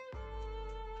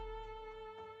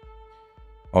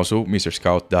 Also, Mr.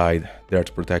 Scout died there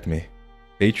to protect me.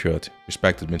 Patriot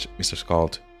respected Mr.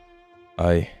 Scout.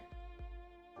 The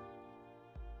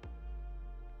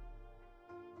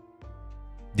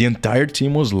entire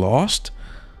team was lost?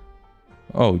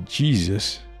 Oh,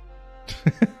 Jesus.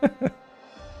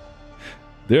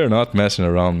 They're not messing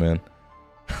around, man.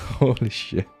 Holy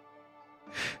shit.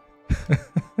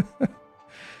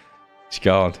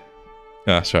 Scout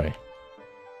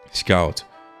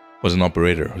was an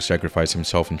operator who sacrificed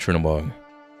himself in Chernobog.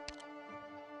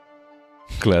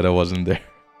 Glad I wasn't there.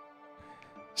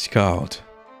 Scout.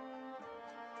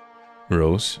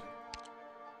 Rose.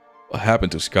 What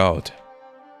happened to Scout?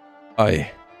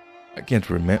 I can't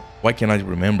remember. Why can't I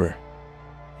remember?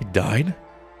 He died?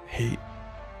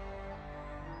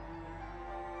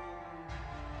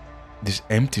 This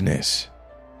emptiness.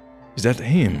 Is that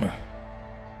him?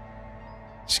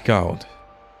 Scout.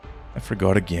 I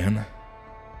forgot again.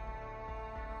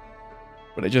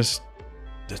 But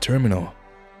the terminal.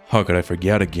 How could I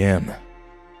forget again?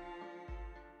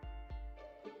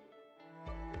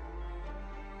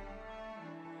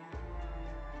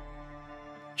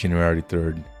 January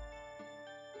 3rd.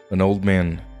 An old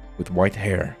man with white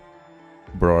hair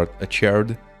brought a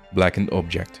charred, blackened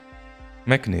object.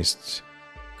 Mechanists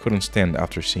couldn't stand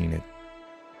after seeing it.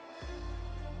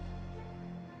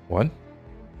 What?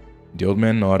 The old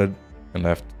man nodded and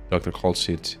left Dr.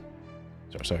 Coltseat.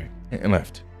 And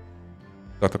left.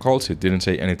 Dr. Coltseat didn't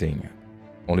say anything,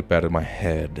 only patted my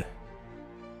head.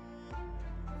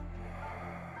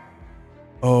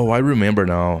 Oh, I remember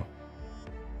now.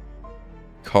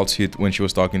 Coltseat, when she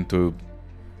was talking to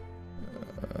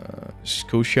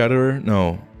Skull Shatterer?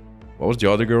 No. What was the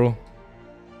other girl?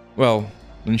 Well,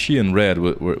 when she and Red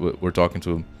were talking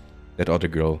to that other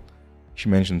girl, she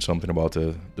mentioned something about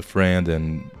the friend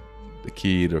and the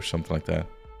kid or something like that.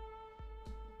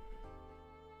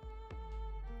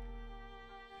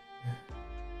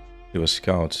 It was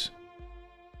Scouts.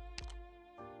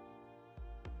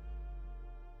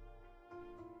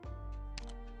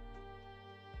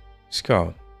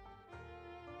 Scout.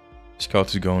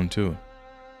 Scout is gone too.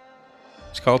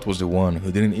 Scout was the one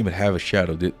who didn't even have a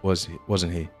shadow,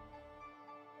 wasn't he?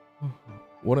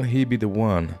 Wouldn't he be the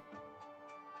one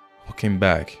who came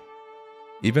back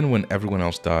Even when everyone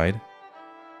else died,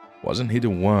 wasn't he the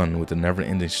one with the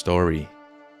never-ending story?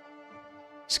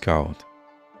 Scout.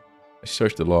 I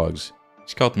searched the logs.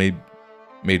 Scout made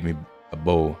me a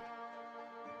bow.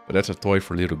 But that's a toy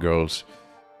for little girls.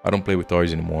 I don't play with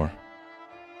toys anymore.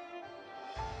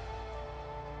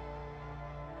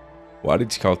 Why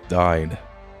did Scout die?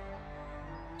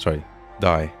 Sorry,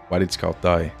 die. Why did Scout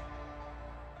die?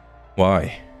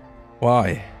 Why?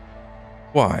 Why?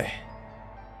 Why?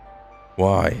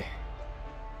 Why?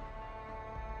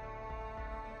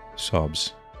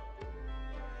 Sobs.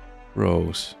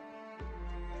 Rose.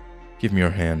 Give me your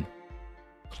hand.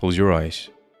 Close your eyes,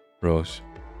 Rose.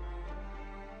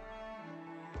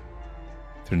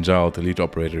 Turns out elite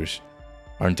operators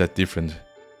aren't that different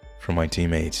from my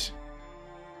teammates.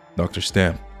 Dr.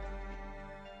 Stamp,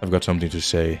 I've got something to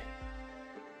say.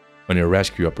 On your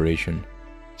rescue operation,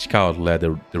 Scout led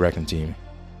the recon team.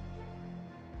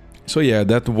 So yeah,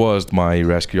 that was my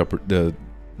rescue the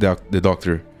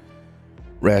doctor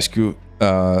rescue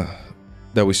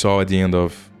that we saw at the end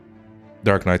of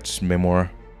Arknights memoir.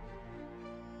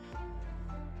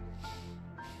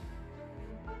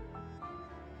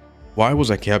 Why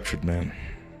was I captured, man?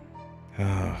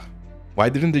 Why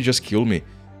didn't they just kill me?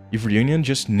 If Reunion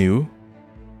just knew,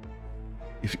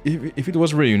 if it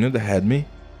was Reunion that had me,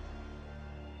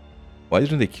 why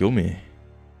didn't they kill me?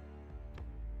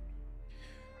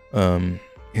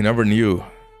 He never knew.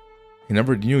 He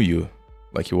never knew you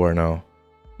like you are now.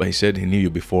 But he said he knew you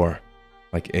before,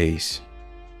 like Ace.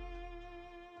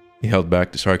 He held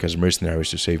back the sarcasm mercenaries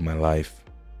to save my life.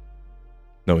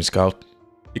 Knowing Scout,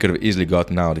 he could have easily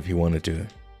gotten out if he wanted to.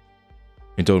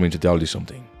 He told me to tell you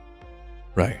something.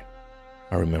 Right,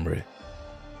 I remember it.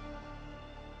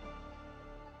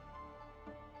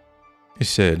 He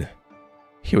said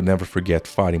he would never forget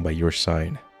fighting by your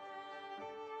side.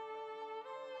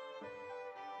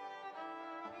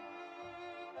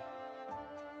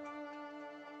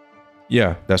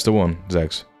 Yeah, that's the one,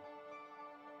 Zax.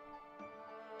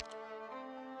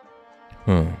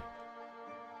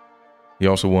 He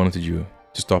also wanted you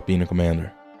to stop being a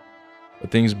commander.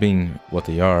 But things being what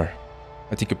they are,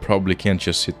 I think you probably can't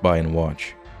just sit by and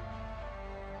watch.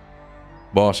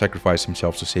 Boss sacrificed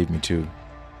himself to save me too.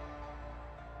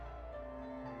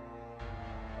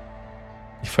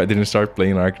 If I didn't start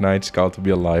playing Arknights, Scout would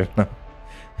be alive now.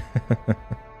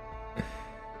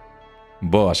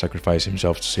 Boss sacrificed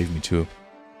himself to save me too.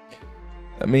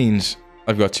 That means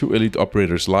I've got 2 elite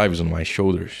operators' lives on my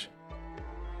shoulders.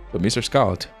 But Mr.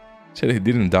 Scout said he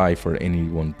didn't die for any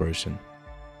one person.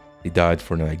 He died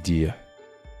for an idea.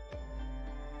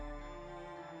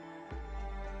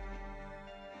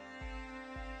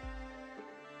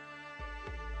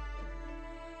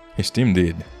 His team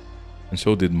did, and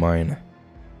so did mine.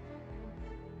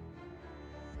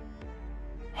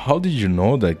 How did you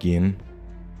know that, Gin?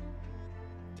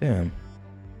 Damn.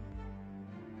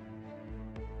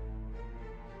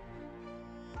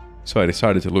 So I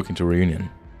decided to look into Reunion.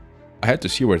 I had to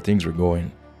see where things were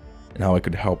going, and how I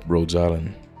could help Rhodes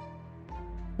Island.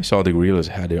 I saw the guerrillas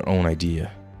had their own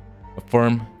idea. A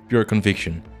firm, pure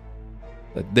conviction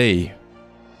that they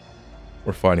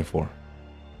were fighting for.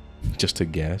 Just a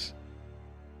guess.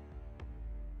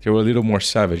 They were a little more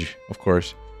savage, of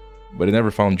course, but they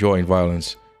never found joy in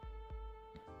violence.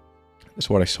 That's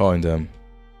what I saw in them.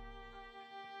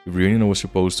 If Reunion was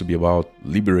supposed to be about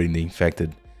liberating the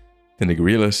infected, then the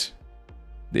guerrillas,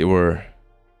 they were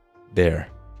there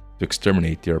to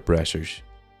exterminate their oppressors.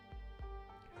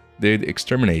 They'd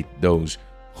exterminate those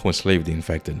who enslaved the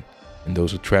infected, and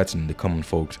those who threatened the common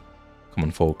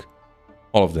folk,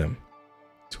 all of them,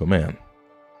 to a man.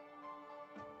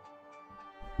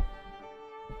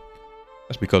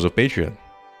 That's because of Patriot.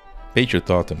 Patriot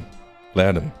taught them,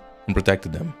 led them, and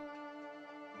protected them.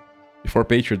 Before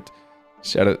Patriot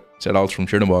set out from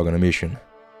Chernobyl on a mission,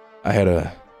 I had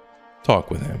a talk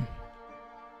with him.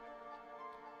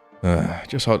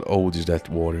 Just how old is that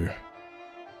water?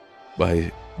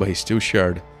 But he still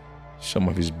shared some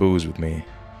of his booze with me.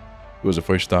 It was the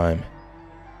first time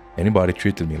anybody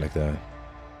treated me like that.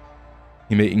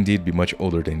 He may indeed be much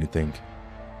older than you think.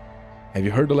 Have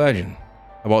you heard the legend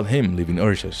about him leaving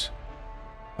Ursus?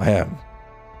 I have.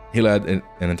 He led an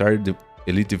entire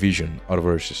elite division out of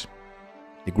Ursus.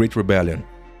 The Great Rebellion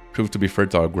proved to be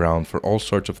fertile ground for all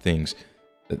sorts of things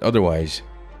that otherwise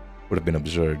would have been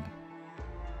absurd.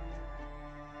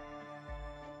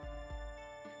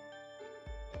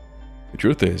 The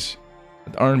truth is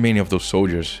that aren't many of those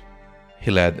soldiers he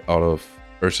led out of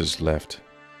Ursus left.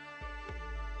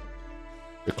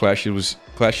 The clashes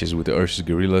with the Ursus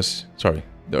guerrillas, the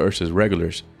Ursus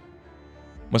regulars,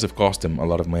 must have cost him a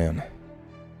lot of men.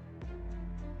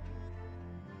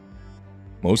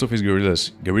 Most of his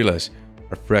guerrillas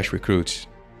are fresh recruits,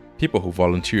 people who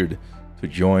volunteered to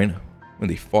join when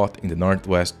they fought in the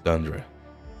Northwest Tundra.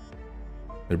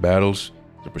 Their battles,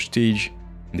 their prestige,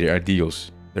 and their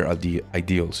ideals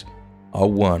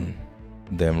all won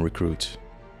them recruits.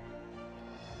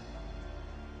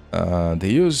 They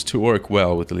used to work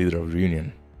well with the leader of the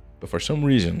Union, but for some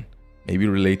reason, maybe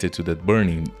related to that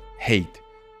burning hate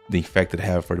the infected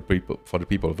have for the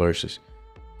people of Ursus,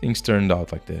 things turned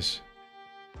out like this.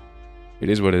 It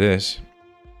is what it is.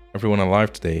 Everyone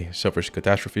alive today suffers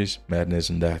catastrophes, madness,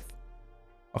 and death.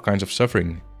 All kinds of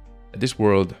suffering that this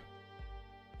world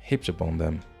heaps upon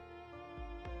them.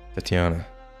 Tatiana.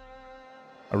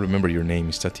 I remember your name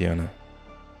is Tatiana.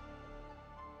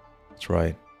 That's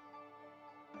right.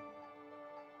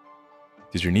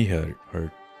 Does your knee hurt?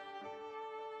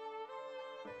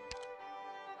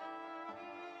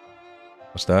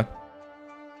 'What's that?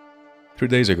 3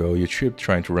 days ago, you tripped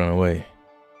trying to run away.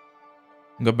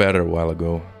 Got better a while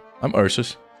ago. I'm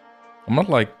Ursus. I'm not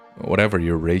like whatever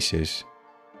your race is,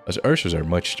 as Ursus are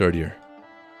much sturdier.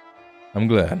 I'm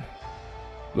glad.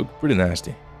 Look pretty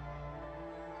nasty.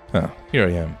 Huh, here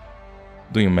I am,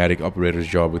 doing a medic operator's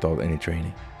job without any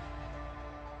training.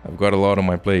 I've got a lot on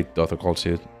my plate, Dr. Colt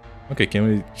said. Okay, can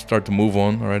we start to move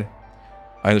on already?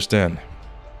 I understand.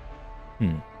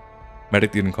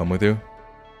 Medic didn't come with you?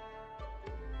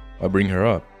 Why bring her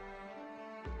up?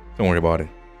 Don't worry about it.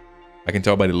 I can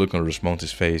tell by the look on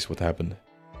Rosmonte's face what happened.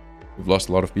 We've lost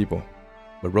a lot of people,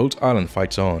 but Rhodes Island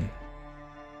fights on.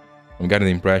 I'm getting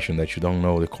the impression that you don't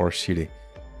know the core city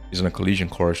is on a collision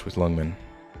course with Lungmen.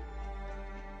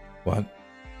 What?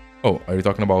 Oh, are you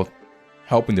talking about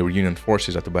helping the Reunion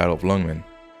forces at the Battle of Lungmen?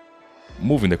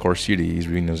 Moving the core city is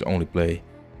Reunion's only play.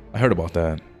 I heard about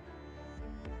that.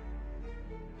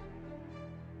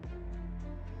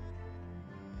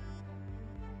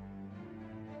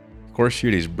 Core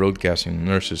city is broadcasting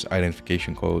nurses'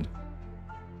 identification code.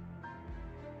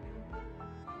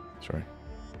 Sorry.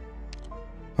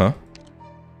 Huh?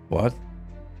 What?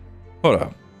 Hold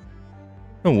up.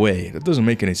 No way, that doesn't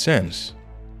make any sense.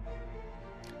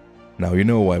 Now you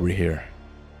know why we're here.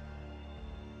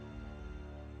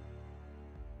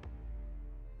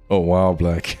 Oh wow,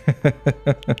 Black.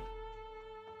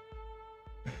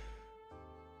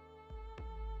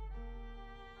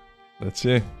 Let's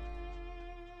see.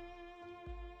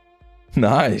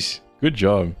 Nice. Good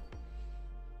job.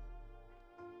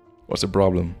 What's the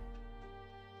problem?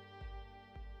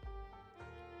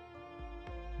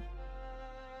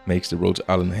 Makes the Rhodes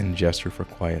Island hand gesture for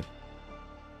quiet.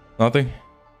 Nothing?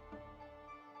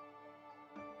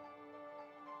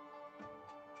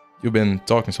 You've been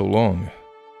talking so long.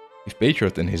 If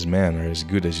Patriot and his men are as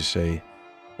good as you say,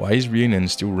 why is Reunion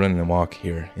still running amok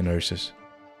here in Ursus?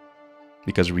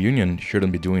 Because Reunion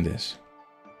shouldn't be doing this.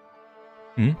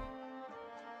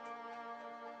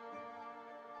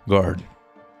 Guard,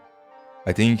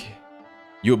 I think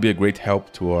you'll be a great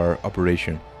help to our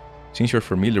operation. Since you're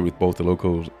familiar with both the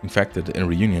local infected and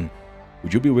Reunion,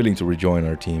 would you be willing to rejoin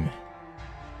our team?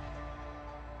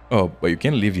 Oh, but you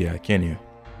can't leave yet, can you?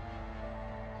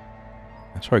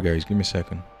 Sorry guys, give me a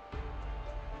second.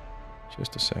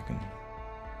 Just a second.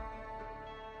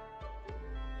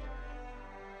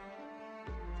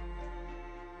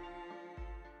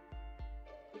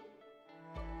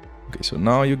 Okay, so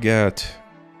now you get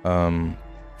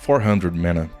 400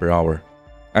 mana per hour.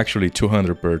 Actually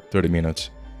 200 per 30 minutes.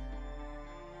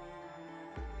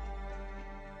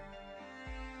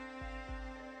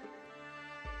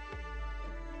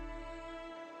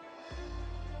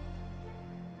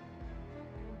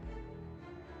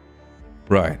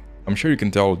 Right. I'm sure you can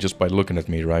tell just by looking at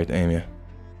me, right, Amy?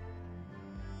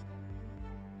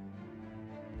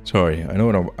 Sorry, I know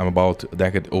I'm about a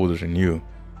decade older than you,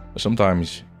 but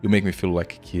sometimes you make me feel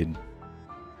like a kid.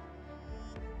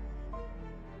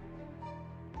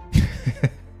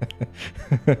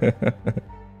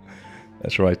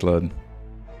 That's right, lad.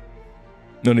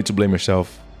 No need to blame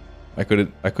yourself. I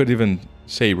could even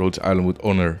say Rhodes Island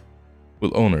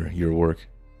will honor your work.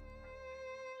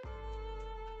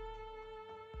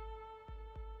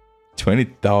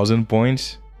 20,000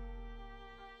 points?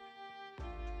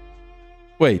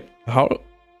 Wait, how?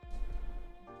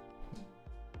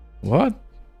 What?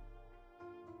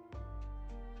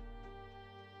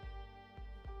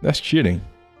 That's cheating.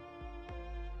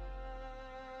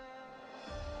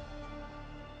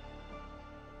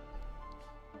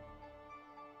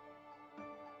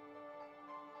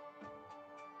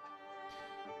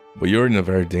 But you're in a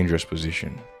very dangerous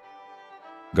position.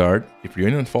 Guard, if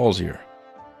Reunion falls here,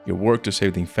 your work to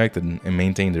save the infected and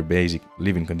maintain their basic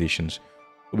living conditions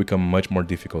will become much more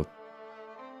difficult.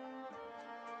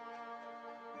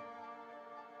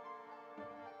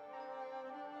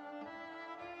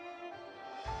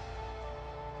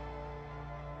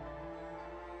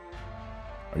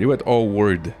 Are you at all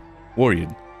worried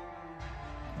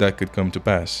that could come to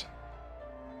pass?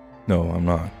 No, I'm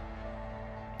not.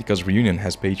 Because Reunion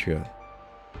has Patriot.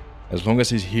 As long as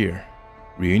he's here,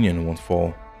 Reunion won't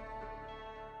fall.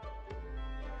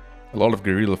 A lot of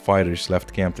guerrilla fighters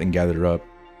left camp and gathered up.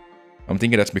 I'm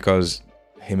thinking that's because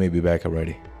he may be back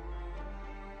already.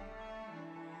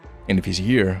 And if he's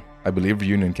here, I believe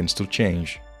Reunion can still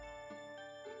change.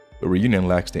 But Reunion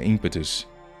lacks the impetus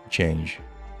to change.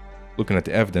 Looking at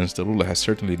the evidence, Tallulah has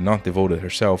certainly not devoted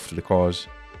herself to the cause.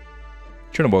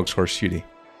 Chernobog's Horse City,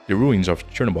 the ruins of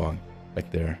Chernobog,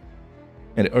 back there.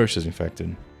 And the Ursa's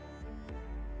infected.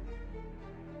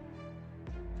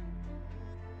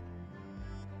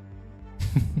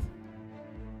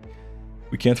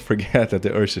 We can't forget that the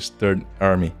Ursa's third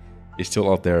army is still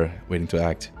out there waiting to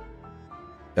act.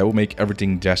 That will make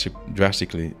everything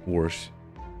drastically worse.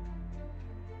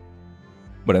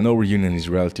 But I know Reunion is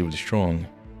relatively strong.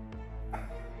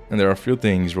 And there are a few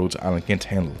things Rhodes Island can't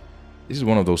handle. This is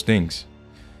one of those things.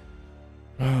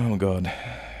 Oh my god.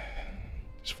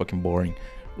 It's fucking boring.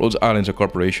 Rhodes Island's a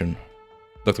corporation.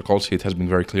 Dr. Colseat has been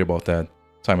very clear about that,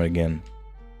 time and again.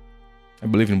 I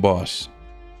believe in Boss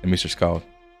and Mr. Scout.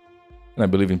 And I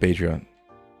believe in Patriot.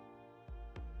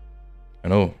 I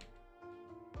know.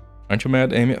 Aren't you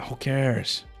mad, Amy? Who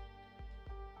cares?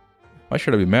 Why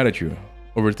should I be mad at you?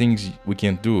 Over things we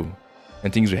can't do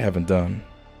and things we haven't done.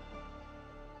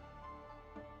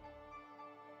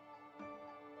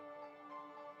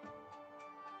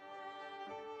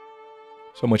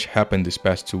 So much happened these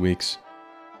past 2 weeks.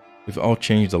 We've all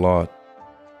changed a lot.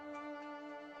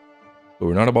 But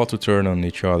we're not about to turn on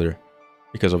each other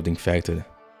because of the infected.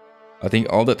 I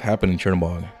think all that happened in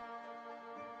Chernobog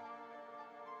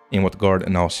and what Guard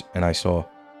and I saw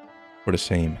were the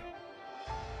same.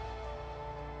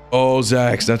 Oh,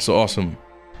 Zax, that's awesome.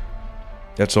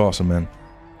 That's awesome, man.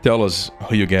 Tell us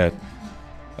who you get.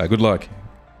 Good luck.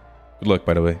 Good luck,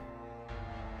 by the way.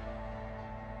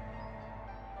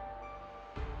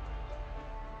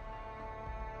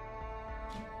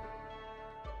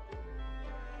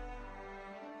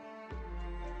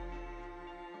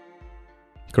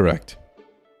 Correct.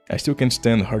 I still can't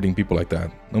stand hurting people like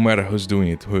that, no matter who's doing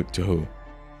it to who.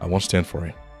 I won't stand for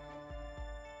it.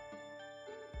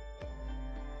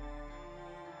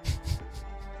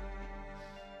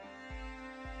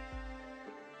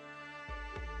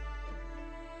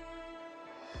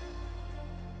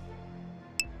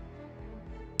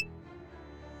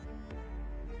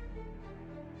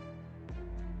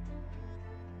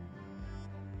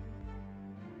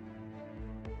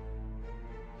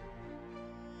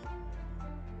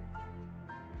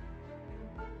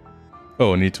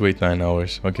 Oh, I need to wait 9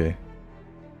 hours. Okay.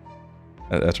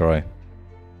 That's alright.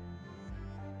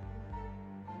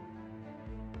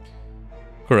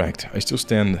 Correct. I still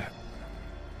stand...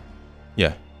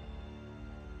 Yeah.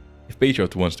 If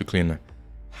Patriot wants to clean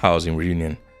house in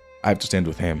Reunion, I have to stand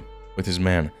with him, with his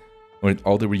men, and with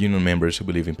all the Reunion members who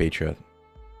believe in Patriot.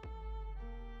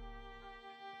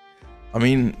 I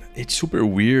mean, it's super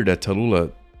weird that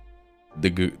Tallulah...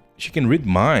 She can read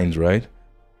minds, right?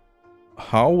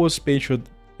 How was Patriot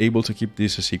able to keep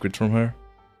this a secret from her?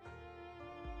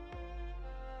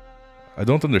 I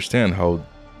don't understand how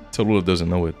Tallulah doesn't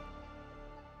know it.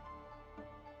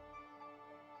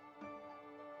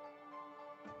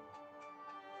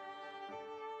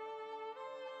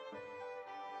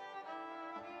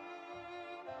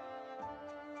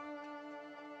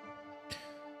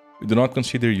 We do not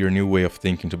consider your new way of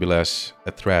thinking to be less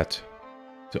a threat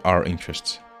to our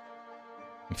interests.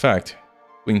 In fact,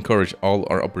 we encourage all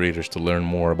our operators to learn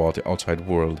more about the outside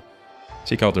world,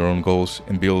 seek out their own goals,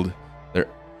 and build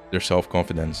their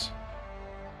self-confidence.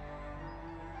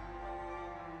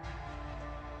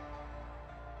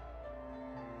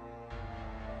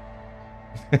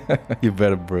 You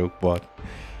better broke bot,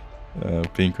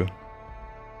 Pinko.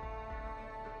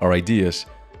 Our ideas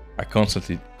are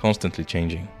constantly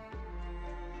changing.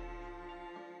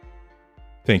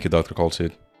 Thank you, Dr.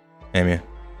 Colseat. Amy.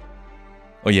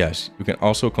 Oh yes, you can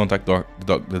also contact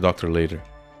the doctor later.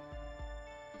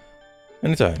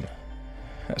 Anytime.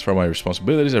 As for my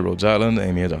responsibilities at Rhodes Island,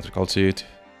 Amy and Dr. Colseat,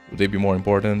 would they be more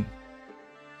important?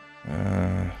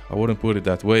 I wouldn't put it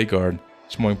that way, Guard.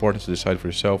 It's more important to decide for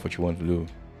yourself what you want to do.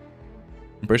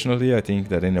 And personally, I think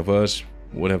that any of us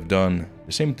would have done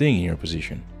the same thing in your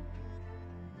position.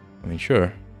 I mean,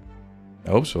 sure. I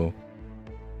hope so.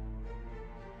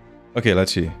 Okay,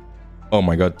 let's see. Oh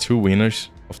my god, 2 winners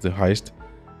of the heist.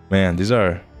 Man, these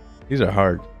are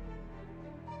hard.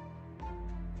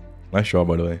 Nice job,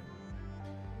 by the way.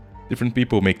 Different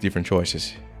people make different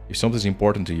choices. If something's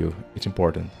important to you, it's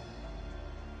important.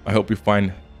 I hope you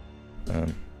find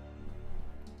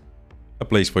A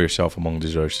place for yourself among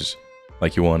deserters,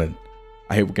 like you wanted.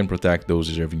 I hope we can protect those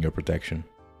deserving your protection.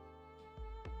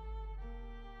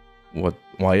 What?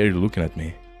 Why are you looking at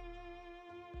me?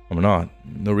 I'm not.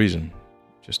 No reason.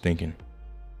 Just thinking.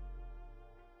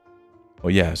 Oh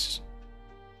yes.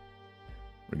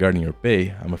 Regarding your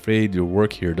pay, I'm afraid your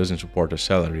work here doesn't support a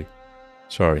salary.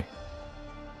 Sorry.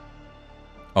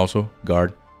 Also,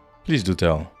 guard, please do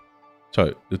tell.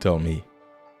 Sorry, do tell me.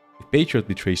 If Patriot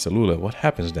betrays Tallulah, what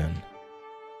happens then?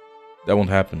 That won't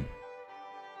happen.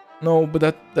 No, but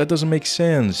that doesn't make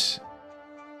sense.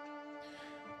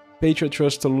 Patriot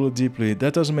trusts Tallulah deeply.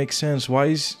 That doesn't make sense. Why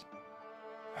is...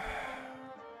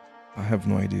 I have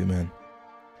no idea, man.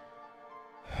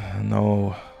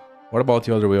 No. What about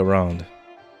the other way around?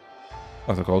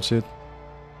 Dr. Coltsit?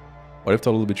 What if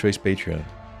Tallulah betrays Patriot?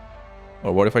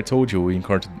 Or what if I told you we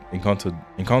encountered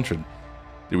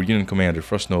the Reunion commander,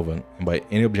 Frostnova, and by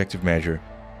any objective measure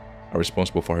are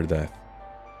responsible for her death?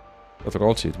 Dr.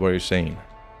 Coltsit, what are you saying?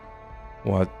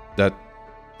 What?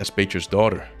 That's Patriot's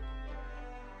daughter.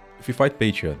 If we fight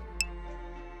Patriot,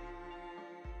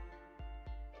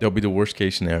 that'll be the worst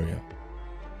case scenario.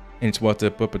 And it's what the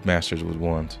puppet masters would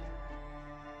want.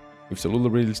 If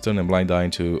Tallulah really turned a blind eye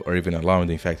to, or even allowing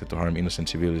the infected to harm innocent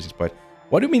civilians despite...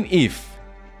 What do you mean if?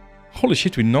 Holy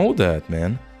shit, we know that,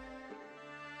 man.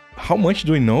 How much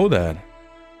do we know that?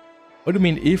 What do you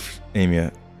mean if,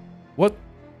 Amia? What?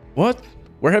 What?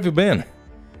 Where have you been?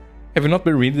 Have you not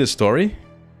been reading the story?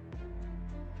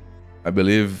 I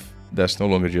believe that's no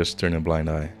longer just turning a blind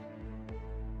eye.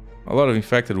 A lot of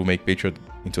infected will make Patriot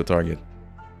into a target.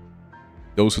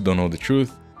 Those who don't know the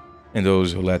truth, and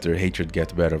those who let their hatred get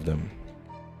the better of them.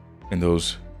 And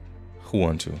those who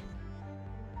want to.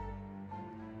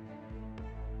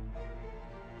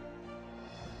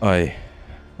 I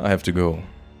have to go.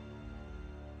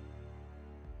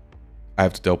 I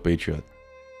have to tell Patriot.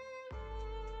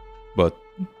 But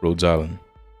Rhodes Island.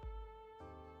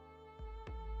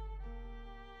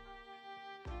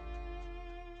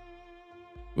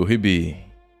 Will he be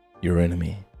your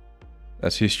enemy?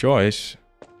 That's his choice.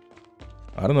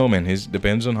 I don't know, man. It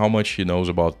depends on how much he knows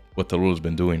about what Tallulah's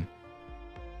been doing.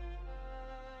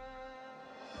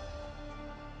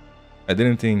 I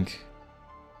didn't think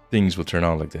things would turn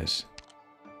out like this.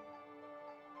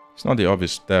 It's not the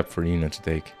obvious step for Nina to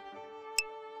take.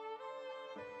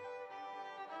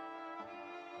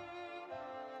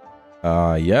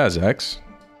 Yeah, Zax.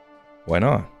 Why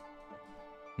not?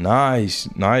 Nice,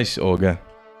 nice, Olga.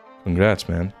 Congrats,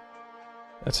 man.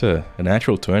 That's a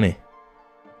natural 20.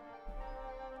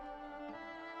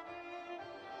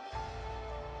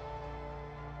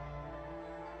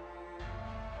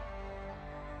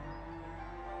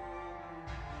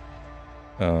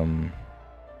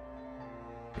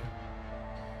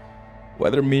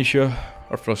 Whether Misha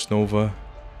or Frostnova,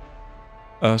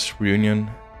 us, Reunion,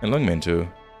 and Lungman too,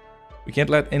 we can't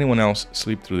let anyone else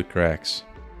slip through the cracks.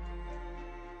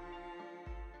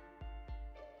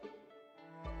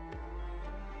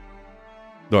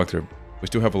 Doctor, we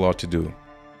still have a lot to do.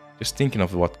 Just thinking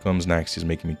of what comes next is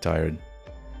making me tired.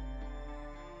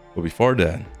 But before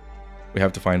that, we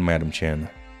have to find Madam Chen.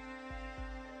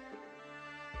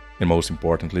 And most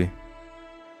importantly,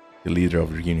 the leader of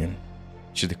the Reunion.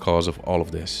 She's the cause of all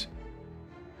of this.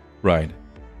 Right.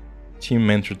 Team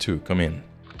Mentor 2, come in.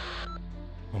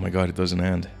 Oh my god, it doesn't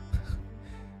end.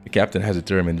 The captain has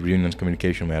determined the Reunion's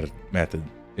communication method.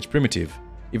 It's primitive,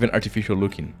 even artificial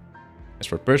looking. As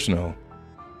for personnel,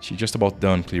 she's just about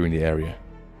done clearing the area.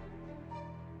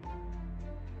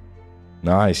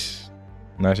 Nice.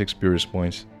 Nice experience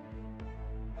points.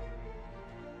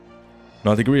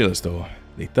 Not the guerrillas though.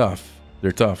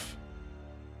 They're tough.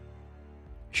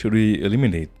 Should we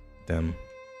eliminate them?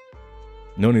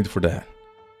 No need for that.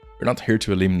 We're not here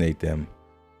to eliminate them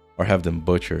or have them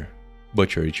butcher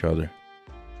each other.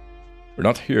 We're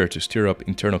not here to stir up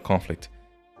internal conflict.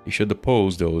 We should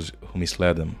oppose those who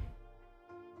misled them.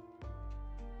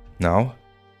 Now?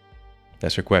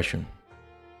 That's your question.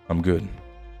 I'm good.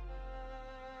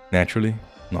 Naturally,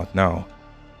 not now.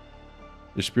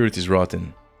 The spirit is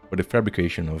rotten, but the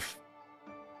fabrication of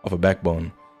a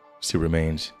backbone still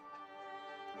remains.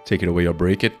 Take it away or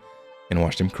break it, and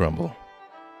watch them crumble.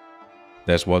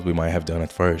 That's what we might have done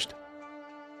at first.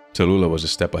 Tallulah was a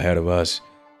step ahead of us.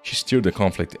 She stirred the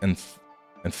conflict and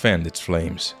fanned its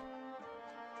flames.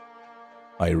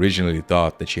 I originally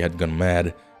thought that she had gone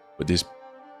mad, but this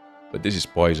is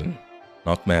poison,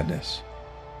 not madness.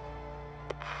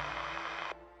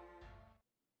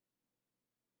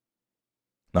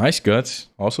 Nice, Guts.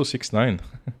 Also 6'9".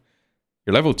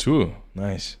 You're level 2.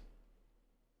 Nice.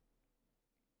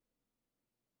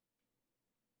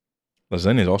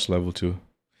 Lasagna is also level 2.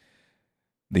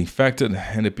 The infected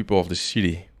and the people of the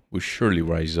city will surely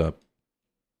rise up.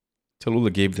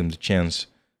 Tallulah gave them the chance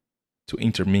to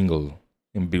intermingle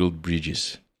and build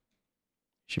bridges.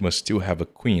 She must still have a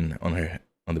queen on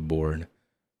the board,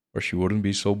 or she wouldn't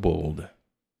be so bold.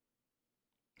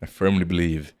 I firmly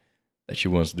believe that she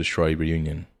wants to destroy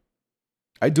Reunion.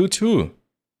 I do too.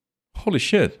 Holy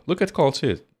shit, look at Call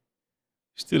Sid.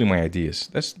 Stealing my ideas.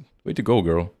 That's way to go,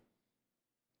 girl.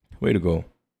 Way to go.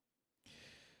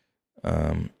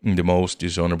 In the most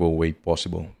dishonorable way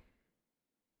possible.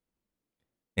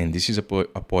 And this is a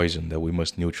poison that we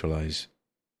must neutralize.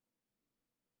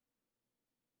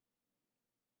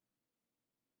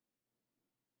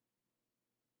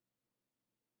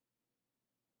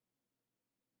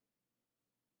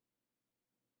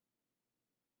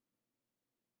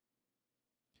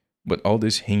 But all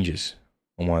this hinges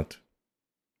on what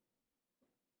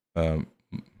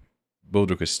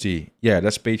Bodrick St. Yeah,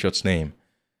 that's Patriot's name.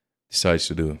 Decides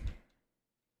to do.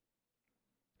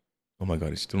 Oh my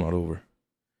god, it's still not over.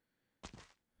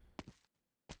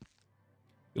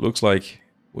 It looks like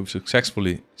we've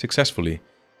successfully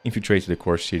infiltrated the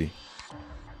core city.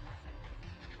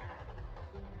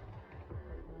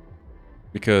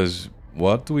 Because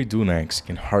what do we do next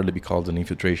can hardly be called an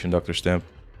infiltration, Dr. Stamp.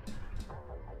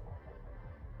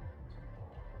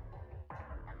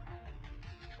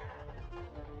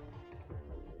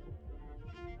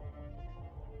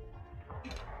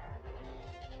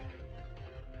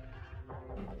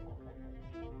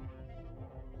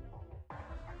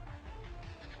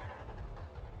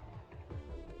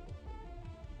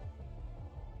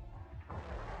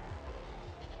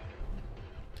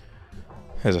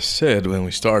 As I said when we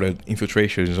started,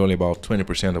 infiltration is only about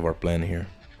 20% of our plan here.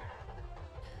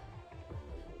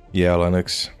 Yeah,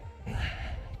 Lennox.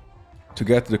 To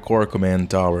get to the core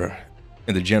command tower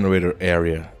and the generator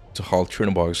area to halt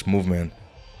Chernobog's movement,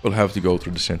 we'll have to go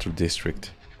through the central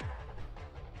district.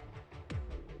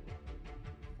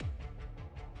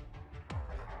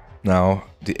 Now,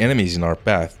 the enemies in our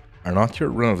path are not your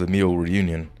run-of-the-mill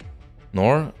Reunion,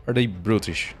 nor are they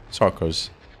brutish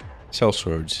suckers,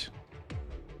 sellswords.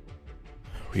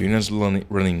 Reunion's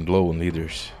running low on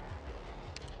leaders.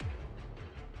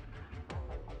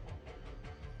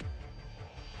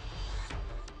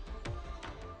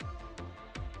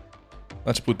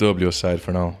 Let's put W aside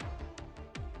for now.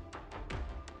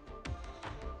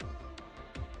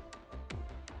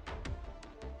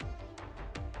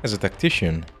 As a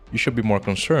tactician, you should be more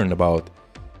concerned about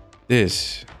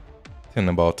this than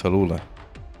about Tallulah,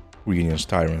 Reunion's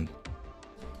tyrant.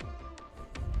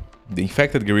 The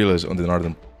infected guerrillas on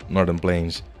the northern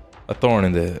plains, a thorn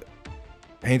in the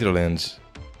hinterlands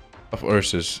of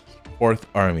Ursa's 4th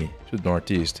Army to the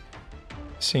northeast.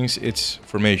 Since its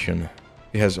formation,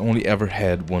 it has only ever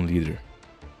had one leader.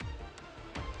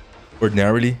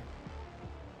 Ordinarily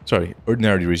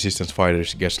resistance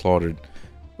fighters get slaughtered,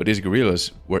 but these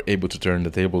guerrillas were able to turn the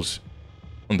tables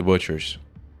on the butchers.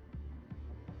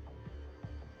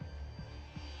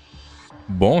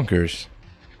 Bonkers.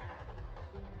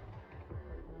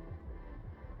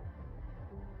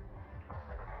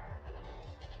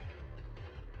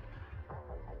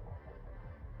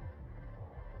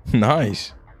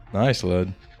 Nice. Nice,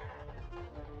 lad.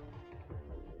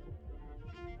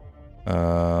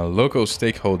 Local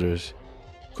stakeholders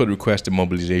could request the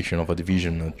mobilization of a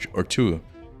division or two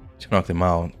to knock them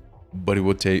out, but it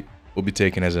would be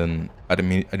taken as an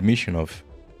admission of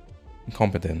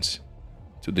incompetence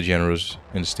to the generals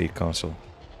and the state council.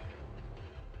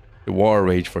 The war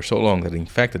raged for so long that the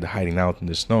infected hiding out in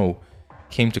the snow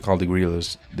came to call the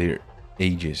guerrillas their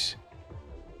aegis.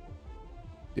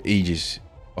 The aegis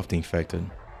of the infected.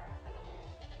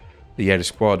 The Yeti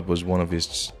squad was one of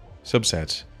its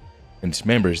subsets, and its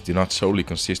members did not solely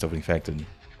consist of infected.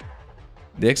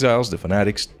 The exiles, the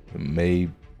fanatics, the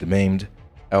maimed,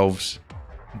 elves,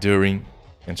 During,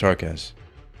 and Sarkaz.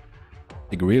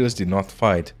 The guerrillas did not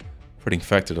fight for the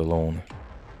infected alone.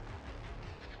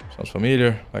 Sounds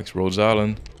familiar, like Rhodes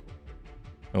Island.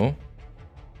 No?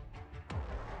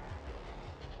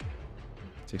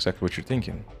 That's exactly what you're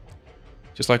thinking.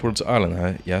 Just like Rhodes Island,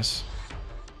 huh? Yes.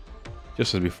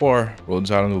 Just as before,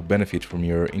 Rhodes Island will benefit from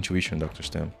your intuition, Dr.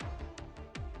 Stamp.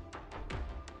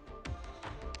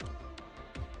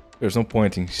 There's no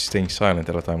point in staying silent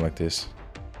at a time like this.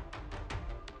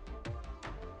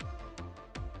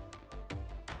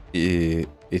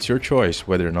 It's your choice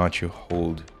whether or not you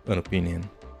hold an opinion.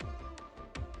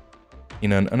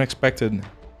 In an unexpectedly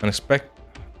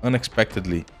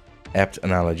apt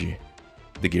analogy,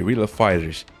 the guerrilla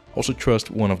fighters also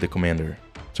trust one of the commander.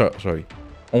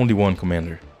 Only one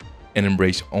commander, and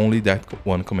embrace only that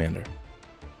one commander.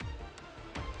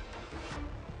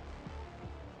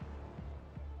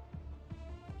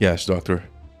 Yes, Doctor.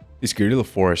 This guerrilla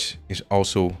force is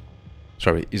also...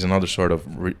 Sorry, is another sort of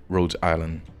Rhodes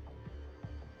Island.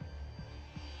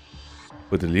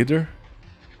 But the leader?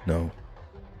 No.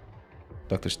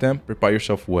 Dr. Stamp, prepare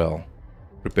yourself well.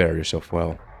 Prepare yourself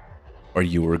well. Or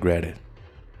you will regret it.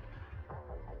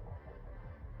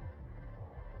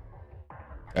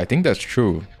 I think that's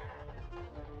true.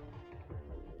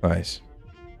 Nice.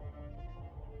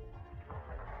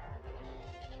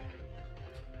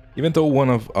 Even though one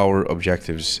of our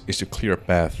objectives is to clear a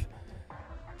path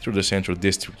through the central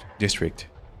district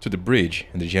to the bridge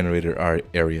and the generator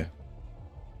area.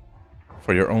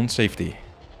 For your own safety,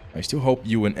 I still hope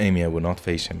you and Amy will not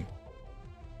face him.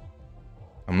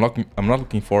 I'm not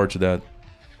looking forward to that.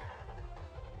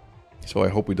 So I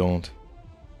hope we don't.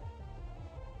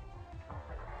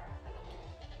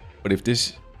 But if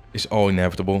this is all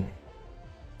inevitable,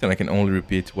 then I can only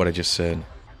repeat what I just said.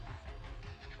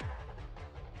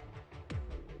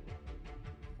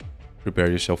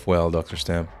 Prepare yourself well, Dr.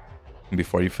 Stamp. And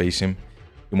before you face him,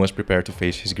 you must prepare to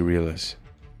face his guerrillas.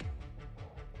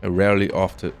 I rarely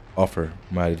offer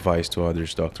my advice to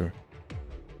others, Doctor.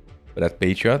 But that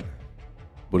Patriot,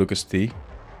 Bulukas T,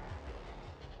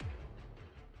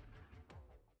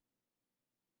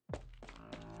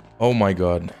 oh my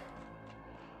god.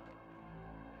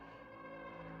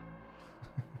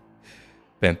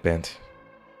 Pent.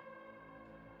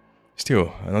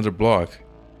 Still, another block.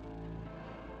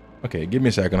 Okay, give me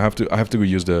a second. I have to go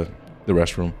use the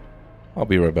restroom. I'll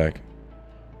be right back.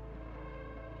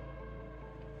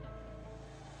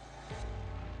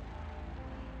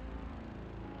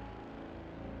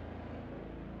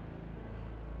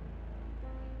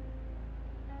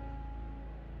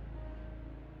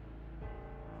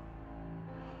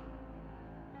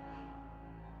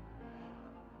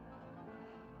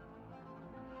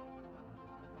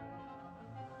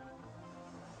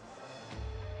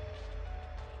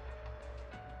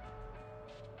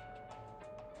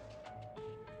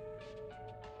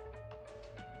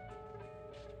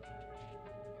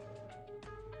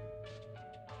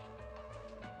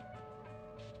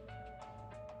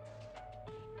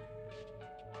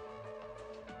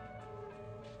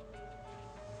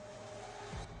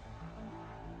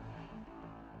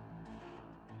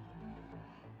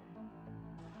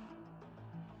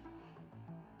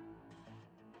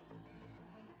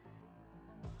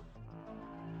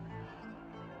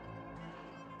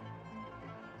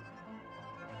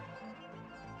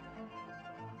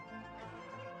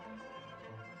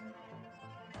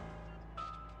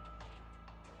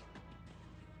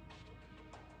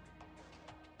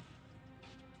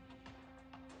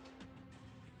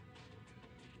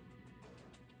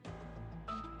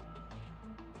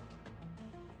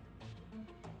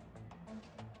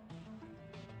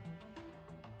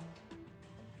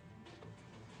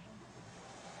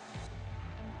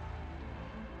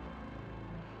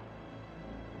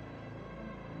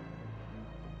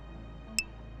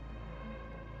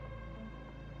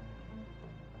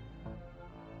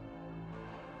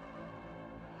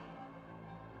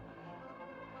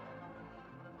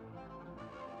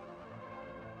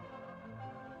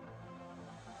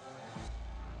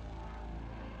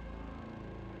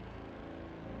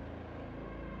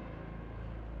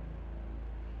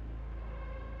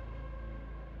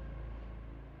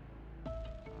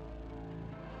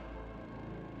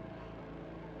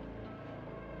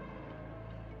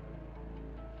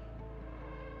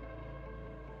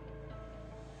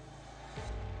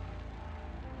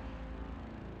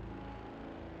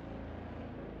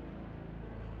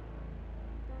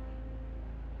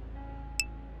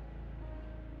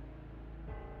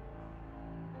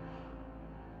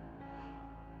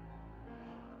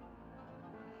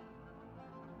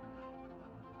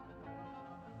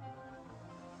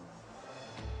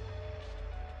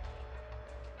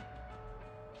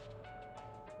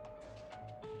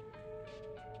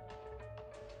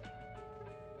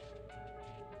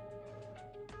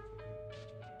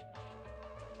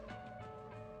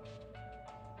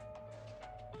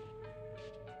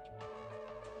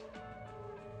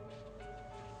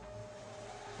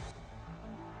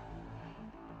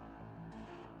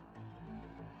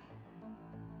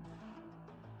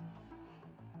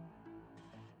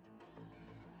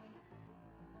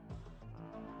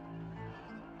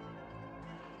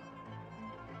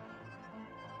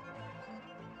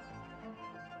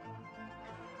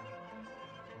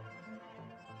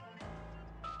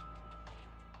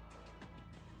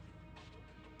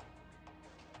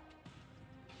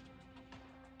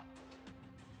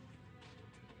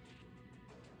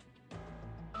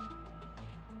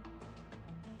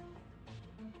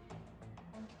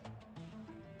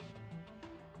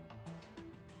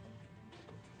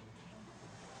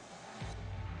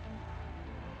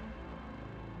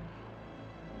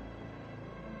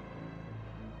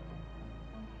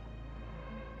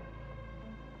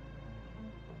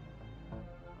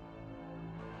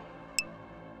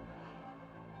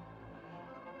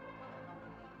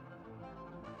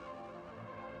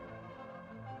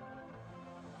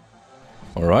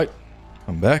 Alright,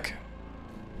 I'm back.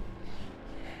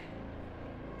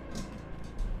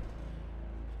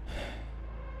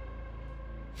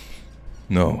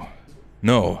 No.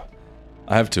 No.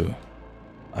 I have to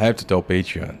tell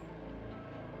Patreon.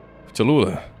 If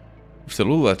Tallulah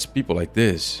lets people like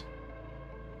this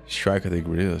strike at the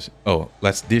guerrillas. Oh,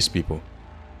 lets these people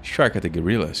strike at the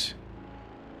guerrillas.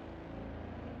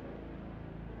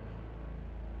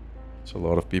 It's a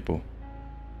lot of people.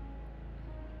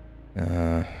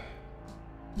 Then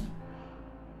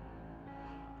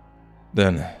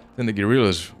the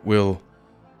guerrillas will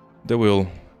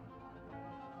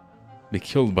be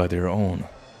killed by their own.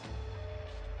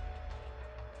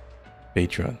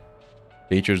 Patron.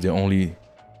 Patron's the only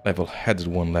level-headed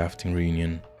one left in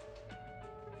Reunion.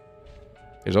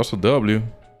 There's also W,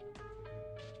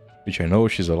 which I know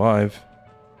she's alive.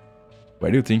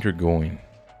 Where do you think you're going?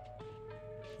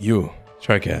 You,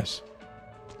 Sarkaz.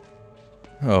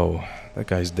 Oh, that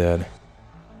guy's dead.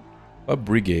 What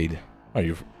brigade are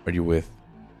you with?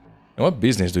 And what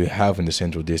business do you have in the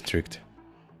Central District?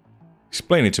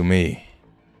 Explain it to me.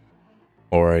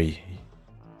 Or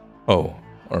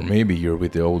maybe you're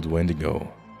with the old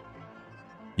Wendigo.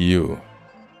 You.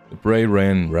 The prey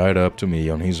ran right up to me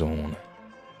on his own.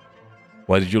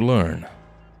 What did you learn,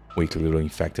 weak little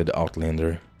infected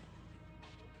outlander?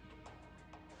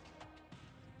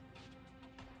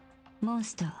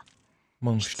 Monster.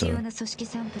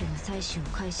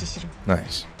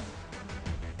 Nice.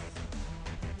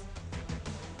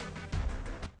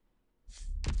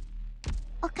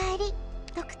 Okaeri,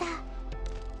 Doctor.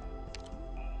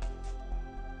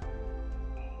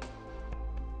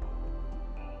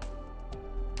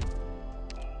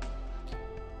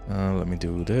 Let me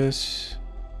do this.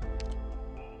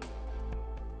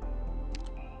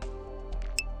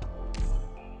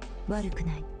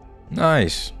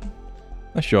 Nice.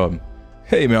 Nice job.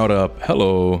 Hey, Mount Up.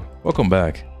 Hello. Welcome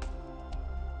back.